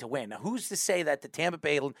qualified to win. Now, who's to say that the Tampa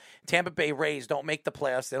Bay Rays don't make the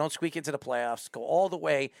playoffs? They don't squeak into the playoffs, go all the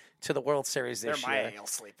way to the World Series this year. They're my AL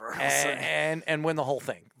sleeper. And win the whole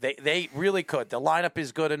thing. They really could. The lineup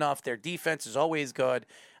is good enough. Their defense is always good.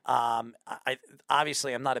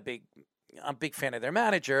 Obviously, I'm a big fan of their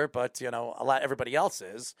manager, but everybody else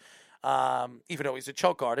is. Even though he's a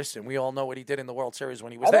choke artist, and we all know what he did in the World Series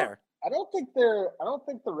when he was there. I don't think the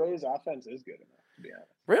Rays' offense is good enough, to be honest.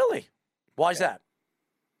 Really? Why is that?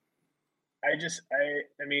 I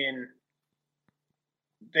mean,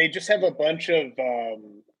 they just have a bunch of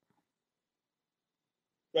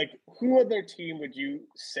who on their team would you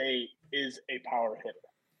say is a power hitter?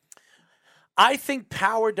 I think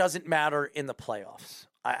power doesn't matter in the playoffs.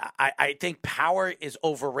 I think power is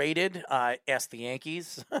overrated. Ask the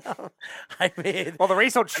Yankees. Well, the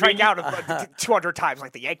Rays don't strike out 200 times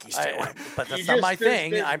like the Yankees do. But that's not my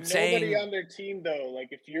thing. I'm saying nobody on their team, though. Like,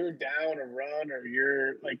 if you're down a run, or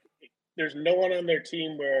you're like, there's no one on their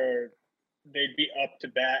team where they'd be up to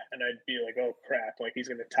bat, and I'd be like, oh crap, like he's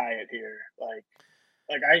going to tie it here.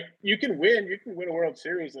 You can win a World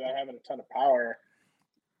Series without having a ton of power.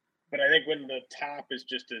 But I think when the top is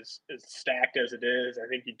just as stacked as it is, I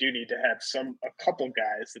think you do need to have a couple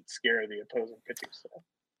guys that scare the opposing pitching staff.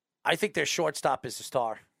 I think their shortstop is a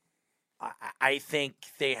star. I think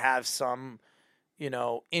they have some,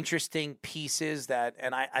 interesting pieces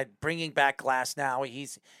and I bringing back Glass now.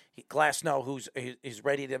 Glasnow, who's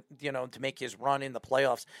ready to, to make his run in the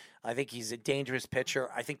playoffs. I think he's a dangerous pitcher.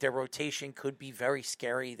 I think their rotation could be very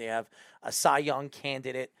scary. They have a Cy Young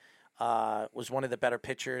candidate. Was one of the better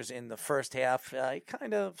pitchers in the first half. He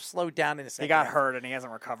kind of slowed down in the second half. He got hurt, and he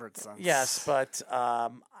hasn't recovered since. Yes, but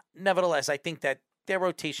nevertheless, I think that their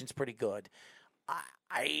rotation's pretty good.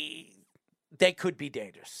 They could be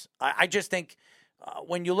dangerous. I just think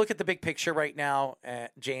when you look at the big picture right now,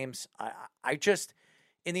 James, I just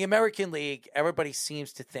in the American League, everybody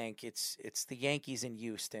seems to think it's the Yankees in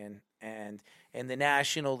Houston, and in the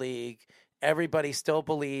National League, everybody still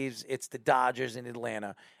believes it's the Dodgers in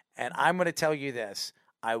Atlanta. And I'm going to tell you this.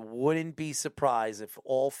 I wouldn't be surprised if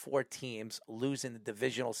all four teams lose in the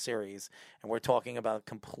divisional series, and we're talking about a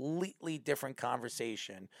completely different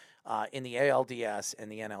conversation in the ALDS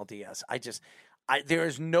and the NLDS. There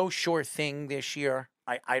is no sure thing this year.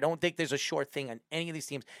 I don't think there's a sure thing on any of these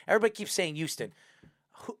teams. Everybody keeps saying Houston.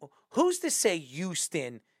 Who's to say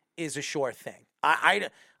Houston is a sure thing? I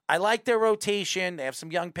like their rotation. They have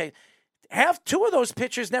some young pay. Two of those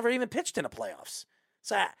pitchers never even pitched in the playoffs.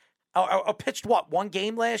 So, or pitched one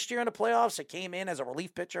game last year in the playoffs? It came in as a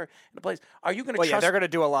relief pitcher in the playoffs. Are you going to trust? Yeah, they're going to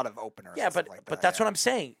do a lot of openers. Yeah, but that's what I'm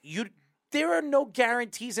saying. There are no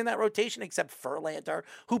guarantees in that rotation except Verlander,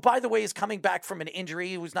 who, by the way, is coming back from an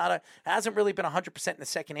injury. Hasn't really been 100% in the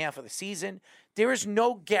second half of the season. There is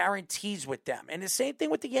no guarantees with them, and the same thing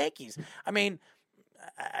with the Yankees. I mean,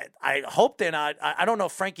 I hope they're not. I don't know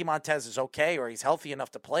if Frankie Montez is okay or he's healthy enough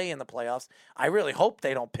to play in the playoffs. I really hope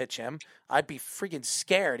they don't pitch him. I'd be freaking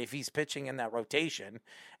scared if he's pitching in that rotation.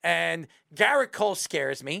 And Garrett Cole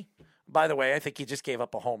scares me. By the way, I think he just gave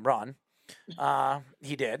up a home run.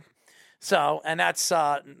 He did. So, and that's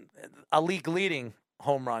a league-leading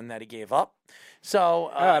home run that he gave up.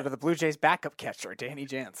 So, to the Blue Jays' backup catcher, Danny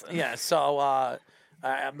Jansen. Yeah. So,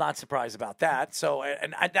 I'm not surprised about that. So,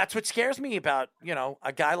 and that's what scares me about,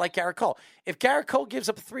 a guy like Garrett Cole. If Garrett Cole gives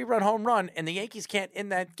up a 3-run home run and the Yankees can't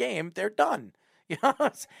end that game, they're done.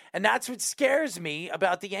 And that's what scares me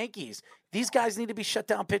about the Yankees. These guys need to be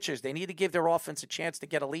shutdown pitchers. They need to give their offense a chance to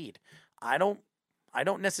get a lead. I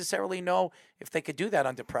don't necessarily know if they could do that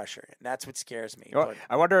under pressure. And that's what scares me. Well,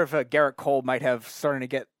 I wonder if Garrett Cole might have starting to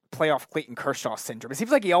get playoff Clayton Kershaw syndrome. It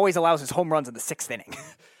seems like he always allows his home runs in the 6th inning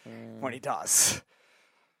when he does.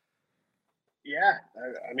 Yeah,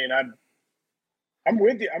 I mean, I'm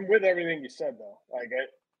with you. I'm with everything you said, though. Like,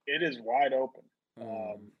 it is wide open.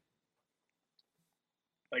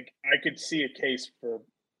 Like, I could see a case for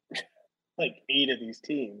like 8 of these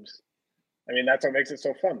teams. I mean, that's what makes it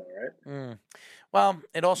so fun, though, right? Well,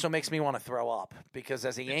 it also makes me want to throw up because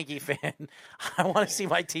as a Yankee fan, I want to see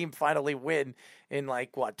my team finally win in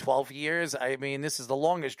 12 years. I mean, this is the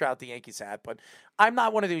longest drought the Yankees had, but I'm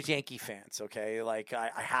not one of those Yankee fans, okay? Like, I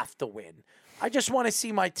have to win. I just want to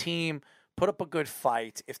see my team put up a good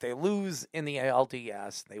fight. If they lose in the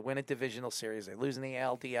ALDS, they win a divisional series, they lose in the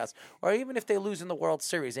ALDS, or even if they lose in the World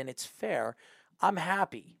Series and it's fair, I'm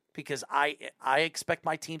happy because I expect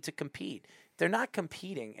my team to compete. They're not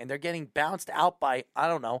competing, and they're getting bounced out by, I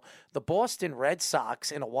don't know, the Boston Red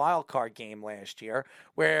Sox in a wild card game last year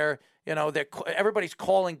where, everybody's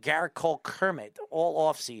calling Garrett Cole Kermit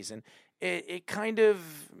all offseason. It kind of,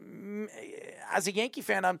 as a Yankee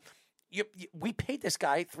fan, we paid this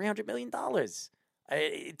guy $300 million.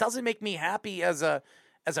 It doesn't make me happy as a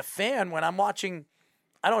fan when I'm watching,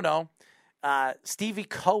 I don't know, Stevie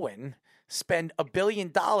Cohen spend $1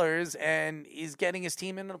 billion and he's getting his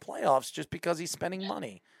team into the playoffs just because he's spending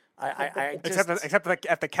money. Except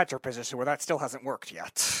at the catcher position where that still hasn't worked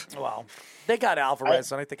yet. Well, they got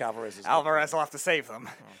Alvarez, and I think Alvarez is Alvarez will have to save them.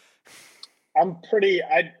 I'm pretty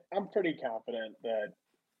confident that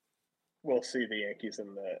we'll see the Yankees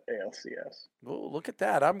in the ALCS. Oh, look at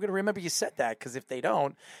that. I'm going to remember you said that because if they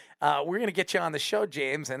don't, we're going to get you on the show,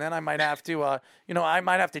 James, and then I might have to, I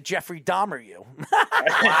might have to Jeffrey Dahmer you.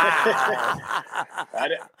 I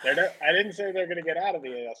didn't say they're going to get out of the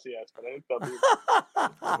ALCS, but I think they'll be.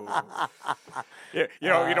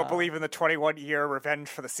 You don't believe in the 21-year revenge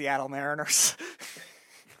for the Seattle Mariners?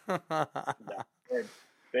 No,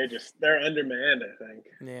 they're undermanned, I think.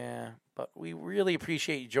 Yeah, but we really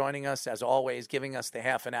appreciate you joining us, as always, giving us the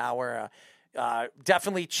half an hour.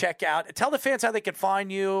 Definitely check out. Tell the fans how they can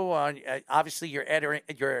find you. Obviously, you're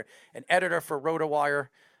an editor for RotoWire.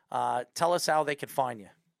 Tell us how they can find you.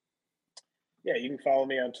 Yeah, you can follow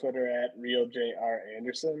me on Twitter at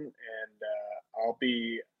RealJRAnderson, and I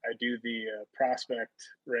do the prospect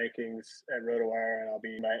rankings at RotoWire, and I'll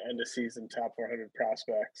be my end of season top 400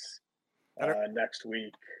 prospects next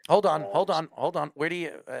week. Hold on. Where do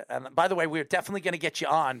you? And by the way, we're definitely going to get you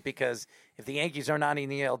on because if the Yankees are not in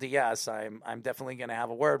the LDS, I'm definitely going to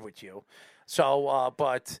have a word with you. So,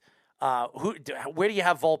 where do you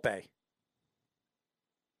have Volpe?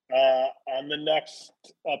 On the next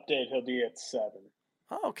update, he'll be at 7.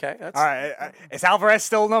 Oh, okay. That's all right. Is Alvarez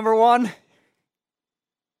still number 1?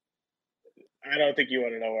 I don't think you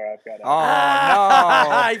want to know where I've got him. Oh, no.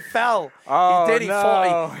 I fell. Oh, he did.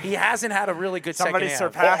 No. He hasn't had a really good Somebody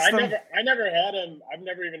second half. surpassed him? I never had him. I've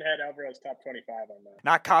never even had Alvarez top 25 on that.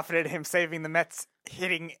 Not confident in him saving the Mets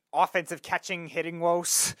offensive hitting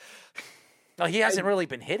woes. No, he hasn't really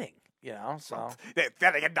been hitting, so.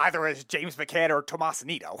 Neither is James McCann or Tomas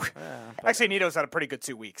Nido. Actually, Nito's had a pretty good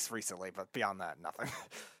 2 weeks recently, but beyond that, nothing.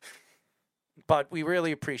 But we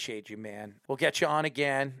really appreciate you, man. We'll get you on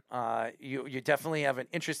again. You definitely have an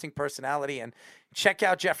interesting personality. And check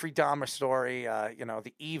out Jeffrey Dahmer's story,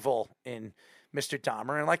 the evil in Mr.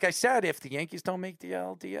 Dahmer. And like I said, if the Yankees don't make the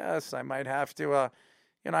LDS, I might have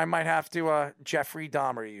to Jeffrey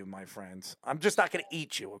Dahmer you, my friends. I'm just not going to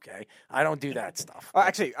eat you, okay? I don't do that stuff.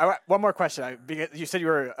 Actually, one more question. You said you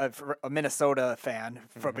were a Minnesota fan,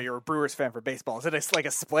 but you're a Brewers fan for baseball. Is it like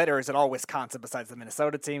a split, or is it all Wisconsin besides the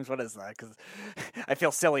Minnesota teams? What is that? Because I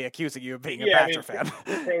feel silly accusing you of being a Badger fan.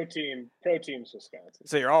 Pro team's Wisconsin.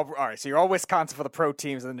 So you're all right. So you're all Wisconsin for the pro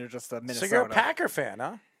teams, and then you're just a Minnesota. So you're a Packer fan,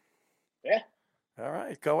 huh? Yeah. All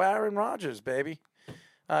right. Go Aaron Rodgers, baby.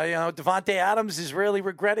 Devontae Adams is really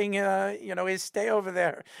regretting, his stay over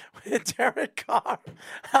there with Derek Carr.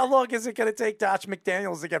 How long is it going to take Josh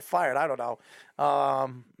McDaniels to get fired? I don't know.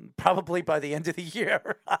 Probably by the end of the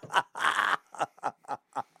year.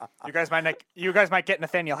 You guys might get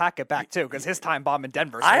Nathaniel Hackett back too, because his time bomb in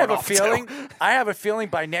Denver. I have a feeling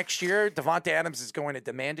by next year Devontae Adams is going to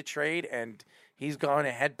demand a trade and he's going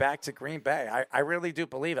to head back to Green Bay. I really do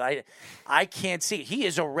believe it. I can't see it. He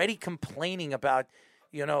is already complaining about.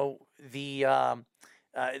 The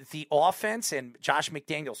the offense and Josh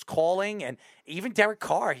McDaniels calling, and even Derek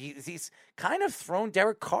Carr. He's kind of thrown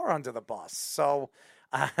Derek Carr under the bus. So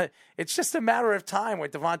it's just a matter of time when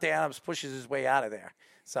Davante Adams pushes his way out of there.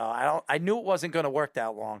 So I knew it wasn't going to work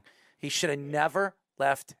that long. He should have never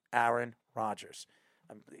left Aaron Rodgers.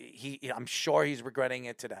 I'm sure he's regretting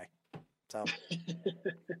it today. So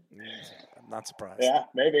I'm not surprised. Yeah,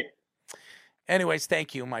 maybe. Anyways,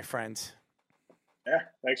 thank you, my friend. Yeah,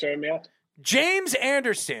 thanks for having me on. James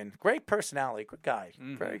Anderson, great personality, good guy,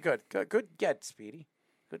 very good. Good get, Speedy,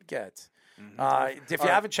 good get. If you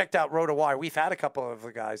haven't checked out RotoWire, we've had a couple of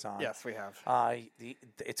the guys on. Yes, we have.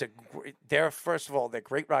 They're first of all, they're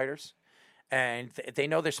great writers, and they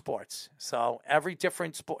know their sports. So every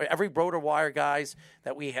different sport, every RotoWire guys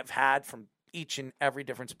that we have had from each and every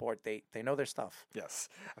different sport, they know their stuff. Yes,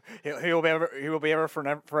 he will be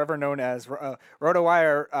forever known as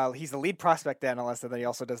RotoWire. He's the lead prospect analyst, and then he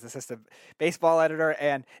also does the assistant baseball editor,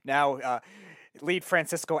 and now lead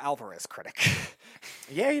Francisco Alvarez critic.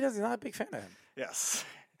 Yeah, he's not a big fan of him. Yes.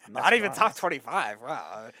 Not even top 25.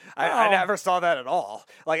 Wow. I never saw that at all.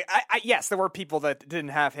 Like, yes, there were people that didn't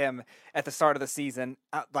have him at the start of the season,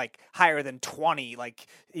 like higher than 20. Like,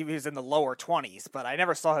 he was in the lower 20s, but I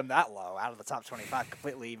never saw him that low out of the top 25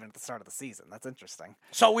 completely, even at the start of the season. That's interesting.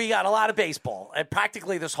 So we got a lot of baseball. And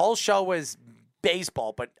practically this whole show was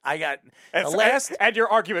baseball, but I got the last... And your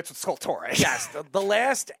arguments with Scultore. Yes, the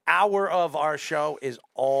last hour of our show is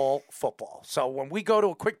all football. So when we go to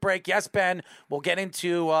a quick break, yes, Ben, we'll get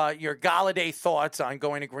into your Galladay thoughts on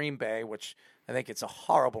going to Green Bay, which I think it's a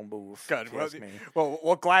horrible move. Good.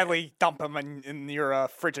 We'll gladly dump him in your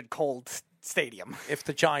frigid cold stadium. If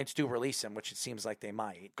the Giants do release him, which it seems like they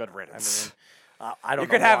might. Good riddance. I mean, I don't. You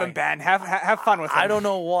could have him, Ben. Have fun with him. I don't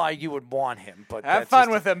know why you would want him, but have fun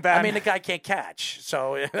with him, Ben. I mean, the guy can't catch,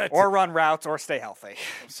 so or run routes or stay healthy.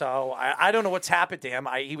 So I don't know what's happened to him.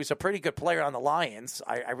 He was a pretty good player on the Lions.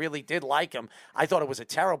 I really did like him. I thought it was a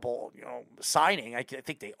terrible, signing. I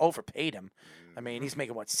think they overpaid him. I mean, he's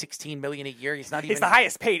making $16 million a year. He's not even. He's the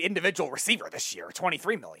highest paid individual receiver this year,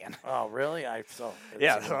 $23 million. Oh, really? So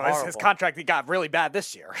his contract he got really bad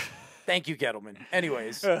this year. Thank you, Gettleman.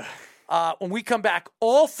 Anyways. When we come back,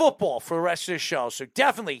 all football for the rest of the show. So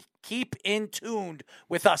definitely keep in tuned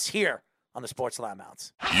with us here on the Sports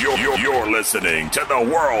Loudmouths. You're listening to the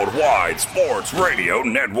Worldwide Sports Radio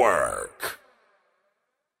Network.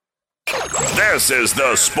 This is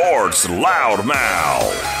the Sports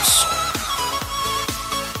Loudmouths.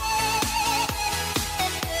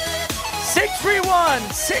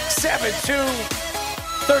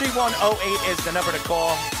 631-672-3108 is the number to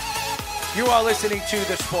call. You are listening to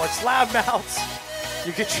the Sports Loudmouths.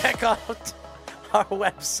 You can check out our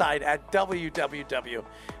website at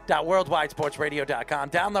www.worldwidesportsradio.com.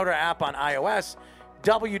 Download our app on iOS,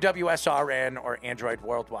 WWSRN, or Android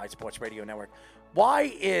Worldwide Sports Radio Network.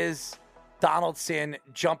 Why is Donaldson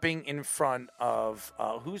jumping in front of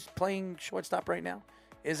who's playing shortstop right now?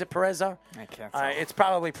 Is it Pereza? I can't tell. It's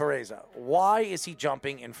probably Pereza. Why is he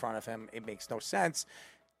jumping in front of him? It makes no sense.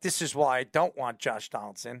 This is why I don't want Josh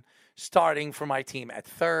Donaldson starting for my team at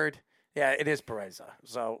third. Yeah, it is Pereza.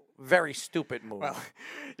 So, very stupid move. Well,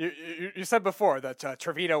 you said before that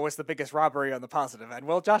Trevino was the biggest robbery on the positive end.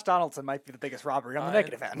 Well, Josh Donaldson might be the biggest robbery on the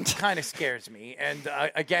negative end. It kind of scares me. And,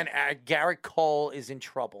 again, Garrett Cole is in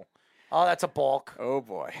trouble. Oh, that's a balk. Oh,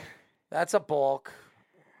 boy. That's a balk.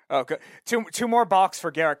 Oh, good. Two more balks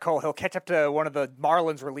for Garrett Cole. He'll catch up to one of the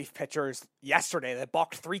Marlins relief pitchers yesterday that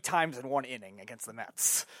balked 3 times in one inning against the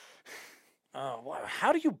Mets. Oh, wow.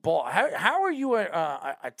 How do you balk? How are you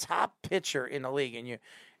a top pitcher in the league and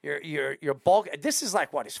you're bulk? This is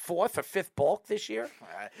like what, his 4th or 5th bulk this year?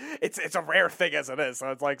 It's a rare thing as it is.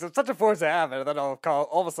 So it's like it's such a force to have it, and then all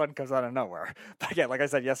of a sudden comes out of nowhere. But again, like I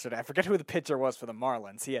said yesterday, I forget who the pitcher was for the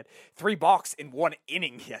Marlins. He had 3 balks in one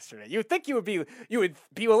inning yesterday. You would think you would be a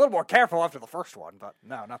little more careful after the first one, but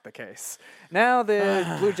no, not the case. Now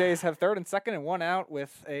the Blue Jays have 3rd and 2nd and 1 out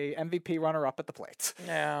with a MVP runner up at the plate.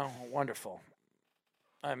 Yeah, wonderful.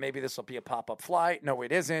 Maybe this will be a pop-up fly. No,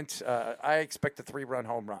 it isn't. I expect a 3-run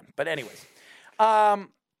home run. But anyways,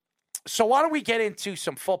 so why don't we get into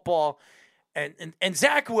some football? And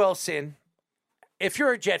Zach Wilson, if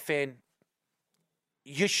you're a Jet fan,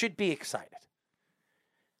 you should be excited.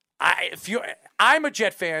 I'm a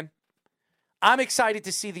Jet fan. I'm excited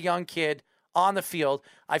to see the young kid on the field.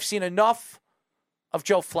 I've seen enough of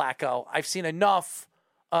Joe Flacco. I've seen enough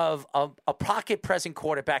of a pocket-present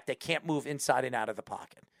quarterback that can't move inside and out of the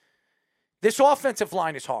pocket. This offensive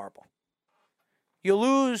line is horrible. You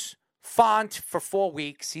lose Font for 4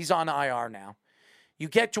 weeks. He's on IR now. You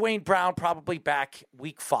get Dwayne Brown probably back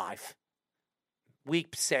week 5.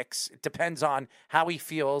 week 6. It depends on how he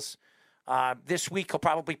feels. This week he'll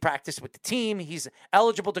probably practice with the team. He's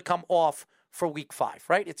eligible to come off for week 5,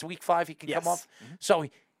 right? It's week 5 he can come off. Mm-hmm. So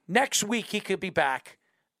next week he could be back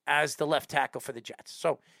as the left tackle for the Jets.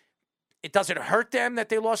 So it doesn't hurt them that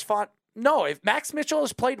they lost Font. No, if Max Mitchell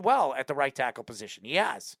has played well at the right tackle position, he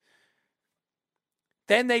has.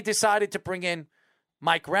 Then they decided to bring in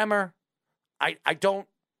Mike Remmer. I don't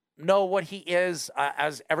know what he is,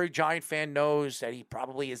 as every Giant fan knows that he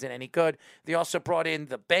probably isn't any good. They also brought in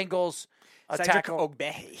the Bengals tackle.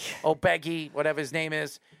 Ogbegi, whatever his name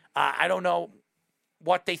is. I don't know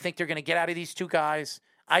what they think they're going to get out of these two guys.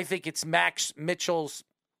 I think it's Max Mitchell's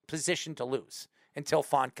position to lose until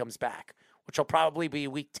Font comes back, which will probably be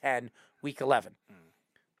week 10, week 11.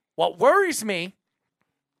 What worries me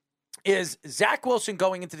is Zach Wilson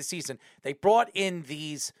going into the season. They brought in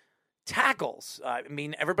these tackles. I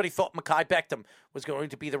mean, everybody thought Mekhi Becton was going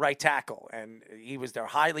to be the right tackle, and he was their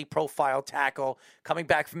highly profiled tackle coming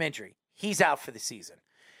back from injury. He's out for the season.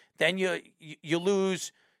 Then you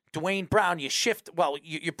lose Dwayne Brown. You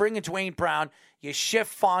bring in Dwayne Brown. You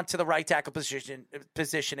shift Font to the right tackle position,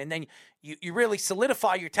 and then you really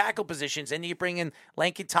solidify your tackle positions, and you bring in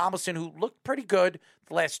Laken Tomlinson, who looked pretty good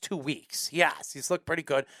the last 2 weeks. Yes, he's looked pretty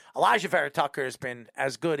good. Elijah Vera-Tucker has been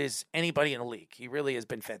as good as anybody in the league. He really has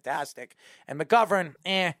been fantastic. And McGovern,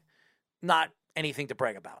 not anything to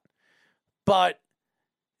brag about. But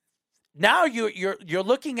now you're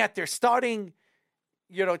looking at their starting,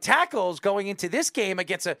 tackles going into this game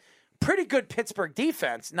against a pretty good Pittsburgh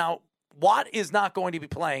defense. Now, Watt is not going to be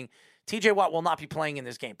playing. TJ Watt will not be playing in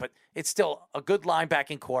this game, but it's still a good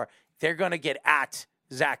linebacking core. They're going to get at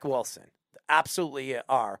Zach Wilson. Absolutely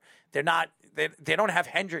are. They're not. They don't have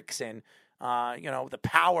Hendrickson, the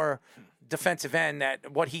power defensive end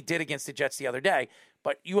that what he did against the Jets the other day.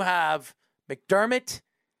 But you have McDermott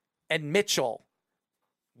and Mitchell,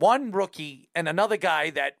 one rookie and another guy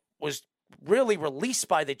that was really released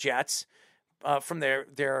by the Jets from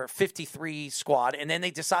their 53 squad, and then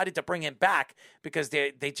they decided to bring him back because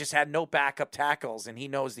they just had no backup tackles, and he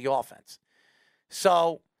knows the offense.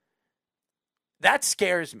 So that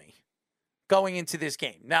scares me going into this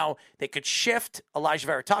game. Now, they could shift Elijah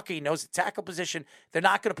Vera-Tucker. He knows the tackle position. They're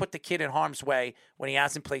not going to put the kid in harm's way when he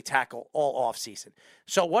hasn't played tackle all offseason.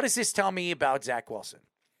 So what does this tell me about Zach Wilson?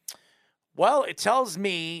 Well, it tells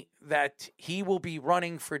me that he will be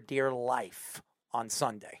running for dear life on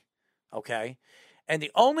Sunday, okay? And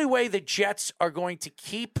the only way the Jets are going to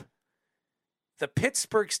keep the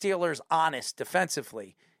Pittsburgh Steelers honest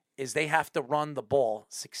defensively is they have to run the ball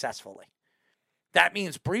successfully. That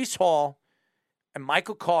means Breece Hall and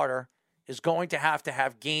Michael Carter is going to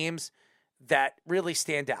have games that really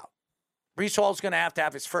stand out. Breece Hall is going to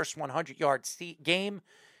have his first 100-yard game.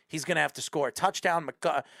 He's going to have to score a touchdown.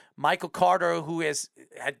 Michael Carter, who has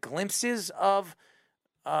had glimpses of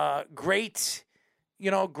great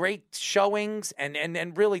showings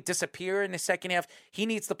and really disappear in the second half, he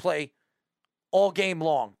needs to play all game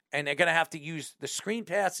long. And they're going to have to use the screen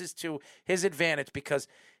passes to his advantage because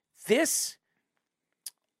this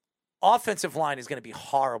offensive line is going to be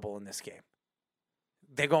horrible in this game.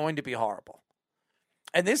 They're going to be horrible.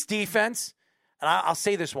 And this defense, and I'll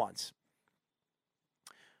say this once,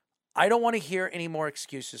 I don't want to hear any more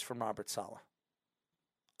excuses from Robert Saleh.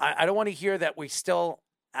 I don't want to hear that we still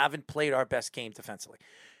haven't played our best game defensively.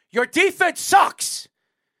 Your defense sucks.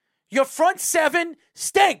 Your front seven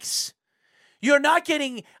stinks. You're not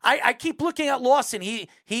getting. I keep looking at Lawson.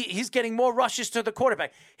 He's getting more rushes to the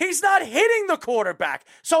quarterback. He's not hitting the quarterback.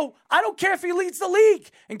 So I don't care if he leads the league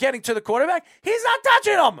in getting to the quarterback. He's not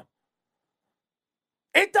touching him.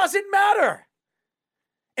 It doesn't matter.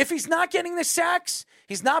 If he's not getting the sacks,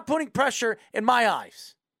 he's not putting pressure in my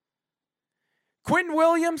eyes. Quinn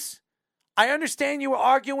Williams, I understand you were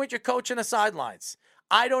arguing with your coach on the sidelines.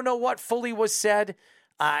 I don't know what fully was said.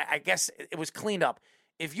 I guess it was cleaned up.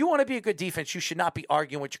 If you want to be a good defense, you should not be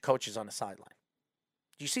arguing with your coaches on the sideline.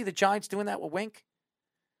 Do you see the Giants doing that with Wink?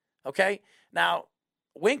 Okay? Now,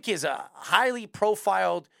 Wink is a highly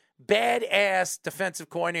profiled, badass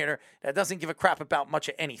defensive coordinator that doesn't give a crap about much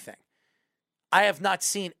of anything. I have not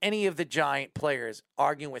seen any of the Giant players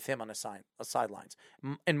arguing with him on the sidelines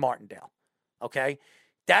in Martindale. Okay?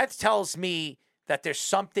 That tells me that there's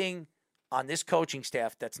something on this coaching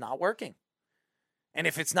staff that's not working. And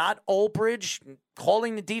if it's not Olbridge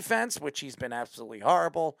calling the defense, which he's been absolutely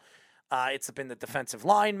horrible, it's been the defensive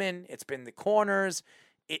linemen, it's been the corners,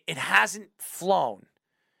 it hasn't flown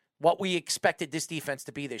what we expected this defense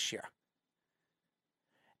to be this year.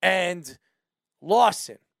 And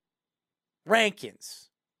Lawson,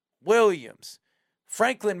 Rankins, Williams,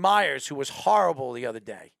 Franklin Myers, who was horrible the other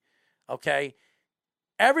day, okay?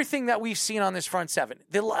 everything that we've seen on this front seven,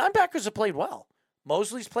 the linebackers have played well.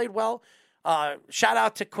 Mosley's played well. Shout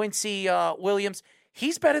out to Quincy Williams.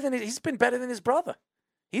 He's been better than his brother.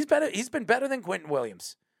 He's been better than Quentin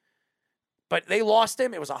Williams. But they lost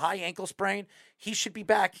him. It was a high ankle sprain. He should be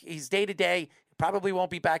back. He's day to day. Probably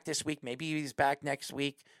won't be back this week. Maybe he's back next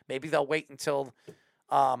week. Maybe they'll wait until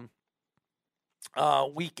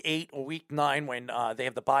week 8 or week 9 when they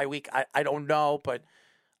have the bye week. I don't know, but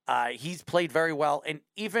he's played very well. And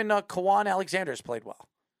even Kawan Alexander has played well.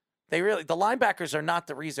 The linebackers are not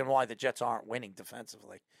the reason why the Jets aren't winning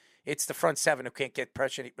defensively. It's the front seven who can't get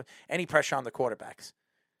any pressure on the quarterbacks.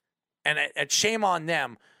 And shame on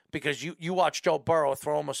them, because you watch Joe Burrow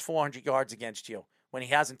throw almost 400 yards against you when he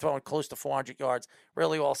hasn't thrown close to 400 yards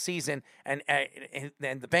really all season. And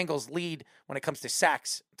the Bengals lead when it comes to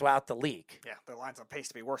sacks throughout the league. Yeah, the line's on pace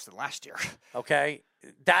to be worse than last year. Okay?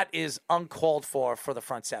 That is uncalled for the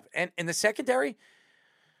front seven. And in the secondary,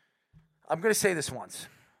 I'm going to say this once.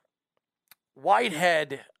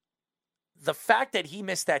 Whitehead, the fact that he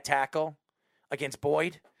missed that tackle against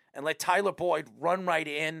Boyd and let Tyler Boyd run right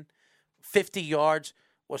in 50 yards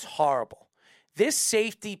was horrible. This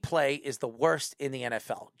safety play is the worst in the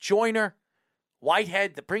NFL. Joyner,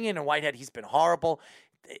 Whitehead, bringing in Whitehead, he's been horrible.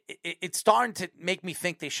 It's starting to make me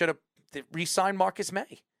think they should have re-signed Marcus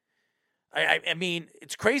May. I mean,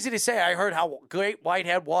 it's crazy to say. I heard how great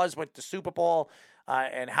Whitehead was with the Super Bowl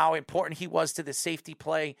and how important he was to the safety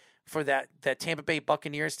play for that Tampa Bay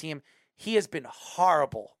Buccaneers team. He has been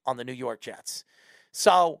horrible on the New York Jets.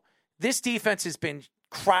 So this defense has been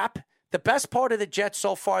crap. The best part of the Jets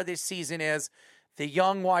so far this season is the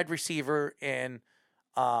young wide receiver in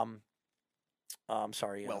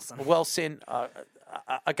Wilson.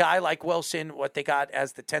 A guy like Wilson, what they got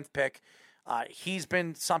as the 10th pick, he's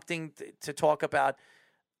been something to talk about.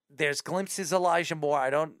 There's glimpses of Elijah Moore. I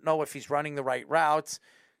don't know if he's running the right routes.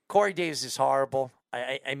 Corey Davis is horrible.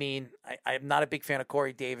 I mean, I'm not a big fan of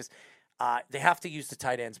Corey Davis. They have to use the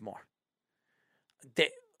tight ends more.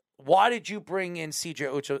 Why did you bring in CJ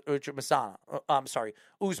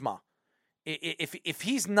Uzomah? If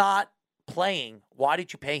he's not playing, why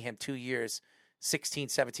did you pay him 2 years, 16,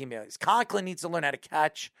 17 million? Conklin needs to learn how to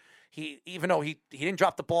catch. Even though he didn't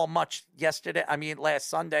drop the ball much last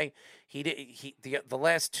Sunday, the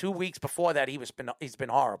last 2 weeks before that he's been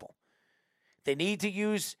horrible. They need to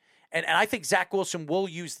use, and I think Zach Wilson will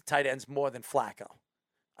use the tight ends more than Flacco.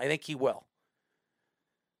 I think he will.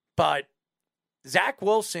 But Zach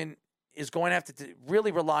Wilson is going to have to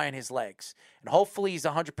really rely on his legs. And hopefully he's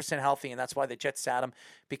 100% healthy, and that's why the Jets sat him,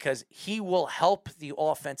 because he will help the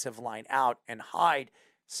offensive line out and hide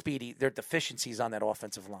their deficiencies on that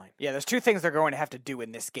offensive line. Yeah, there's two things they're going to have to do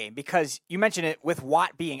in this game, because you mentioned it with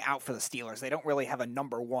Watt being out for the Steelers. They don't really have a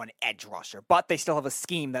number one edge rusher, but they still have a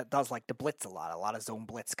scheme that does like to blitz a lot of zone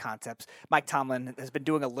blitz concepts. Mike Tomlin has been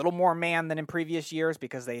doing a little more man than in previous years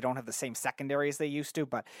because they don't have the same secondary as they used to,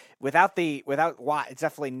 but without Watt, it's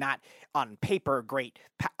definitely not on paper great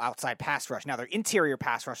outside pass rush. Now, their interior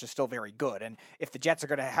pass rush is still very good, and if the Jets are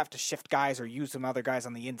going to have to shift guys or use some other guys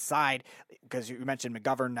on the inside, because you mentioned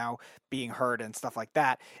McGovern now being hurt and stuff like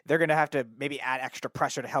that, they're going to have to maybe add extra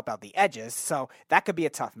pressure to help out the edges. So that could be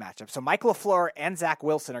a tough matchup. So Mike LaFleur and Zach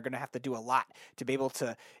Wilson are going to have to do a lot to be able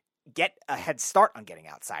to get a head start on getting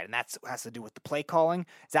outside, and that has to do with the play calling.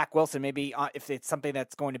 Zach Wilson, maybe if it's something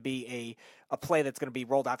that's going to be a play that's going to be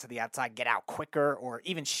rolled out to the outside, get out quicker or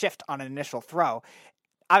even shift on an initial throw.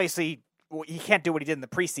 Obviously, he can't do what he did in the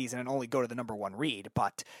preseason and only go to the number one read,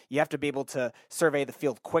 but you have to be able to survey the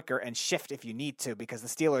field quicker and shift if you need to, because the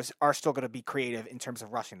Steelers are still going to be creative in terms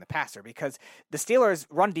of rushing the passer, because the Steelers'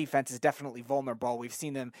 run defense is definitely vulnerable. We've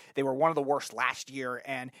seen them. They were one of the worst last year,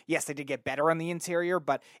 and yes, they did get better on the interior,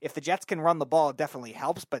 but if the Jets can run the ball, it definitely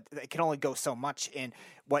helps, but it can only go so much in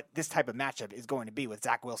what this type of matchup is going to be with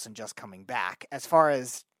Zach Wilson just coming back. As far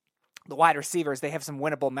as the wide receivers, they have some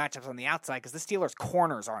winnable matchups on the outside because the Steelers'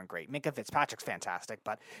 corners aren't great. Minka Fitzpatrick's fantastic,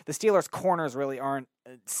 but the Steelers' corners really aren't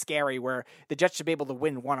scary, where the Jets should be able to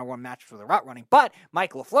win one-on-one matches with the route running. But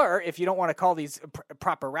Mike LaFleur, if you don't want to call these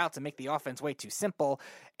proper routes and make the offense way too simple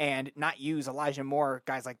and not use Elijah Moore,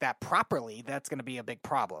 guys like that properly, that's going to be a big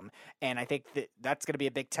problem. And I think that's going to be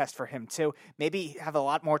a big test for him too. Maybe have a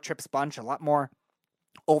lot more trips bunch, a lot more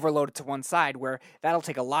overloaded to one side, where that'll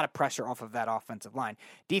take a lot of pressure off of that offensive line.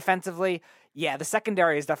 Defensively, yeah, the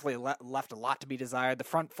secondary has definitely left a lot to be desired. The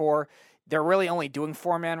front four, they're really only doing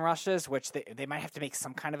 4-man rushes, which they might have to make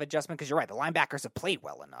some kind of adjustment because you're right. The linebackers have played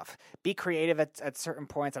well enough. Be creative at certain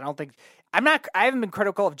points. I haven't been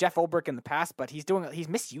critical of Jeff Ulbrich in the past, but he's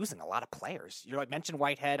misusing a lot of players. You mentioned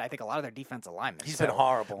Whitehead. I think a lot of their defensive linemen. He's been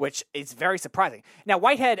horrible, which is very surprising. Now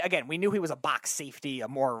Whitehead, again, we knew he was a box safety, a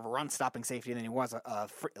more run-stopping safety than he was a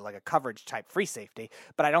coverage type free safety.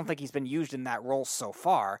 But I don't think he's been used in that role so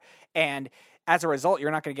far, and as a result,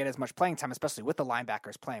 you're not going to get as much playing time, especially with the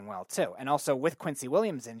linebackers playing well, too. And also with Quincy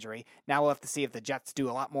Williams' injury, now we'll have to see if the Jets do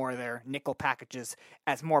a lot more of their nickel packages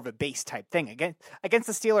as more of a base type thing. Against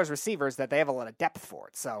the Steelers receivers that they have a lot of depth for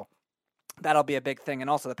it. So that'll be a big thing.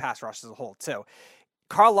 And also the pass rush as a whole, too.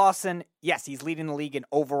 Carl Lawson, yes, he's leading the league in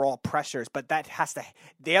overall pressures, but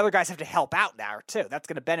the other guys have to help out now, too. That's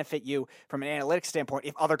going to benefit you from an analytics standpoint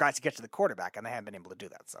if other guys get to the quarterback, and they haven't been able to do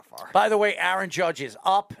that so far. By the way, Aaron Judge is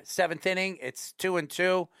up, 7th inning. It's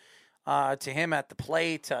 2-2 to him at the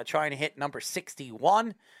plate, trying to hit number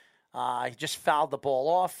 61. He just fouled the ball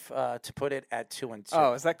off to put it at 2-2.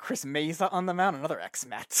 Oh, is that Chris Meza on the mound? Another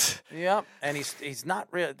ex-Met. Yep, and he's not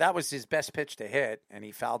really. That was his best pitch to hit, and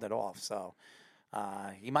he fouled it off, so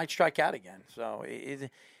he might strike out again. So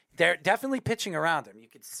they're definitely pitching around him. You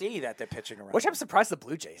can see that they're pitching around Which him. I'm surprised the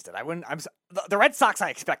Blue Jays did. The Red Sox I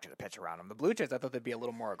expected to pitch around him. The Blue Jays I thought they'd be a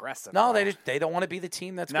little more aggressive. No, they don't want to be the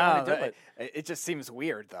team that's going to do it. It just seems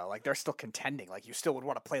weird though. Like they're still contending. Like you still would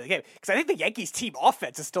want to play the game because I think the Yankees team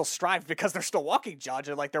offense is still strived because they're still walking Judge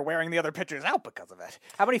and like they're wearing the other pitchers out because of it.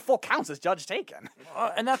 How many full counts has Judge taken?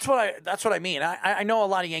 And that's what I mean. I know a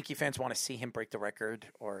lot of Yankee fans want to see him break the record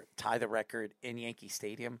or tie the record in Yankee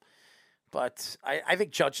Stadium. But I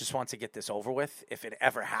think Judge just wants to get this over with if it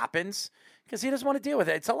ever happens because he doesn't want to deal with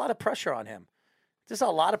it. It's a lot of pressure on him. There's a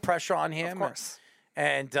lot of pressure on him. Of course.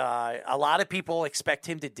 And a lot of people expect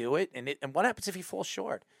him to do it. And what happens if he falls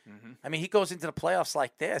short? Mm-hmm. I mean, he goes into the playoffs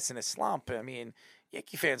like this in a slump. I mean,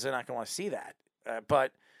 Yankee fans are not going to want to see that.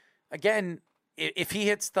 But, again, if he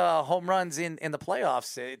hits the home runs in the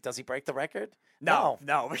playoffs, does he break the record? No,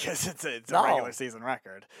 because it's a regular season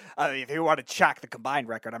record. If you want to check the combined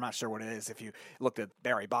record, I'm not sure what it is. If you looked at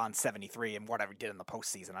Barry Bonds 73 and whatever he did in the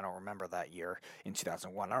postseason, I don't remember that year in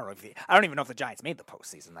 2001. I don't even know if the Giants made the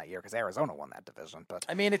postseason that year because Arizona won that division. But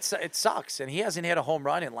I mean, it sucks, and he hasn't hit a home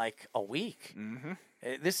run in like a week. Mm-hmm.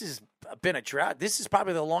 This has been a drought. This is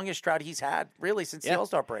probably the longest drought he's had, really, since the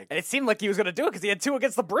All-Star break. And it seemed like he was going to do it because he had 2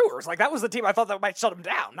 against the Brewers. Like that was the team I thought that might shut him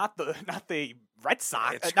down, not the Red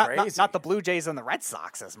Sox. It's not the Blue Jays and the Red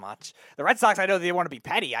Sox as much. The Red Sox, I know they want to be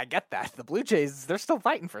petty. I get that. The Blue Jays, they're still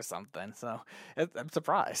fighting for something. So I'm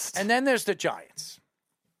surprised. And then there's the Giants.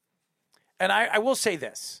 And I will say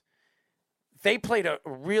this. They played a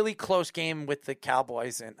really close game with the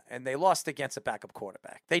Cowboys, and they lost against a backup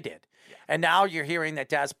quarterback. They did. Yeah. And now you're hearing that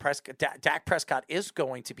Dak Prescott is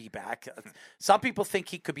going to be back. Some people think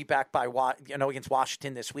he could be back by against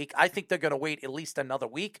Washington this week. I think they're going to wait at least another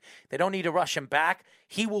week. They don't need to rush him back.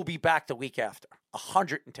 He will be back the week after,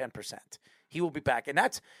 110%. He will be back. And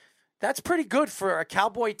that's pretty good for a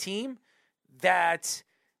Cowboy team that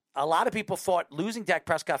 – a lot of people thought losing Dak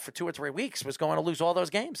Prescott for 2 or 3 weeks was going to lose all those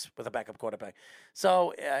games with a backup quarterback.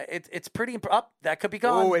 So it's pretty up. That could be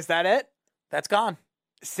gone. Oh, is that it? That's gone.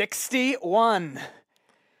 61.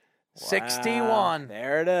 61. Wow,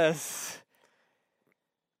 there it is.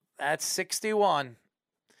 That's 61.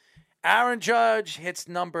 Aaron Judge hits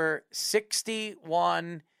number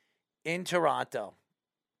 61 in Toronto.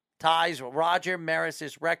 Ties Roger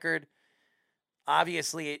Maris's record.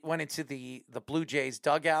 Obviously, it went into the Blue Jays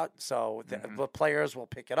dugout, so the players will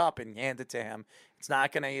pick it up and hand it to him. They're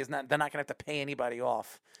not gonna have to pay anybody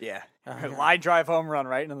off. Yeah, line drive home run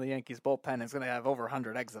right into the Yankees bullpen is gonna have over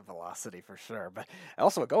 100 exit velocity for sure, but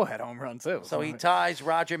also a go ahead home run too. So he ties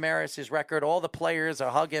Roger Maris's record. All the players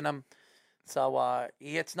are hugging him. So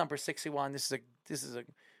he hits number 61. This is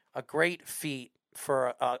a great feat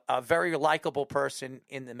for a very likable person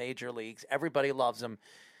in the major leagues. Everybody loves him.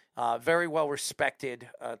 Very well respected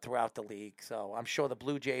throughout the league. So I'm sure the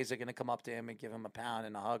Blue Jays are going to come up to him and give him a pound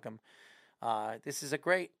and a hug him. This is a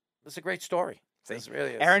great story. This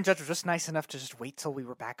really is. Aaron Judge was just nice enough to just wait till we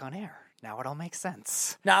were back on air. Now it all makes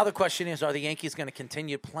sense. Now the question is, are the Yankees going to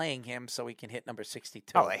continue playing him so he can hit number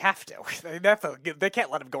 62? Oh, they have to. They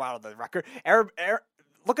can't let him go out of the record.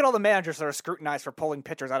 Look at all the managers that are scrutinized for pulling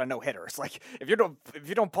pitchers out of no hitters. Like if you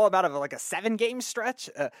don't pull him out of like a 7-game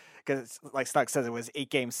stretch, because like Snug says it was 8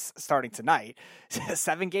 games starting tonight,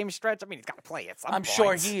 7-game stretch. I mean, he's got to play at some point. I'm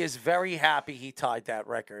sure he is very happy he tied that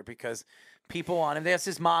record because people want him. There's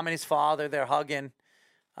his mom and his father. They're hugging.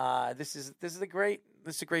 This is a great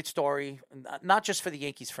story, not just for the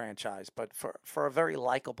Yankees franchise, but for a very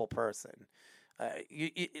likable person.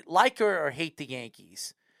 you like or hate the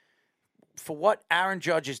Yankees, for what Aaron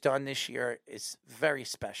Judge has done this year is very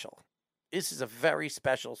special. This is a very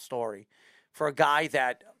special story for a guy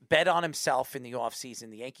that bet on himself in the offseason.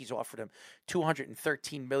 The Yankees offered him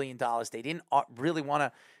 $213 million. They didn't really want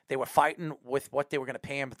to. They were fighting with what they were going to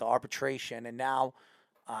pay him with the arbitration, and now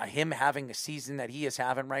him having the season that he is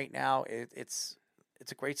having right now, it's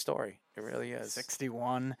a great story. It really is.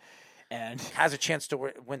 61. And has a chance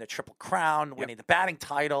to win the Triple Crown, winning the batting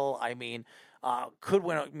title. I mean, could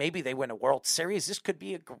win. Maybe they win a World Series. This could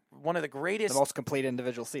be one of the greatest, the most complete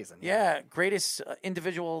individual season. Yeah, greatest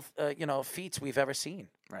individual feats we've ever seen.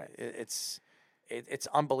 Right. It's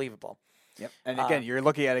unbelievable. Yep. And again, you're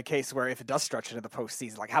looking at a case where if it does stretch into the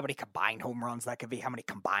postseason, like how many combined home runs that could be, how many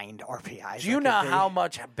combined RBIs. Do you know how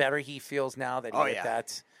much better he feels now that he hit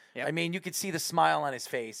that? Yep. I mean, you could see the smile on his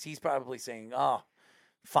face. He's probably saying, "Oh,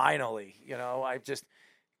 finally." I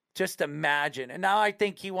just imagine. And now I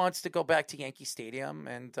think he wants to go back to Yankee Stadium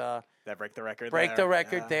and that break the record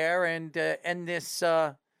there and end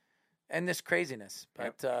this craziness.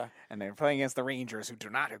 But and they're playing against the Rangers, who do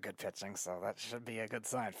not have good pitching, so that should be a good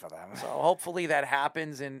sign for them. So hopefully that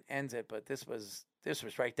happens and ends it. But this was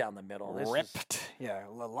right down the middle.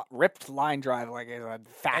 Ripped line drive, like a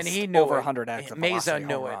fast, and he knew over it. 100 exit Mesa velocity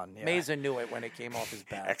knew home it. run. Yeah. Mesa knew it when it came off his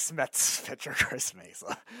bat. Ex-Mets pitcher Chris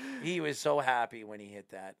Mesa. He was so happy when he hit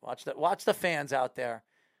that. Watch the fans out there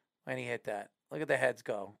when he hit that. Look at the heads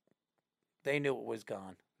go. They knew it was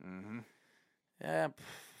gone. Mm-hmm. Yeah,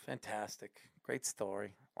 fantastic. Great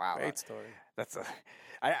story. Wow, great story. That's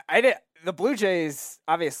the Blue Jays.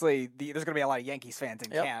 Obviously, there's going to be a lot of Yankees fans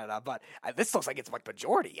in Canada, but this looks like it's like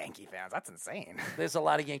majority Yankee fans. That's insane. There's a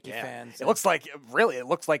lot of Yankee fans. It looks like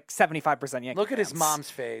 75% Yankee. Look at fans. his mom's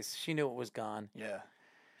face. She knew it was gone. Yeah,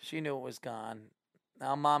 she knew it was gone.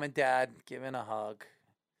 Now mom and dad giving a hug.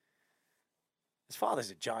 His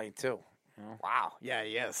father's a giant too. Wow. Yeah,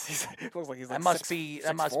 he is. He looks like he's like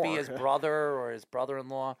that must be his brother or his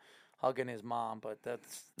brother-in-law hugging his mom, but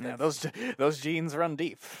that's those genes run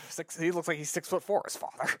deep. He looks like he's 6'4", his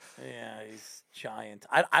father. Yeah, he's giant.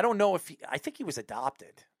 I don't know if I think he was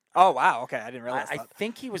adopted. Oh wow, okay, I didn't realize I that.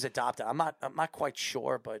 think he was adopted. I'm not quite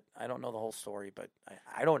sure, but I don't know the whole story. But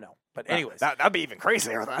I don't know. But anyways, that'd be even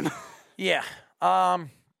crazier then. Yeah,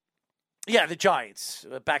 the Giants.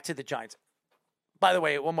 Back to the Giants. By the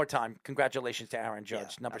way, one more time, congratulations to Aaron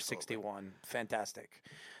Judge, number 61. Fantastic.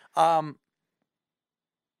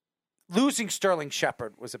 Losing Sterling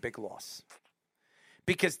Shepard was a big loss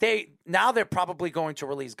because they're probably going to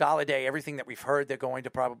release Galladay. Everything that we've heard, they're going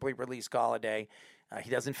to probably release Galladay.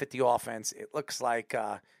 He doesn't fit the offense. It looks like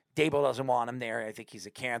Dable doesn't want him there. I think he's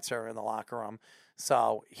a cancer in the locker room.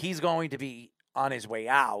 So he's going to be on his way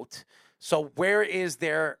out. So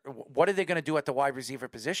what are they going to do at the wide receiver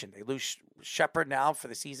position? They lose Shepard now for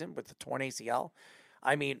the season with the torn ACL.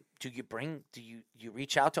 I mean, do you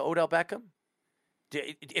reach out to Odell Beckham?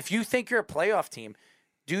 If you think you're a playoff team,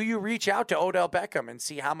 do you reach out to Odell Beckham and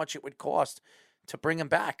see how much it would cost to bring him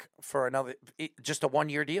back for just a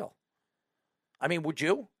 1-year deal? I mean, would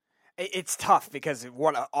you? It's tough because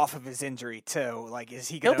off of his injury too. Like, is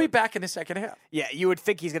he? He'll be back in the second half. Yeah, you would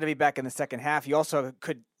think he's going to be back in the second half. You also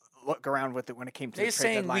could look around with it when it came to the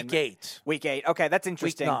trade deadline. Week 8. Week 8. Okay, that's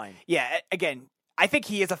interesting. Week 9. Yeah, again, I think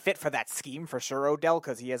he is a fit for that scheme for sure, Odell,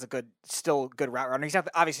 because he has still good route runner. He's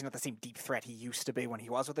obviously not the same deep threat he used to be when he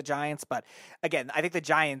was with the Giants. But again, I think the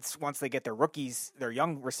Giants, once they get their rookies, their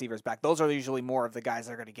young receivers back, those are usually more of the guys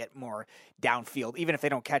that are going to get more downfield. Even if they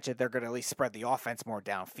don't catch it, they're going to at least spread the offense more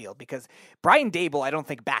downfield. Because Brian Dable, I don't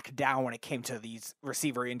think backed down when it came to these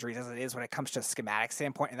receiver injuries as it is when it comes to a schematic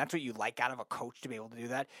standpoint. And that's what you like out of a coach, to be able to do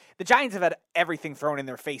that. The Giants have had everything thrown in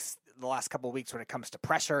their face the last couple of weeks when it comes to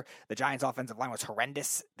pressure. The Giants' offensive line was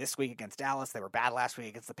horrendous this week against Dallas. They were bad last week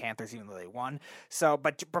against the Panthers, even though they won. So,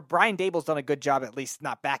 but Brian Dable's done a good job, at least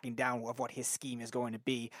not backing down of what his scheme is going to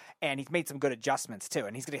be, and he's made some good adjustments too.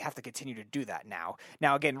 And he's going to have to continue to do that now.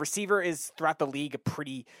 Now, again, receiver is throughout the league a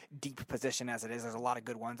pretty deep position as it is. There's a lot of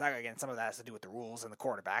good ones. Again, some of that has to do with the rules and the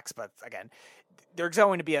quarterbacks, but again, there's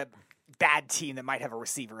going to be a bad team that might have a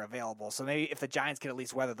receiver available. So maybe if the Giants can at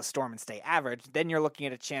least weather the storm and stay average, then you're looking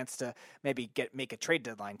at a chance to maybe make a trade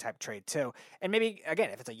deadline type trade too. And maybe, again,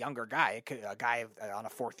 if it's a younger guy, a guy on a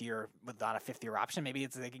 4th year on a 5th year option, maybe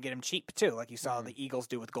they can get him cheap too, like you saw the Eagles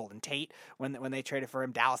do with Golden Tate when they traded for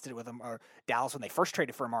him. Dallas did it with him, or Dallas when they first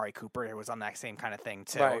traded for Amari Cooper, it was on that same kind of thing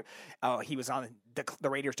too. Right. He was on the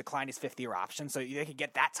Raiders declined his 5th year option, so they could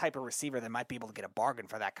get that type of receiver that might be able to get a bargain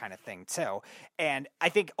for that kind of thing too. And I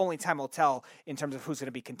think only time will tell in terms of who's going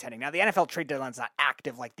to be contending. Now, the NFL trade deadline's not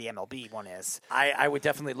active like the MLB one is. I would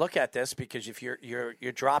definitely look at this because if you're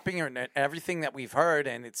dropping everything that we've heard,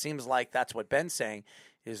 and it seems like that's what Ben's saying,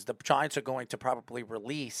 is the Giants are going to probably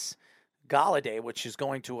release Golladay, which is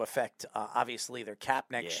going to affect obviously their cap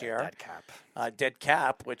next year. Dead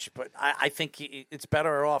cap. But I think it's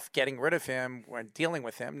better off getting rid of him when dealing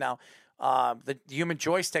with him. Now, the human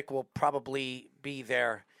joystick will probably be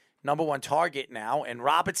their number one target now, and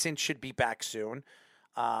Robinson should be back soon.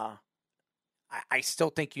 I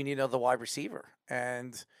still think you need another wide receiver,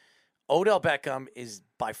 and Odell Beckham is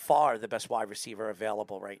by far the best wide receiver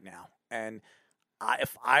available right now. And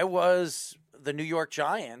if I was the New York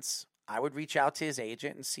Giants, I would reach out to his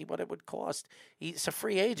agent and see what it would cost. He's a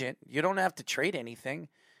free agent. You don't have to trade anything.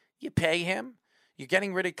 You pay him. You're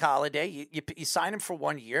getting rid of Golladay. You sign him for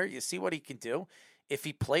 1 year. You see what he can do. If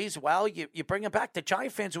he plays well, you bring him back. The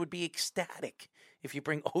Giant fans would be ecstatic if you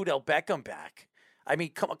bring Odell Beckham back. I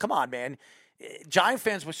mean, come on, man. Giant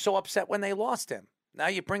fans were so upset when they lost him. Now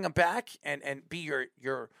you bring him back and be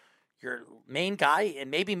your main guy and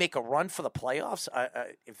maybe make a run for the playoffs.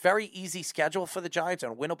 A very easy schedule for the Giants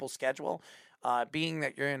and a winnable schedule, being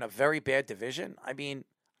that you're in a very bad division. I mean,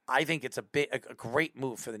 I think it's a great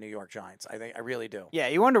move for the New York Giants. I really do. Yeah,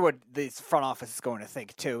 you wonder what this front office is going to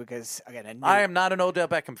think too, because again, I am not an Odell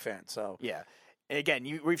Beckham fan, so yeah.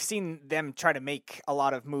 Again, we've seen them try to make a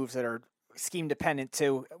lot of moves that are scheme dependent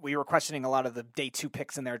too. We were questioning a lot of the day 2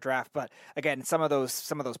 picks in their draft, but again, some of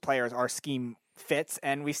those players are scheme fits,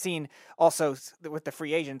 and we've seen also with the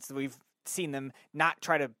free agents, we've seen them not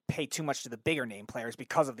try to pay too much to the bigger name players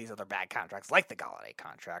because of these other bad contracts, like the Golladay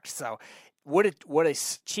contract. So would a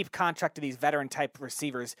cheap contract to these veteran type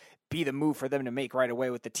receivers be the move for them to make right away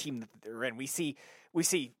with the team that they're in? We see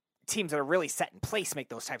teams that are really set in place make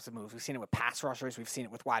those types of moves. We've seen it with pass rushers. We've seen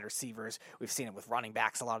it with wide receivers. We've seen it with running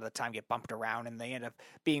backs a lot of the time get bumped around, and they end up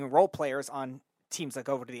being role players on teams that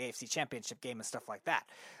go over to the AFC Championship game and stuff like that.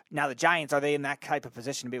 Now, the Giants, are they in that type of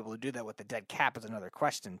position to be able to do that with the dead cap is another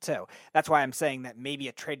question, too. That's why I'm saying that maybe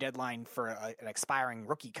a trade deadline for an expiring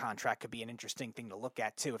rookie contract could be an interesting thing to look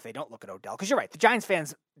at, too, if they don't look at Odell. Because you're right, the Giants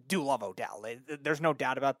fans do love Odell. There's no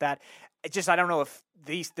doubt about that. It's just I don't know if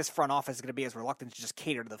this front office is going to be as reluctant to just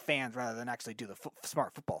cater to the fans rather than actually do the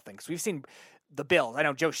smart football thing. Because we've seen the Bills. I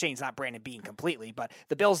know Joe Shane's not Brandon Beane completely, but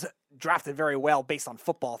the Bills drafted very well based on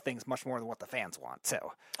football things much more than what the fans want, too.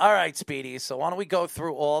 All right, Speedy. So why don't we go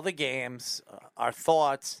through all the games, our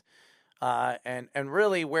thoughts, and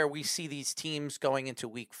really where we see these teams going into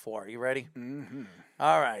Week 4. You ready? Mm-hmm.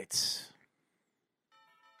 All right.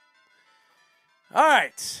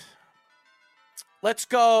 Let's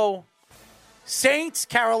go. Saints,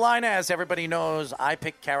 Carolina. As everybody knows, I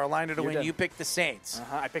picked Carolina to win. You picked the Saints.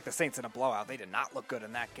 I picked the Saints in a blowout. They did not look good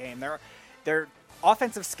in that game. They're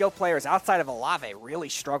offensive skill players outside of Olave really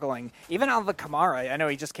struggling. Even Alvin Kamara, I know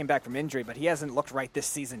he just came back from injury, but he hasn't looked right this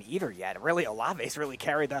season either yet. Really, Olave's really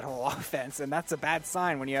carried that whole offense, and that's a bad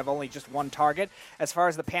sign when you have only just one target. As far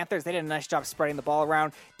as the Panthers, they did a nice job spreading the ball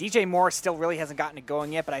around. DJ Moore still really hasn't gotten it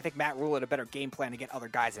going yet, but I think Matt Rule had a better game plan to get other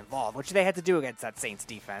guys involved, which they had to do against that Saints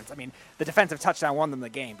defense. I mean, the defensive touchdown won them the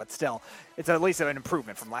game, but still, it's at least an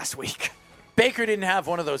improvement from last week. Baker didn't have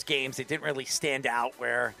one of those games. It didn't really stand out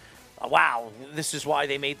where wow, this is why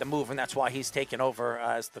they made the move, and that's why he's taken over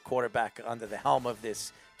as the quarterback under the helm of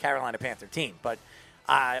this Carolina Panther team. But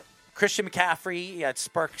Christian McCaffrey had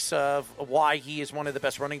sparks of why he is one of the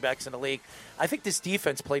best running backs in the league. I think this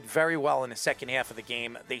defense played very well in the second half of the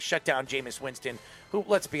game. They shut down Jameis Winston, who,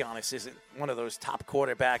 let's be honest, isn't one of those top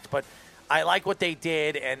quarterbacks. But I like what they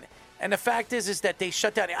did, and the fact is that they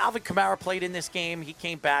shut down. Alvin Kamara played in this game. He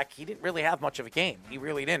came back. He didn't really have much of a game. He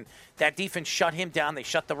really didn't. That defense shut him down. They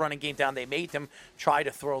shut the running game down. They made them try to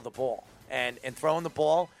throw the ball. And throwing the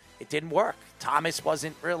ball, it didn't work. Thomas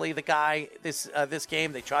wasn't really the guy this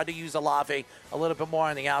game. They tried to use Olave a little bit more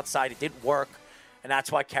on the outside. It didn't work, and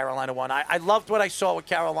that's why Carolina won. I loved what I saw with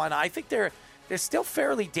Carolina. I think they're still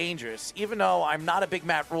fairly dangerous, even though I'm not a big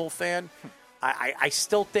Matt Rule fan. I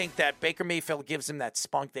still think that Baker Mayfield gives him that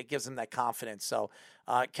spunk, that gives him that confidence. So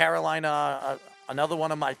Carolina, another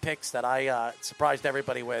one of my picks that I surprised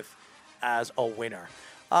everybody with as a winner.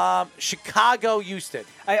 Chicago, Houston.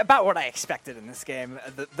 About what I expected in this game.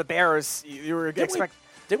 The Bears, you were expecting.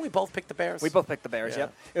 Didn't we both pick the Bears? We both picked the Bears, yeah.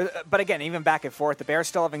 Yep. But again, even back and forth, the Bears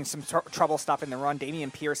still having some trouble stopping the run.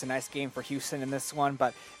 Dameon Pierce, a nice game for Houston in this one,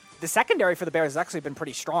 but the secondary for the Bears has actually been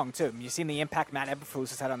pretty strong, too. You've seen the impact Matt Eberflus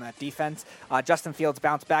has had on that defense. Justin Fields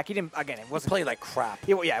bounced back. He didn't, again, it wasn't. Played like crap.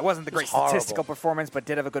 It wasn't the great statistical performance, but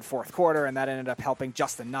did have a good fourth quarter, and that ended up helping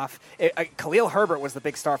just enough. Khalil Herbert was the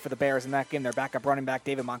big star for the Bears in that game. Their backup running back,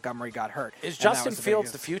 David Montgomery, got hurt. Is Justin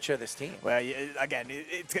Fields the future of this team? Well, again,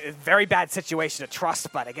 it's a very bad situation to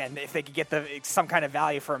trust, but again, if they could get some kind of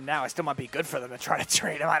value for him now, it still might be good for them to try to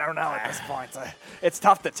trade him. I don't know at this point. It's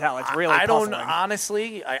tough to tell. It's really puzzling.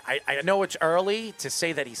 Honestly, I know it's early to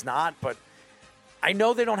say that he's not, but I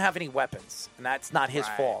know they don't have any weapons, and that's not his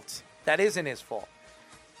fault. That isn't his fault.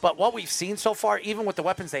 But what we've seen so far, even with the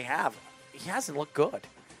weapons they have, he hasn't looked good.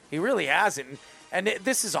 He really hasn't. And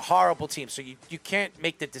this is a horrible team, so you can't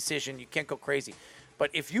make the decision. You can't go crazy. But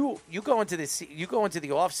if you go into the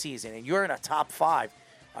offseason and you're in a top 5,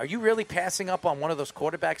 are you really passing up on one of those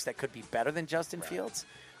quarterbacks that could be better than Justin Fields?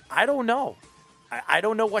 I don't know. I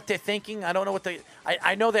don't know what they're thinking. I don't know what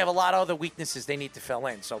I know they have a lot of other weaknesses they need to fill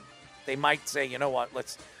in. So they might say, you know what,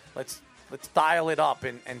 let's dial it up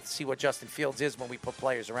and see what Justin Fields is when we put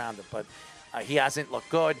players around him. But he hasn't looked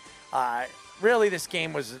good. Really, this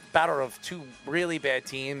game was a battle of two really bad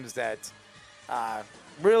teams that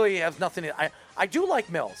really have nothing to. I do like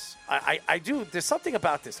Mills. I do. There's something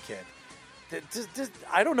about this kid.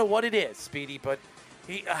 I don't know what it is, Speedy, but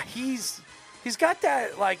he's got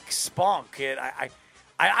that like spunk.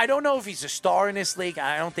 I don't know if he's a star in this league.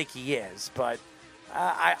 I don't think he is, but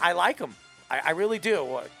I like him. I really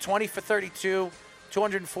do. 20 for 32,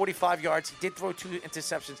 245 yards. He did throw 2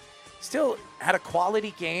 interceptions. Still had a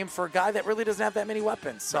quality game for a guy that really doesn't have that many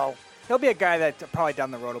weapons. So he'll be a guy that probably down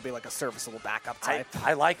the road will be like a serviceable backup type.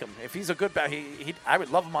 I like him. If he's a good back, I would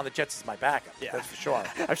love him on the Jets as my backup. Yeah. That's for sure.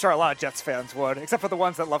 I'm sure a lot of Jets fans would, except for the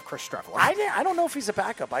ones that love Chris Streveler. I don't know if he's a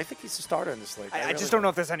backup. I think he's a starter in this league. I just don't know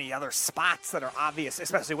if there's any other spots that are obvious,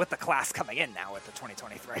 especially with the class coming in now with the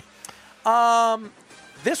 2023.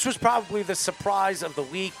 This was probably the surprise of the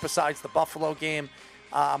week besides the Buffalo game.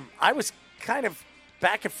 I was kind of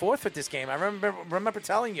back and forth with this game. I remember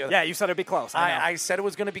telling you. Yeah, you said it'd be close. I said it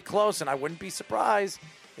was going to be close, and I wouldn't be surprised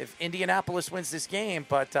if Indianapolis wins this game.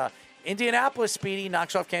 But Indianapolis, Speedy,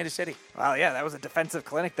 knocks off Kansas City. Well, yeah, that was a defensive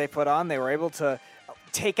clinic they put on. They were able to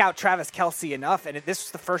take out Travis Kelce enough, and this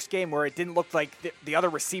was the first game where it didn't look like the other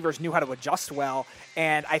receivers knew how to adjust well.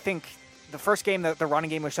 And I think the first game, the running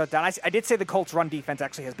game was shut down. I did say the Colts' run defense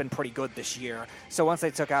actually has been pretty good this year. So once they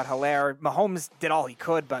took out Hilaire, Mahomes did all he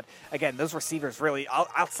could. But, again, those receivers really,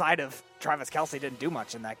 outside of Travis Kelce, didn't do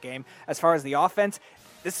much in that game. As far as the offense,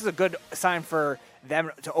 this is a good sign for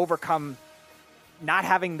them to overcome not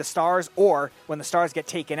having the stars, or when the stars get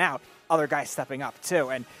taken out, other guys stepping up too.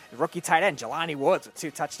 And rookie tight end, Jelani Woods with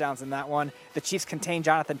 2 touchdowns in that one. The Chiefs contained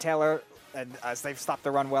Jonathan Taylor, and as they've stopped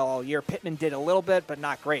the run well all year. Pittman did a little bit, but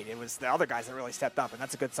not great. It was the other guys that really stepped up, and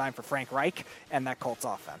that's a good sign for Frank Reich and that Colts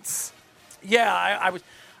offense. Yeah,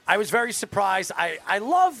 I was very surprised. I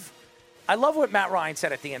love what Matt Ryan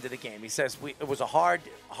said at the end of the game. He says it was a hard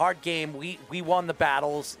game. We won the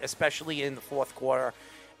battles, especially in the fourth quarter.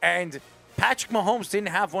 And Patrick Mahomes didn't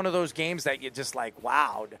have one of those games that you just like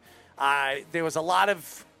wowed. There was a lot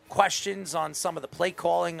of questions on some of the play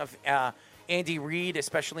calling of Andy Reid,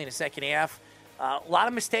 especially in the second half. A lot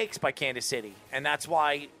of mistakes by Kansas City, and that's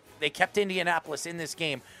why they kept Indianapolis in this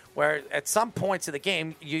game, where at some points of the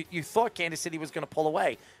game, you thought Kansas City was going to pull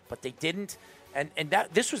away, but they didn't. And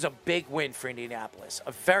this was a big win for Indianapolis,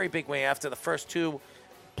 a very big win after the first 2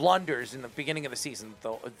 blunders in the beginning of the season.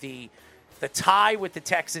 The tie with the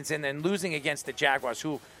Texans and then losing against the Jaguars,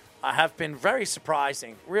 who have been very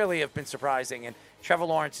surprising, really have been surprising. And Trevor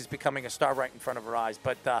Lawrence is becoming a star right in front of our eyes.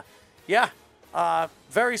 But,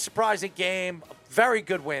 very surprising game. Very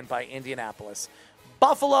good win by Indianapolis.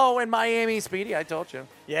 Buffalo and Miami, Speedy, I told you.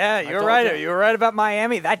 Yeah, you're right. You were right about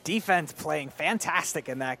Miami. That defense playing fantastic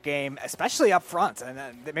in that game, especially up front. And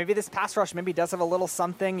maybe this pass rush maybe does have a little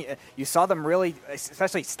something. You saw them really,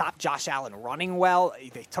 especially stop Josh Allen running well.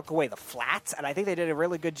 They took away the flats, and I think they did a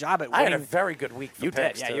really good job at winning. I had a very good week for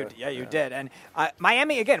picks, You did. And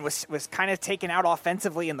Miami, again, was kind of taken out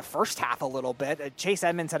offensively in the first half a little bit. Chase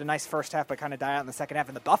Edmonds had a nice first half, but kind of died out in the second half.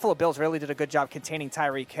 And the Buffalo Bills really did a good job containing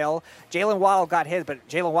Tyreek Hill. Jalen Waddle got his, but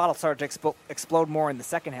Jalen Waddle started to explode more in the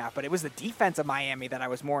second half, but it was the defense of Miami that I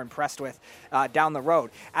was more impressed with down the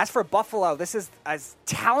road. As for Buffalo, this is as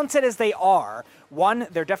talented as they are. One,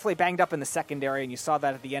 they're definitely banged up in the secondary, and you saw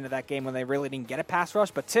that at the end of that game when they really didn't get a pass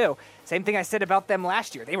rush. But 2, same thing I said about them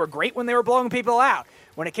last year. They were great when they were blowing people out.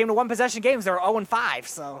 When it came to one-possession games, they were 0-5,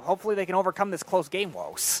 so hopefully they can overcome this close game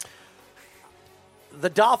woes. The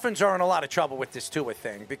Dolphins are in a lot of trouble with this Tua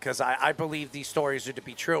thing because I believe these stories are to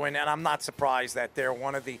be true, and I'm not surprised that they're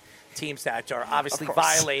one of the teams that are obviously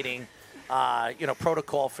violating,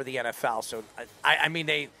 protocol for the NFL. So, I mean,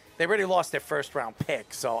 they already lost their first-round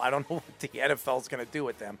pick, so I don't know what the NFL is going to do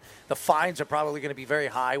with them. The fines are probably going to be very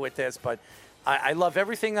high with this, but I love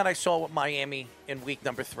everything that I saw with Miami in week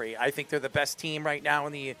number 3. I think they're the best team right now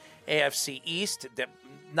in the AFC East. They're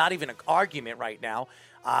not even an argument right now.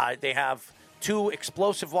 They have 2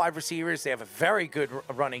 explosive wide receivers. They have a very good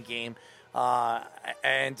running game.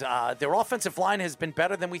 And their offensive line has been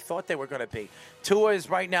better than we thought they were going to be. Tua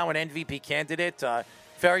is right now an MVP candidate.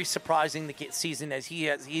 Very surprising the season as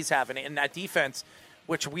he's having it. And that defense,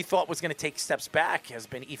 which we thought was going to take steps back, has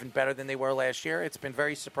been even better than they were last year. It's been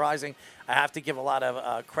very surprising. I have to give a lot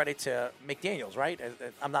of credit to McDaniels, right?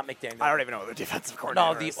 I'm not McDaniels. I don't even know who the defensive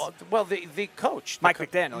coordinator is. The coach. Mike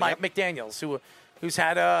McDaniel. Mike McDaniels, who's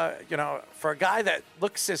had for a guy that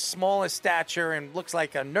looks as small as stature and looks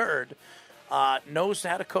like a nerd, knows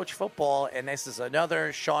how to coach football, and this is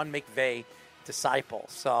another Sean McVay disciple.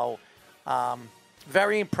 So,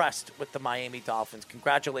 very impressed with the Miami Dolphins.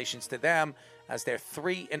 Congratulations to them as they're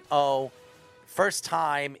 3-0, first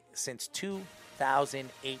time since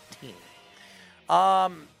 2018.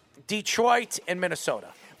 Detroit and Minnesota.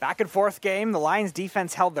 Back and forth game. The Lions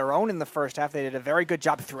defense held their own in the first half. They did a very good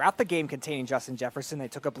job throughout the game containing Justin Jefferson. They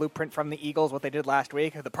took a blueprint from the Eagles, what they did last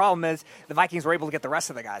week. The problem is the Vikings were able to get the rest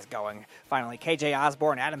of the guys going. Finally, KJ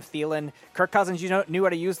Osborne, Adam Thielen, Kirk Cousins, knew how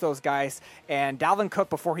to use those guys. And Dalvin Cook,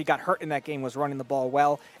 before he got hurt in that game, was running the ball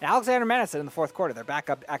well. And Alexander Mattison in the fourth quarter, their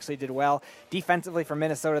backup, actually did well. Defensively for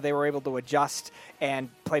Minnesota, they were able to adjust and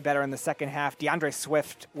play better in the second half. DeAndre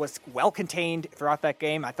Swift was well contained throughout that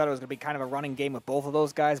game. I thought it was going to be kind of a running game with both of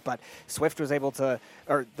those guys, but the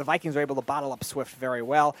Vikings were able to bottle up Swift very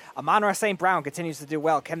well. Amon-Ra St. Brown continues to do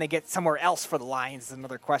well. Can they get somewhere else for the Lions is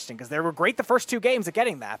another question, because they were great the first 2 games at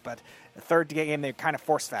getting that, but the third game they kind of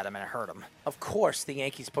force-fed him and it hurt him. Of course, the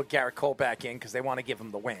Yankees put Garrett Cole back in because they want to give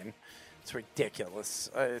him the win. It's ridiculous.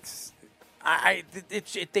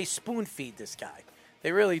 They spoon-feed this guy.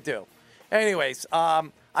 They really do. Anyways,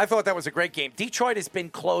 I thought that was a great game. Detroit has been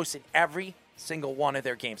close in every single one of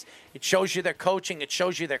their games. It shows you their coaching. It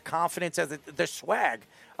shows you their confidence, as the swag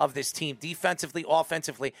of this team, defensively,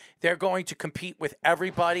 offensively. They're going to compete with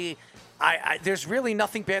everybody. There's really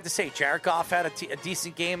nothing bad to say. Jared Goff had a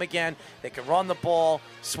decent game again. They can run the ball.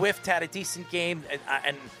 Swift had a decent game,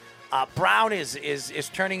 and Brown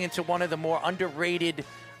is turning into one of the more underrated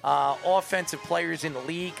offensive players in the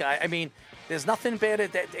league. I mean, there's nothing bad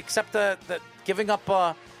at that except the giving up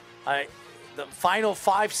the final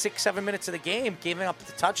 5, 6, 7 minutes of the game, giving up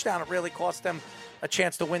the touchdown. It really cost them a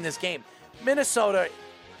chance to win this game. Minnesota,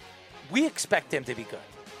 we expect them to be good.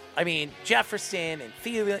 I mean, Jefferson and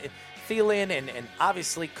Thielen and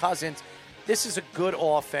obviously Cousins. This is a good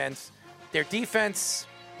offense. Their defense,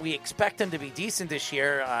 we expect them to be decent this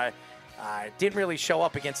year. Didn't really show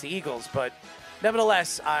up against the Eagles, but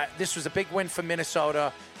nevertheless, this was a big win for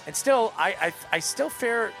Minnesota. And still, I still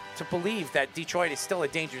fear to believe that Detroit is still a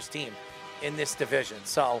dangerous team in this division.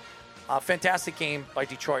 So, fantastic game by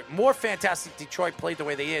Detroit. More fantastic Detroit played the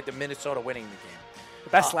way they did than Minnesota winning the game. The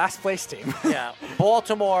best last-place team. Yeah,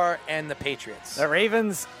 Baltimore and the Patriots. The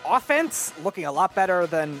Ravens' offense looking a lot better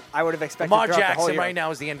than I would have expected. Lamar Jackson Jackson the whole year. right now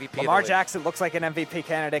is the MVP. Lamar Jackson looks like an MVP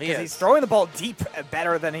candidate because he's throwing the ball deep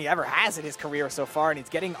better than he ever has in his career so far, and he's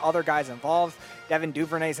getting other guys involved. Devin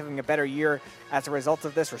Duvernay's having a better year as a result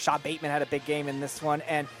of this. Rashad Bateman had a big game in this one,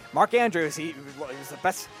 and Mark Andrews, he was the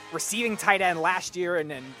best receiving tight end last year,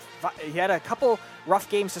 and he had a couple rough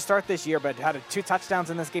games to start this year, but had 2 touchdowns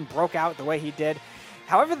in this game, broke out the way he did.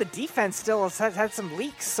 However, the defense still has had some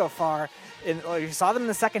leaks so far. You saw them in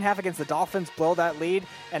the second half against the Dolphins blow that lead,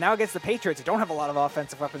 and now against the Patriots, who don't have a lot of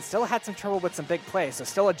offensive weapons, still had some trouble with some big plays. So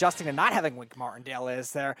still adjusting to not having Wink Martindale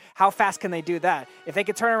is there. How fast can they do that? If they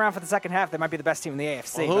could turn around for the second half, they might be the best team in the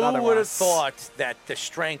AFC. Well, who would have thought that the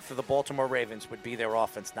strength of the Baltimore Ravens would be their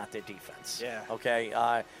offense, not their defense? Yeah. Okay.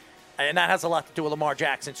 And that has a lot to do with Lamar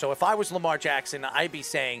Jackson. So if I was Lamar Jackson, I'd be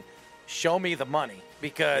saying, show me the money.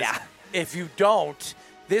 Because if you don't,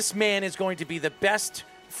 this man is going to be the best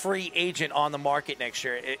free agent on the market next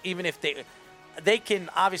year. Even if they can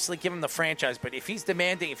obviously give him the franchise, but if he's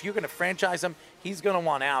demanding, if you're going to franchise him, he's going to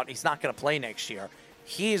want out. He's not going to play next year.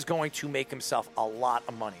 He is going to make himself a lot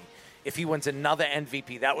of money if he wins another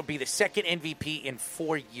MVP. That would be the second MVP in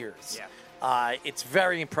 4 years. Yeah. It's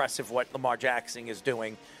very impressive what Lamar Jackson is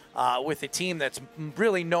doing. with a team that's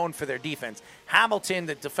really known for their defense. Hamilton,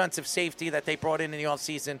 the defensive safety that they brought in the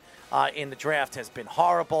offseason in the draft, has been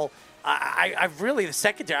horrible. I've really, the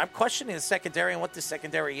secondary, I'm questioning the secondary and what the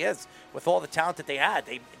secondary is with all the talent that they had.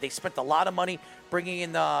 They spent a lot of money bringing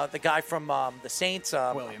in the guy from the Saints,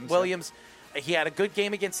 Williams. He had a good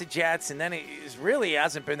game against the Jets, and then he really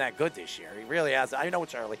hasn't been that good this year. He really hasn't. I know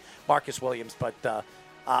it's early, Marcus Williams, but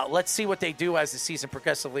let's see what they do as the season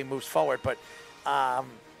progressively moves forward. But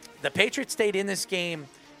the Patriots stayed in this game.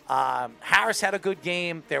 Harris had a good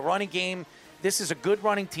game. Their running game, this is a good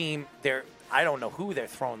running team. I don't know who they're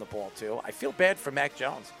throwing the ball to. I feel bad for Mac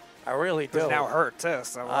Jones. I really do. He's now hurt, too,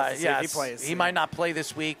 so we'll have to see if he plays. He might not play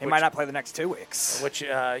this week. He might not play the next 2 weeks. Which,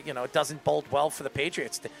 it doesn't bode well for the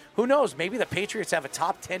Patriots. Who knows? Maybe the Patriots have a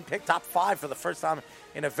top 10 pick, top 5 for the first time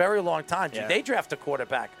in a very long time. Yeah. They draft a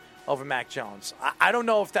quarterback over Mac Jones. I don't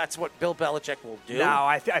know if that's what Bill Belichick will do. No,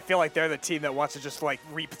 I feel like they're the team that wants to just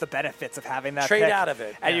reap the benefits of having that trade pick. out of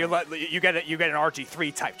it, and you get an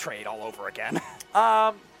RG3 type trade all over again.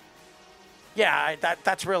 Yeah,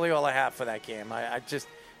 that's really all I have for that game. I just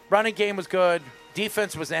running game was good,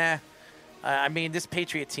 defense was I mean, this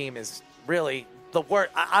Patriot team is really the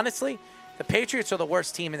worst. Honestly, the Patriots are the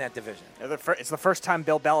worst team in that division. It's the first time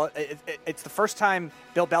it's the first time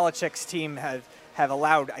Bill Belichick's team have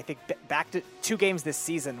allowed, I think, back to 2 games this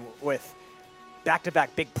season with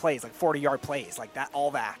back-to-back big plays, like 40-yard plays, like that,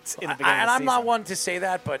 all that in the beginning of the season. And I'm not one to say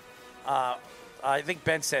that, but I think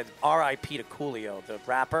Ben said R.I.P. to Coolio, the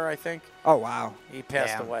rapper, I think. Oh, wow. He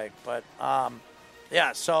passed away. But,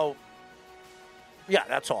 that's all.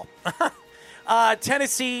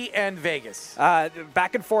 Tennessee and Vegas.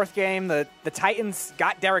 Back and forth game. The Titans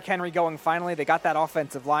got Derrick Henry going finally. They got that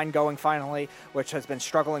offensive line going finally, which has been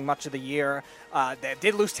struggling much of the year. They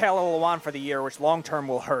did lose Taylor Lewan for the year, which long-term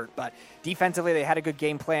will hurt. But defensively, they had a good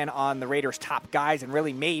game plan on the Raiders' top guys and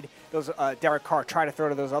really made those Derek Carr try to throw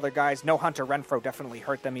to those other guys. No Hunter Renfrow definitely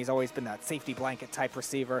hurt them. He's always been that safety blanket type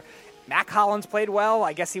receiver. Mac Hollins played well.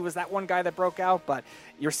 I guess he was that one guy that broke out, but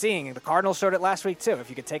you're seeing the Cardinals showed it last week too. If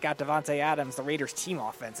you could take out Devontae Adams, the Raiders' team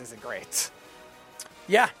offense isn't great.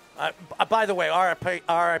 Yeah. By the way,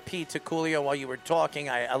 RIP to Coolio while you were talking.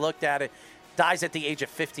 I looked at it. Dies at the age of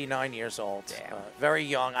 59 years old. Very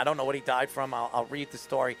young. I don't know what he died from. I'll read the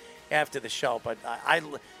story after the show. But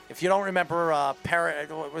if you don't remember,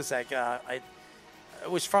 what was that? It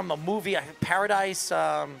was from a movie, Paradise,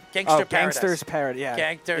 Gangster Paradise. Gangster's Paradise,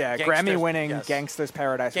 yeah. Grammy-winning yes. Gangster's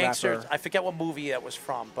Paradise rapper. I forget what movie that was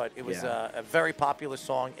from, but it was a very popular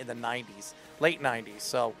song in the 90s, late 90s.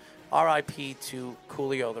 So R.I.P. to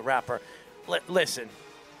Coolio, the rapper. Listen,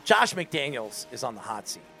 Josh McDaniels is on the hot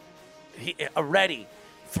seat. He already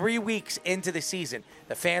 3 weeks into the season,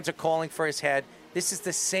 the fans are calling for his head. This is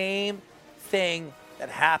the same thing that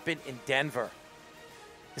happened in Denver.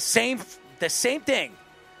 The same thing.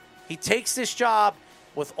 He takes this job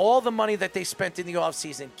with all the money that they spent in the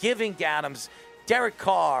offseason, giving Adams, Derek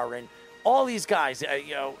Carr, and all these guys,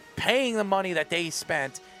 paying the money that they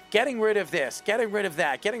spent, getting rid of this, getting rid of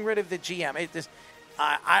that, getting rid of the GM.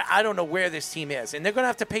 I don't know where this team is. And they're going to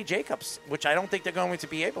have to pay Jacobs, which I don't think they're going to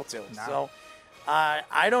be able to. No. So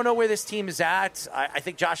I don't know where this team is at. I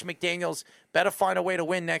think Josh McDaniels better find a way to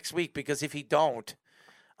win next week, because if he don't,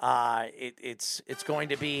 it's going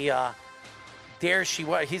to be there she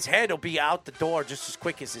was. His head will be out the door just as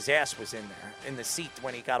quick as his ass was in there, in the seat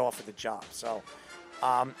when he got offered the job. So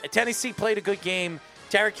Tennessee played a good game.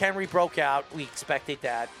 Derrick Henry broke out. We expected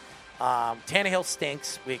that. Tannehill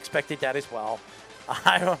stinks. We expected that as well.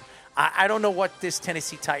 I don't know what this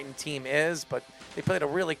Tennessee Titan team is, but they played a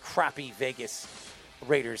really crappy Vegas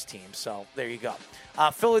Raiders team. So there you go.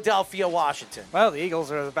 Philadelphia, Washington. Well, the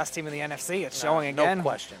Eagles are the best team in the NFC. It's showing again. No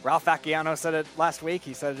question. Ralph Vacchiano said it last week.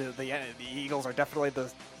 He said the Eagles are definitely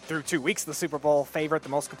through 2 weeks, the Super Bowl favorite, the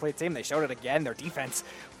most complete team. They showed it again. Their defense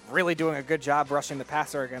really doing a good job rushing the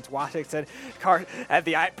passer against Washington. Had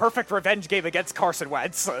the perfect revenge game against Carson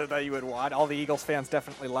Wentz that you would want. All the Eagles fans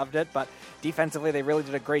definitely loved it, but defensively they really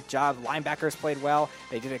did a great job. Linebackers played well.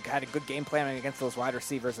 They had a good game plan against those wide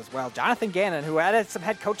receivers as well. Jonathan Gannon, who had some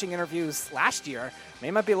head coaching interviews last year,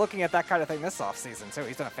 might be looking at that kind of thing this offseason too.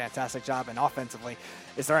 He's done a fantastic job, and offensively,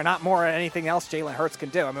 is there not more anything else Jalen Hurts can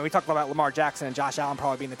do? I mean, we talked about Lamar Jackson and Josh Allen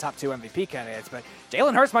probably being the top 2 MVP candidates, but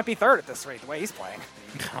Jalen Hurts might be third at this rate, the way he's playing.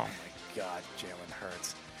 Oh, my God, Jalen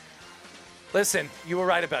Hurts. Listen, you were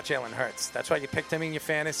right about Jalen Hurts. That's why you picked him in your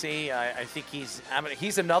fantasy. I think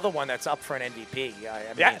he's another one that's up for an MVP.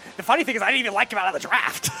 The funny thing is I didn't even like him out of the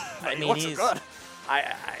draft. He looks so good.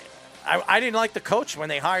 I didn't like the coach when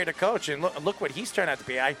they hired a coach, and look what he's turned out to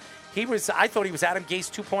be. I thought he was Adam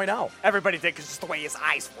Gase 2.0. Everybody did because just the way his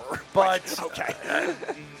eyes were. But okay.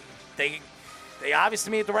 They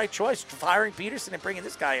obviously made the right choice, firing Peterson and bringing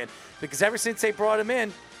this guy in, because ever since they brought him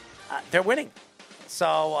in, they're winning.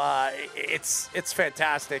 So it's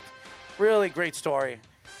fantastic. Really great story.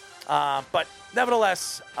 But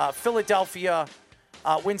nevertheless, Philadelphia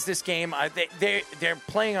wins this game. They're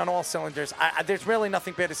playing on all cylinders. There's really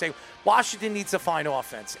nothing bad to say. Washington needs to find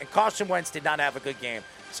offense, and Carson Wentz did not have a good game.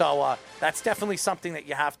 So that's definitely something that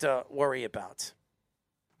you have to worry about.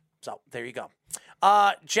 So there you go.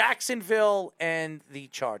 Jacksonville and the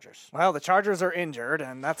Chargers. Well, the Chargers are injured,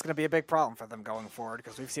 and that's going to be a big problem for them going forward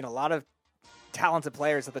because we've seen a lot of talented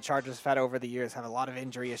players that the Chargers have had over the years have a lot of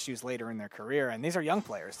injury issues later in their career, and these are young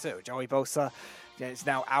players too. Joey Bosa is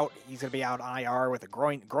now out. He's going to be out on IR with a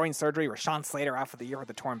groin surgery. Rashawn Slater out for the year with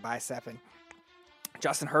a torn bicep, and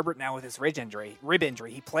Justin Herbert now with his rib injury.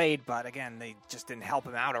 He played, but again, they just didn't help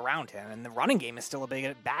him out around him. And the running game is still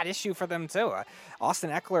a bad issue for them too. Austin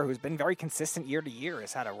Eckler, who's been very consistent year to year,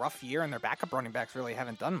 has had a rough year, and their backup running backs really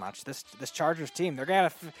haven't done much. This Chargers team, they're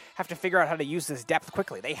gonna have to figure out how to use this depth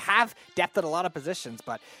quickly. They have depth at a lot of positions,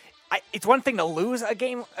 but it's one thing to lose a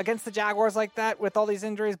game against the Jaguars like that with all these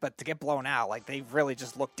injuries, but to get blown out, like they really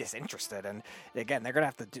just look disinterested. And again, they're going to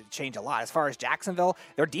have to change a lot. As far as Jacksonville,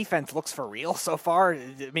 their defense looks for real so far.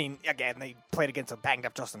 I mean, again, they played against a banged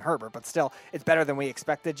up Justin Herbert, but still, it's better than we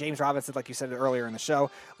expected. James Robinson, like you said earlier in the show,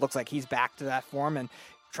 looks like he's back to that form. And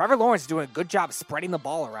Trevor Lawrence is doing a good job spreading the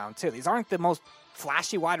ball around too. These aren't the most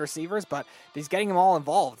flashy wide receivers, but he's getting them all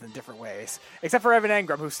involved in different ways, except for Evan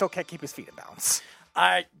Engram, who still can't keep his feet in bounds.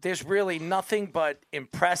 There's really nothing but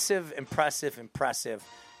impressive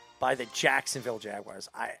by the Jacksonville Jaguars.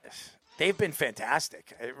 They've been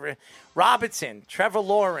fantastic. Robinson, Trevor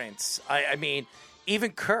Lawrence. I mean,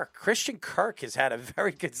 even Christian Kirk has had a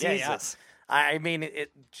very good season. Yeah, yes. I mean,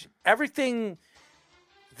 everything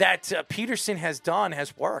that Peterson has done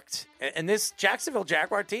has worked. And this Jacksonville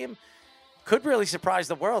Jaguar team could really surprise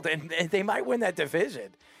the world, and they might win that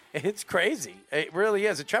division. It's crazy. It really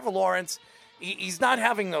is. And Trevor Lawrence, he's not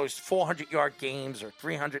having those 400-yard games or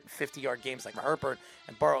 350-yard games like Herbert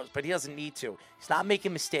and Burrows, but he doesn't need to. He's not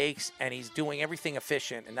making mistakes, and he's doing everything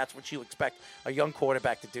efficient, and that's what you expect a young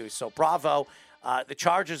quarterback to do. So bravo. The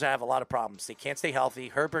Chargers have a lot of problems. They can't stay healthy.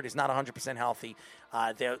 Herbert is not 100% healthy.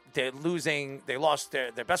 They're losing. They lost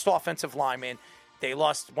their best offensive lineman. They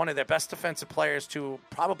lost one of their best defensive players to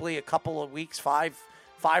probably a couple of weeks, 5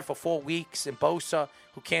 or 4 weeks, in Bosa,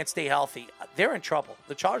 who can't stay healthy. They're in trouble.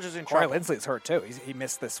 The Chargers are in trouble. Corey Linsley's hurt too. He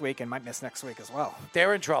missed this week and might miss next week as well.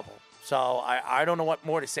 They're in trouble. So I don't know what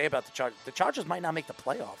more to say about the Chargers. The Chargers might not make the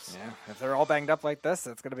playoffs. Yeah, if they're all banged up like this,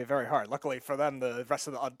 it's going to be very hard. Luckily for them, the rest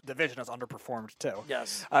of the division has underperformed too.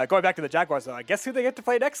 Yes. Going back to the Jaguars, though, I guess who they get to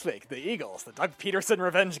play next week? The Eagles, the Doug Peterson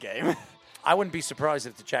revenge game. I wouldn't be surprised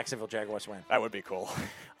if the Jacksonville Jaguars win. That would be cool.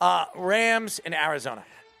 Rams in Arizona.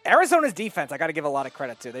 Arizona's defense, I got to give a lot of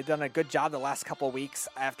credit to. They've done a good job the last couple of weeks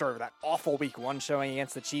after that awful Week 1 showing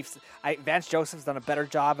against the Chiefs. Vance Joseph's done a better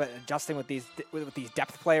job at adjusting with these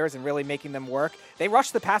depth players and really making them work. They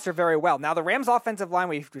rushed the passer very well. Now, the Rams' offensive line,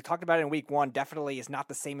 we talked about it in Week 1, definitely is not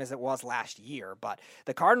the same as it was last year. But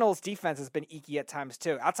the Cardinals' defense has been eeky at times,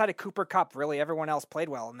 too. Outside of Cooper Kupp, really everyone else played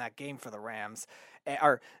well in that game for the Rams.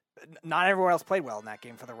 Not everyone else played well in that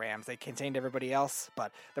game for the Rams. They contained everybody else,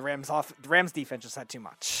 but the Rams defense just had too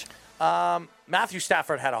much. Matthew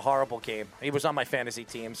Stafford had a horrible game. He was on my fantasy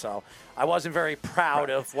team, so I wasn't very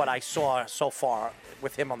proud of what I saw so far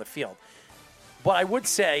with him on the field. What I would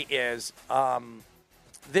say is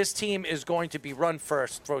this team is going to be run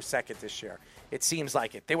first, throw second this year. It seems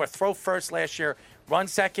like it. They were throw first last year, run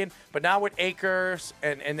second, but now with Akers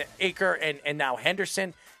and now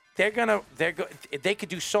Henderson, they could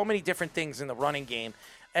do so many different things in the running game.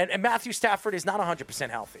 And Matthew Stafford is not 100%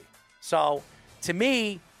 healthy. So, to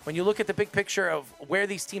me, when you look at the big picture of where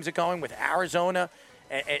these teams are going with Arizona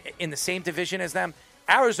in the same division as them,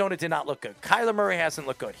 Arizona did not look good. Kyler Murray hasn't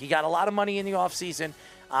looked good. He got a lot of money in the offseason.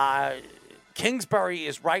 Kingsbury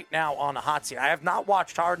is right now on a hot seat. I have not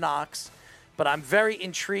watched Hard Knocks, but I'm very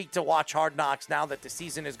intrigued to watch Hard Knocks now that the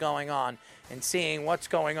season is going on and seeing what's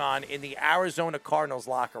going on in the Arizona Cardinals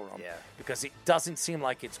locker room. Yeah. Because it doesn't seem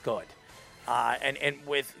like it's good. And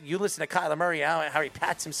with you listen to Kyler Murray, how he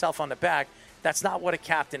pats himself on the back, that's not what a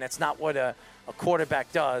captain, that's not what a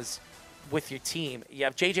quarterback does with your team. You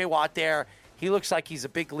have J.J. Watt there. He looks like he's a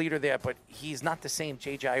big leader there, but he's not the same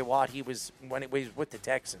J.J. Watt he was when he was with the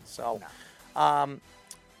Texans. So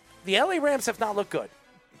the L.A. Rams have not looked good.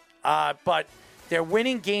 But they're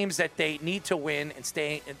winning games that they need to win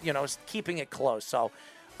and keeping it close. So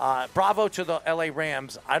Bravo to the LA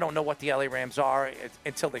Rams. I don't know what the LA Rams are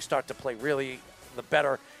until they start to play really the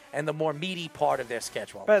better and the more meaty part of their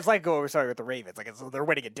schedule. But it's like we're starting with the Ravens. They're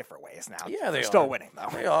winning in different ways now. Yeah, they're still winning, though.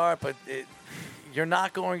 They are, but you're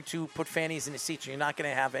not going to put fannies in the seats. You're not going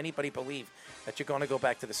to have anybody believe that you're going to go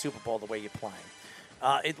back to the Super Bowl the way you're playing.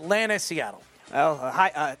 Atlanta, Seattle. Well,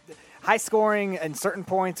 high scoring in certain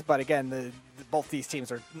points, but again, both these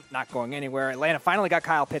teams are not going anywhere. Atlanta finally got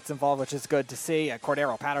Kyle Pitts involved, which is good to see.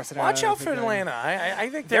 Cordero Patterson. Watch out for Atlanta. I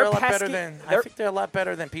think they're a lot better than. I think they're a lot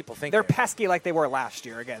better than people think. They're pesky like they were last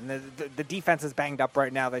year. Again, the defense is banged up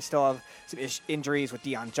right now. They still have some injuries with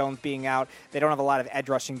Deion Jones being out. They don't have a lot of edge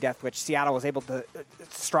rushing depth, which Seattle was able to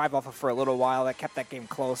strive off of for a little while. That kept that game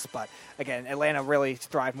close. But again, Atlanta really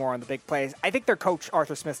thrived more on the big plays. I think their coach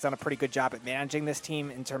Arthur Smith's done a pretty good job at managing this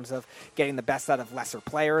team in terms of getting the best out of lesser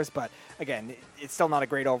players. But again, it's still not a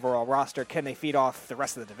great overall roster. Can they feed off the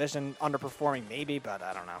rest of the division? Underperforming, maybe, but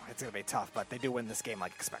I don't know. It's going to be tough, but they do win this game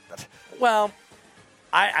like expected. Well,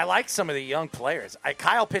 I like some of the young players.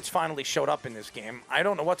 Kyle Pitts finally showed up in this game. I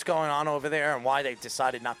don't know what's going on over there and why they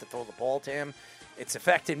decided not to throw the ball to him. It's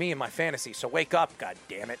affected me in my fantasy, so wake up, God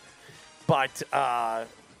damn it. But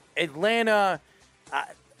Atlanta,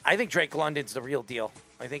 I think Drake London's the real deal.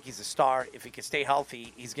 I think he's a star. If he can stay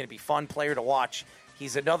healthy, he's going to be a fun player to watch.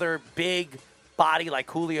 He's another big body like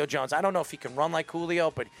Julio Jones. I don't know if he can run like Julio,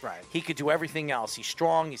 but he could do everything else. He's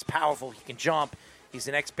strong. He's powerful. He can jump. He's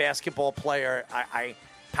an ex-basketball player.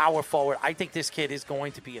 Power forward. I think this kid is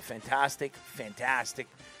going to be a fantastic, fantastic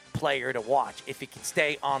player to watch if he can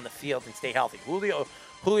stay on the field and stay healthy.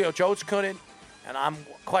 Julio Jones couldn't, and I'm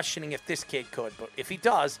questioning if this kid could. But if he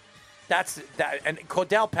does, that's that. And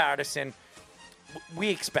Cordell Patterson, we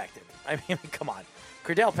expected. I mean, come on.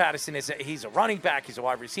 Cordell Patterson he's a running back. He's a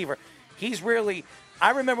wide receiver. He's really.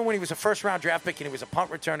 I remember when he was a first-round draft pick and he was a punt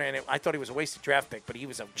returner, and I thought he was a wasted draft pick, but he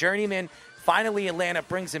was a journeyman. Finally, Atlanta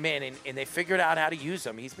brings him in, and they figured out how to use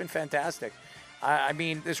him. He's been fantastic. I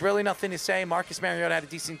mean, there's really nothing to say. Marcus Mariota had a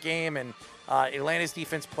decent game, and Atlanta's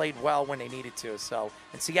defense played well when they needed to. So,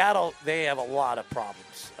 in Seattle, they have a lot of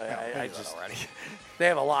problems. They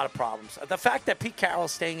have a lot of problems. The fact that Pete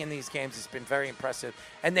Carroll's staying in these games has been very impressive.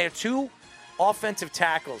 And their two offensive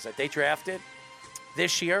tackles that they drafted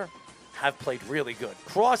this year have played really good.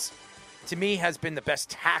 Cross, to me, has been the best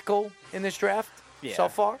tackle in this draft so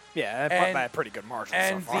far. Yeah, by a pretty good margin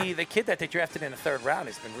and so far. the kid that they drafted in the third round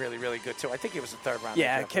has been really, really good, too. I think it was the third round.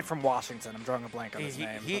 Yeah, a kid from Washington. I'm drawing a blank on his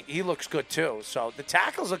name. He looks good, too. So the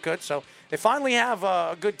tackles look good. So they finally have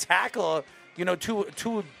a good tackle,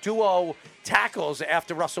 two duo tackles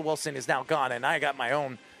after Russell Wilson is now gone. And I got my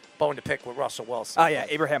own bone to pick with Russell Wilson. Oh, yeah,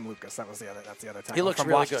 Abraham Lucas. That's the other tackle. He looks from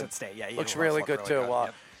really Washington good. State. Yeah, he looks really good, too.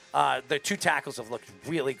 Yep. The two tackles have looked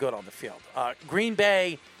really good on the field. Green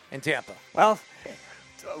Bay and Tampa. Well,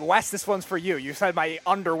 Wes, this one's for you. You said my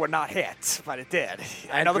under would not hit, but it did.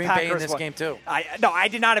 I know Green the Packers Bay in this game, too. I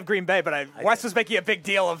did not have Green Bay, but Wes was making a big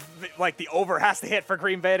deal of, the over has to hit for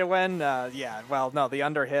Green Bay to win. The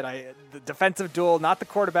under hit. The defensive duel, not the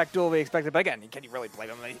quarterback duel we expected. But again, can you really blame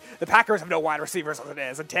them? The Packers have no wide receivers as it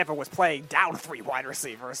is, and Tampa was playing down 3 wide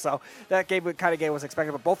receivers. So that game was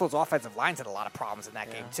expected. But both those offensive lines had a lot of problems in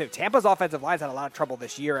that game, too. Tampa's offensive lines had a lot of trouble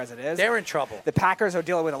this year as it is. They're in trouble. The Packers are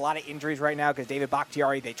dealing with a lot of injuries right now because David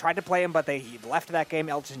Bakhtiari, they tried to play him, but he left that game.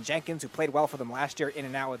 Elgton Jenkins, who played well for them last year, in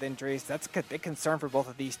and out with injuries. That's a big concern for both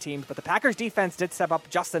of these teams. But the Packers defense did step up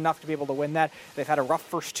just enough to be able to win that. They've had a rough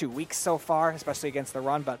first 2 weeks so far, especially against the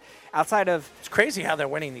run. But outside of... It's crazy how they're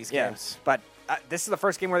winning these games. But this is the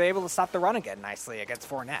first game where they're able to stop the run again nicely against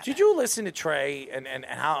Fournette. Did you listen to Trey and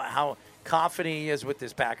how confident he is with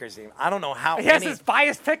this Packers team? I don't know how... He has his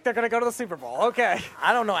biased pick. They're going to go to the Super Bowl. Okay.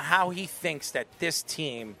 I don't know how he thinks that this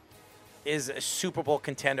team is a Super Bowl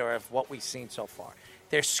contender of what we've seen so far.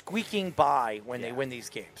 They're squeaking by when they win these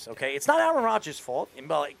games, okay? It's not Aaron Rodgers' fault.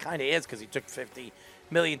 Well, it kind of is because he took $50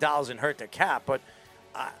 million and hurt their cap. But,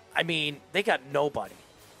 they got nobody.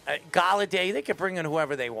 Galladay, they can bring in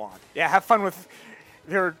whoever they want. Yeah, have fun with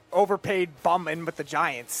your overpaid bum in with the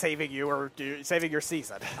Giants saving you or saving your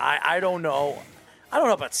season. I don't know. I don't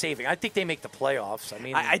know about saving. I think they make the playoffs.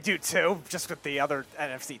 I do too, just with the other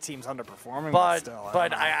NFC teams underperforming. But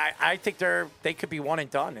I think they could be one and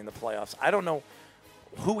done in the playoffs. I don't know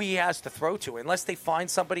who he has to throw to unless they find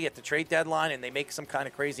somebody at the trade deadline and they make some kind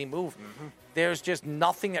of crazy move. Mm-hmm. There's just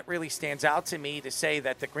nothing that really stands out to me to say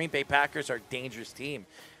that the Green Bay Packers are a dangerous team.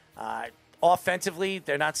 Offensively,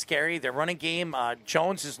 they're not scary. Their running game,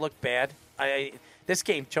 Jones has looked bad. This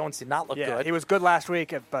game, Jones did not look good. He was good last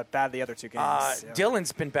week, but bad the other 2 games.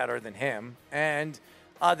 Dylan's been better than him. And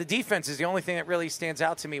the defense is the only thing that really stands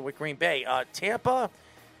out to me with Green Bay. Tampa,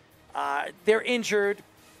 they're injured.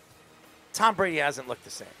 Tom Brady hasn't looked the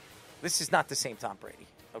same. This is not the same Tom Brady,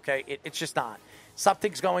 okay? It's just not.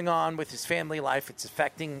 Something's going on with his family life. It's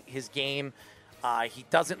affecting his game. He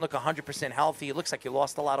doesn't look 100% healthy. It looks like he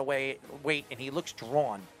lost a lot of weight, and he looks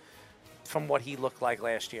drawn from what he looked like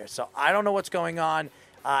last year. So I don't know what's going on.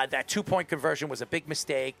 That 2-point conversion was a big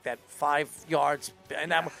mistake. That 5 yards,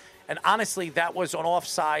 and honestly, that was on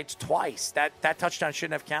offsides twice. That touchdown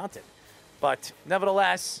shouldn't have counted. But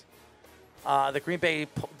nevertheless, the Green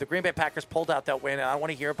Bay Packers pulled out that win, and I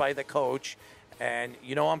want to hear by the coach, and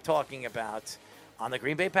you know what I'm talking about, on the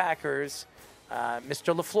Green Bay Packers,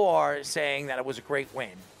 Mr. LaFleur saying that it was a great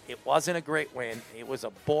win. It wasn't a great win. It was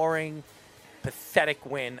a boring, pathetic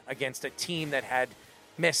win against a team that had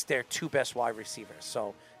missed their 2 best wide receivers.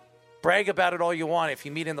 So brag about it all you want. If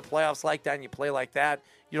you meet in the playoffs like that and you play like that,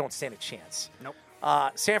 you don't stand a chance. Nope.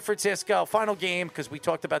 San Francisco, final game, because we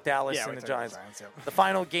talked about Dallas and the Giants. The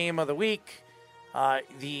final game of the week,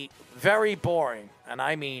 the very boring, and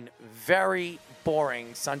I mean very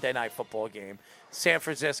boring Sunday night football game. San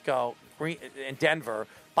Francisco and Denver.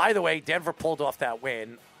 By the way, Denver pulled off that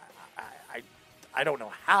win. I don't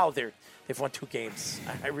know how they've won 2 games.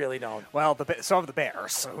 I really don't. Well, so have the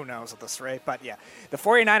Bears, so who knows at this rate. But, yeah, the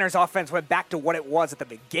 49ers offense went back to what it was at the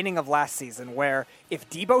beginning of last season, where if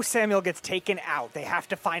Deebo Samuel gets taken out, they have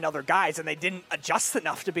to find other guys, and they didn't adjust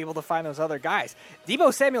enough to be able to find those other guys.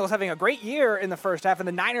 Deebo Samuel was having a great year in the first half, and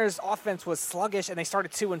the Niners offense was sluggish, and they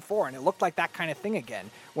started 2-4, and it looked like that kind of thing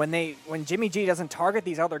again. When Jimmy G doesn't target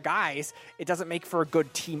these other guys, it doesn't make for a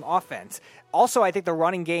good team offense. Also, I think the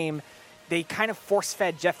running game, they kind of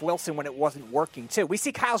force-fed Jeff Wilson when it wasn't working, too. We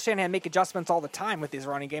see Kyle Shanahan make adjustments all the time with his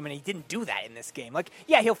running game, and he didn't do that in this game. Like,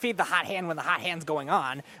 yeah, he'll feed the hot hand when the hot hand's going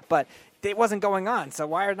on, but it wasn't going on. So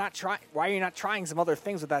why are you not trying some other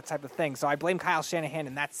things with that type of thing? So I blame Kyle Shanahan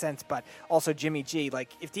in that sense, but also Jimmy G. Like,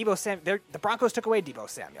 if the Broncos took away Deebo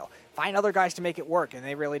Samuel, find other guys to make it work, and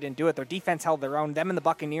they really didn't do it. Their defense held their own. Them and the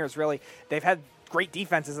Buccaneers, really, they've had great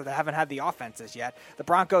defenses that they haven't had the offenses yet. The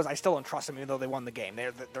Broncos, I still don't trust them, even though they won the game.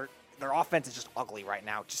 Their offense is just ugly right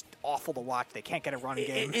now. Just awful to watch. They can't get a running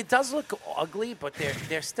game. It does look ugly, but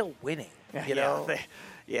they're still winning. You know?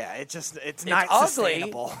 It's not ugly,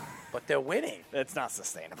 sustainable. But they're winning. It's not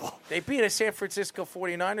sustainable. They beat a San Francisco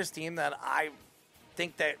 49ers team that I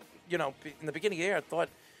think that, in the beginning of the year, I thought,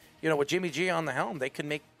 with Jimmy G on the helm, they can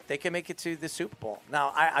make it to the Super Bowl.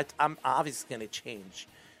 Now, I'm obviously going to change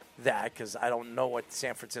that because I don't know what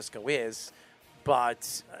San Francisco is,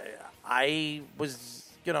 but I was...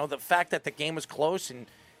 the fact that the game was close and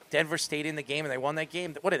Denver stayed in the game and they won that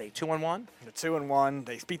game. What are they, 2-1? They're 2-1.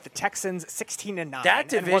 They beat the Texans 16-9. That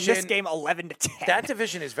division, and won this game 11-10. That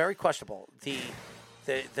division is very questionable. The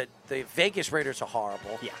Vegas Raiders are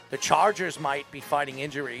horrible. Yeah. The Chargers might be fighting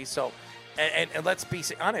injuries. So, and let's be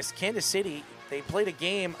honest, Kansas City, they played a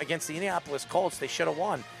game against the Indianapolis Colts. They should have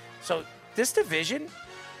won. So this division,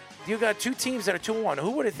 you got 2 teams that are 2-1.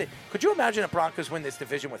 Who would have think? Could you imagine the Broncos win this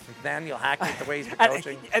division with Nathaniel Hackett the way he's been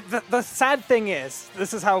coaching? The sad thing is,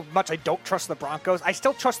 this is how much I don't trust the Broncos. I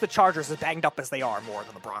still trust the Chargers, as banged up as they are, more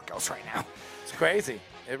than the Broncos right now. It's crazy.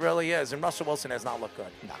 It really is. And Russell Wilson has not looked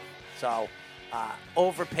good. No. So,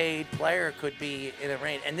 overpaid player could be in a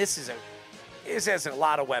range. And this has a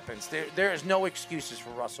lot of weapons. There is no excuses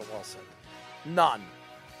for Russell Wilson. None.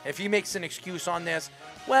 If he makes an excuse on this,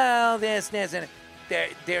 well, there's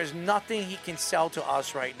nothing he can sell to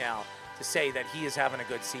us right now to say that he is having a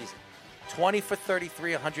good season. 20 for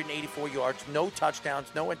 33, 184 yards, no touchdowns,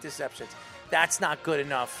 no interceptions. That's not good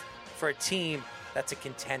enough for a team that's a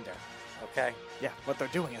contender, okay? Yeah, what they're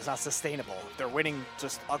doing is not sustainable. They're winning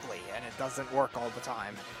just ugly, and it doesn't work all the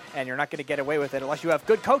time. And you're not going to get away with it unless you have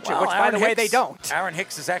good coaching, which, by the way, they don't. Aaron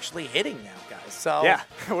Hicks is actually hitting now, guys. So yeah,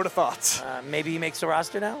 who would have thought? Maybe he makes the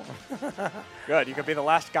roster now? Good. You could be the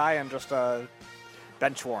last guy and just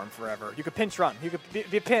bench warm forever. You could pinch run. You could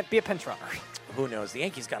be a pinch runner. Who knows? The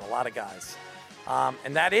Yankees got a lot of guys.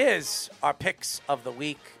 And that is our picks of the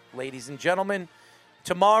week, ladies and gentlemen.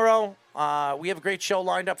 Tomorrow, we have a great show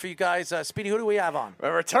lined up for you guys. Speedy, who do we have on?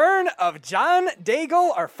 A return of John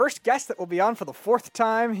Daigle, our first guest that will be on for the 4th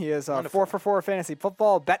time. He is 4 for 4 fantasy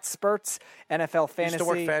football, Bet Spurts, NFL fantasy. Used to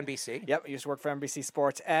work for NBC. Yep, he used to work for NBC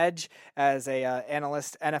Sports Edge as a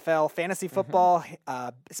analyst, NFL fantasy football,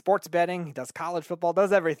 sports betting. He does college football,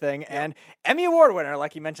 does everything, and Emmy Award winner,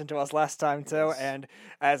 like he mentioned to us last time too. And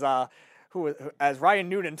as Ryan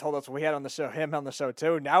Newton told us, we had him on the show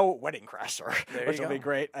too. Now Wedding Crasher, which will be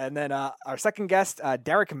great. And then our second guest,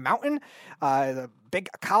 Derek Mountain, the big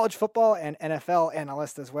college football and NFL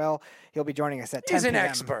analyst as well. He'll be joining us at 10 He's an p.m.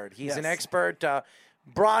 expert. He's an expert.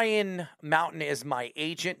 Brian Mountain is my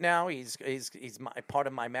agent now. He's part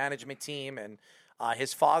of my management team, and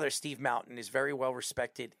His father, Steve Mountain, is very well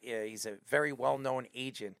respected. He's a very well-known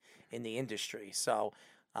agent in the industry. So,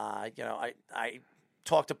 I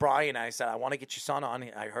talked to Brian. I said, I want to get your son on.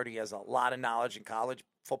 I heard he has a lot of knowledge in college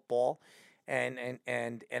football and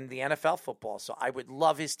the NFL football. So I would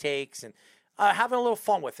love his takes and having a little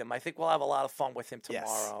fun with him. I think we'll have a lot of fun with him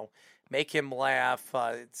tomorrow. Yes. Make him laugh.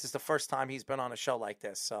 This is the first time he's been on a show like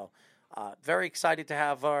this. So very excited to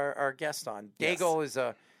have our guest on. Daigle is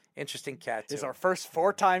a interesting cat, too. He's our first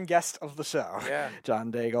 4-time guest of the show. Yeah.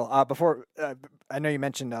 John Daigle. Before, I know you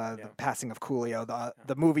mentioned the passing of Coolio.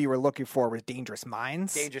 The movie we're looking for was Dangerous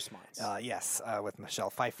Minds. Dangerous Minds. Yes, with Michelle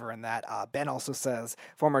Pfeiffer in that. Ben also says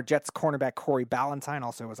former Jets cornerback Corey Ballantyne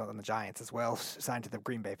also was on the Giants as well, signed to the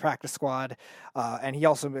Green Bay practice squad. And he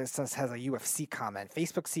also has a UFC comment.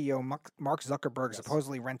 Facebook CEO Mark Zuckerberg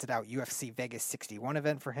supposedly rented out UFC Vegas 61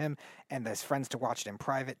 event for him and his friends to watch it in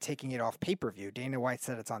private, taking it off pay-per-view. Dana White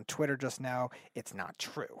said it's on Twitter just now. It's not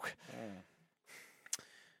true.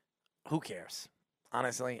 Who cares?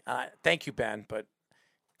 Honestly, thank you, Ben, but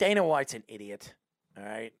Dana White's an idiot. All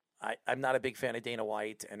right, I'm not a big fan of Dana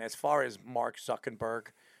White, and as far as Mark Zuckerberg,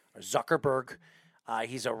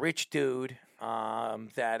 he's a rich dude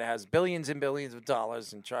that has billions and billions of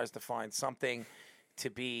dollars and tries to find something to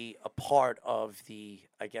be a part of the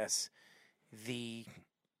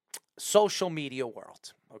social media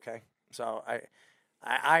world. Okay, so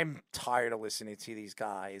I'm tired of listening to these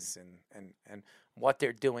guys and what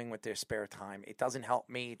they're doing with their spare time. It doesn't help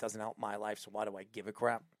me. It doesn't help my life. So why do I give a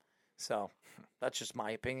crap? So that's just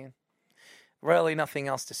my opinion. Really nothing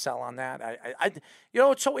else to sell on that.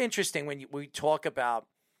 It's so interesting when we talk about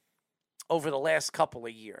over the last couple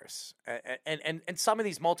of years and some of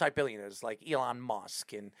these multi-billionaires like Elon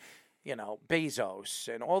Musk and,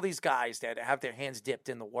 Bezos and all these guys that have their hands dipped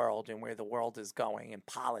in the world and where the world is going and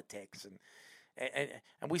politics and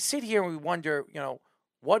we sit here and we wonder,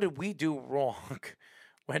 what did we do wrong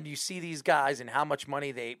when you see these guys and how much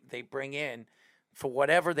money they bring in for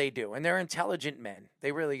whatever they do? And they're intelligent men.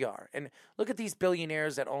 They really are. And look at these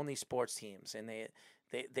billionaires that own these sports teams. And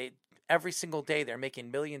they every single day they're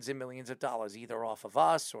making millions and millions of dollars either off of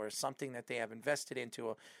us or something that they have invested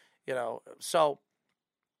into. So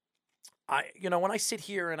when I sit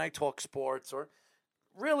here and I talk sports or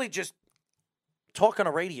really just talk on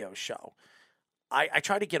a radio show, I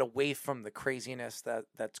try to get away from the craziness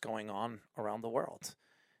that's going on around the world.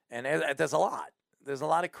 And there's a lot. There's a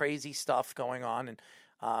lot of crazy stuff going on. And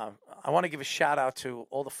I want to give a shout out to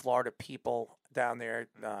all the Florida people down there,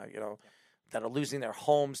 that are losing their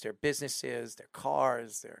homes, their businesses, their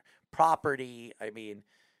cars, their property. I mean,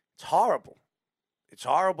 it's horrible. It's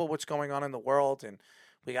horrible what's going on in the world. And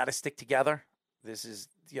we got to stick together. This is,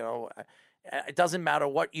 it doesn't matter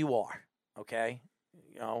what you are, okay?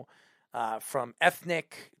 From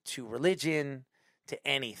ethnic to religion to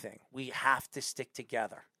anything. We have to stick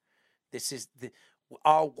together. This is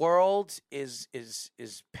our world is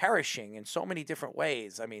perishing in so many different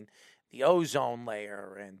ways. I mean, the ozone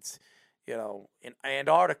layer and in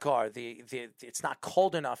Antarctica, it's not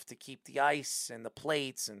cold enough to keep the ice and the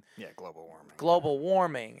plates and global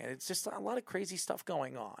warming, and it's just a lot of crazy stuff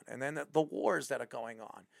going on. And then the wars that are going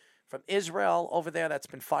on, from Israel over there that's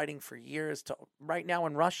been fighting for years to right now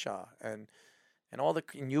in Russia and all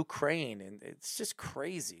in Ukraine, and it's just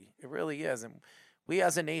crazy. It really is. And we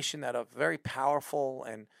as a nation that are very powerful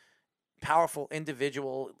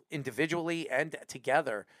individually and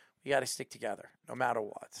together, we got to stick together no matter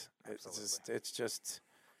what. It's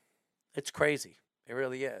crazy. It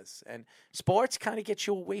really is. And sports kind of gets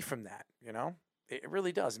you away from that, It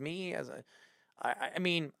really does. Me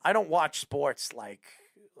I don't watch sports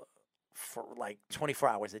for 24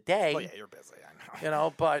 hours a day. Oh yeah, you're busy. I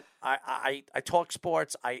know. But I talk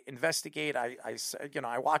sports. I investigate. I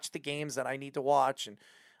watch the games that I need to watch, and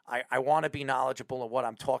I want to be knowledgeable of what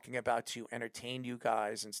I'm talking about to entertain you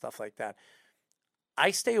guys and stuff like that.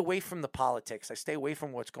 I stay away from the politics. I stay away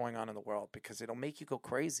from what's going on in the world because it'll make you go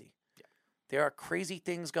crazy. Yeah. There are crazy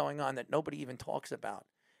things going on that nobody even talks about.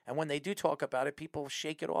 And when they do talk about it, people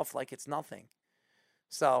shake it off like it's nothing.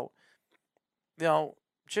 So,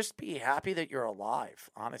 just be happy that you're alive,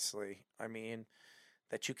 honestly. I mean,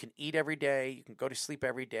 that you can eat every day, you can go to sleep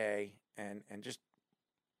every day, and just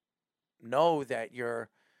know that you're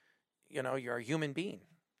a human being.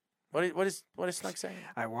 What is Snug saying?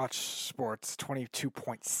 I watch sports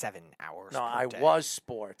 22.7 hours. No, per day. was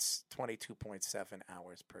sports 22.7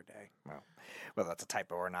 hours per day. Well, that's a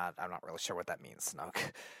typo or not. I'm not really sure what that means, Snug.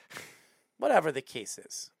 Whatever the case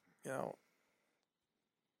is,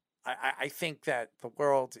 I think that the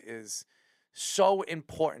world is so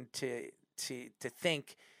important to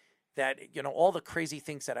think that all the crazy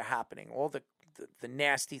things that are happening, all the the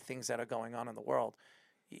nasty things that are going on in the world,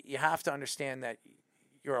 you have to understand that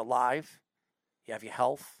you're alive, you have your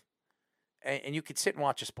health, and you could sit and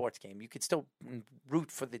watch a sports game. You could still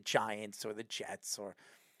root for the Giants or the Jets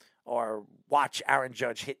or watch Aaron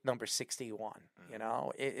Judge hit number 61. You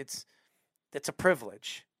know, it's a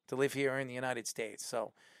privilege to live here in the United States.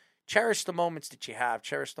 So cherish the moments that you have.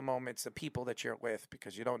 Cherish the moments, the people that you're with,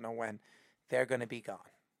 because you don't know when they're going to be gone.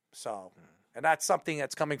 So, and that's something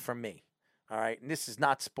that's coming from me. All right. And this is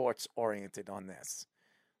not sports oriented on this,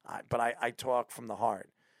 but I talk from the heart.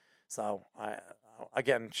 So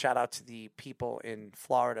again, shout out to the people in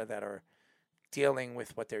Florida that are dealing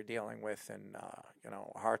with what they're dealing with. And,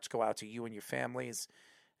 hearts go out to you and your families.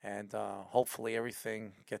 And hopefully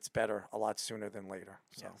everything gets better a lot sooner than later.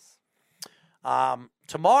 So. Yes.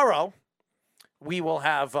 Tomorrow, we will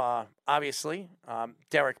have, obviously,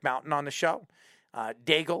 Derek Mountain on the show.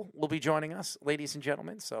 Daigle will be joining us, ladies and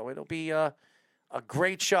gentlemen. So it'll be a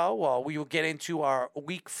great show. We will get into our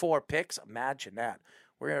Week 4 picks. Imagine that.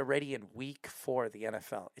 We're already in Week 4 of the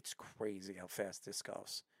NFL. It's crazy how fast this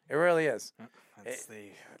goes. It really is. It's the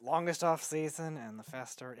longest off season and the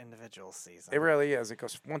faster individual season. It really is. It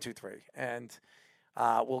goes 1, 2, 3. And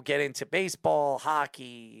we'll get into baseball,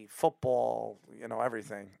 hockey, football,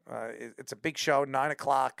 everything. It's a big show, 9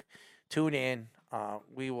 o'clock. Tune in.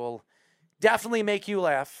 We will definitely make you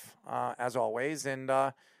laugh, as always, and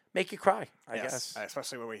make you cry, I guess.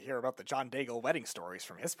 Especially when we hear about the John Daigle wedding stories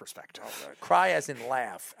from his perspective. Cry as in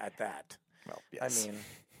laugh at that. Well, yes. I mean,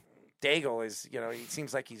 Daigle is, he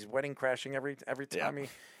seems like he's wedding crashing every time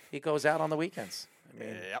he goes out on the weekends. I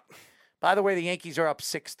mean, By the way, the Yankees are up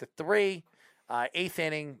 6-3. 8th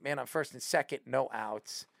inning, man on first and second, no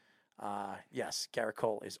outs. Yes, Garrett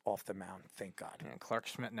Cole is off the mound. Thank God. And Clark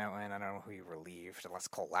Schmidt now in. I don't know who he relieved, unless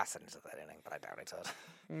Cole lasted into that inning, but I doubt he did.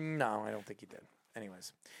 No, I don't think he did.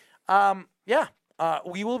 Anyways,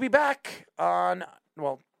 we will be back on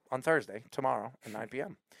Thursday, tomorrow at 9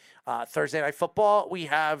 p.m. Thursday Night Football, we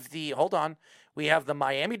have the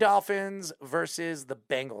Miami Dolphins versus the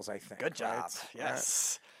Bengals, I think. Good job. Right?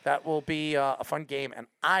 Yes. That will be a fun game, and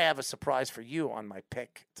I have a surprise for you on my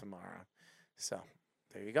pick tomorrow. So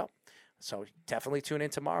there you go. So definitely tune in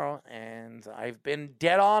tomorrow, and I've been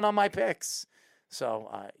dead on my picks.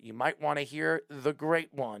 So you might want to hear the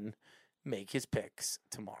great one make his picks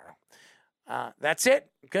tomorrow. That's it.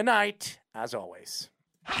 Good night, as always.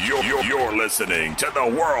 You're listening to the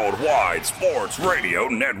Worldwide Sports Radio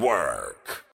Network.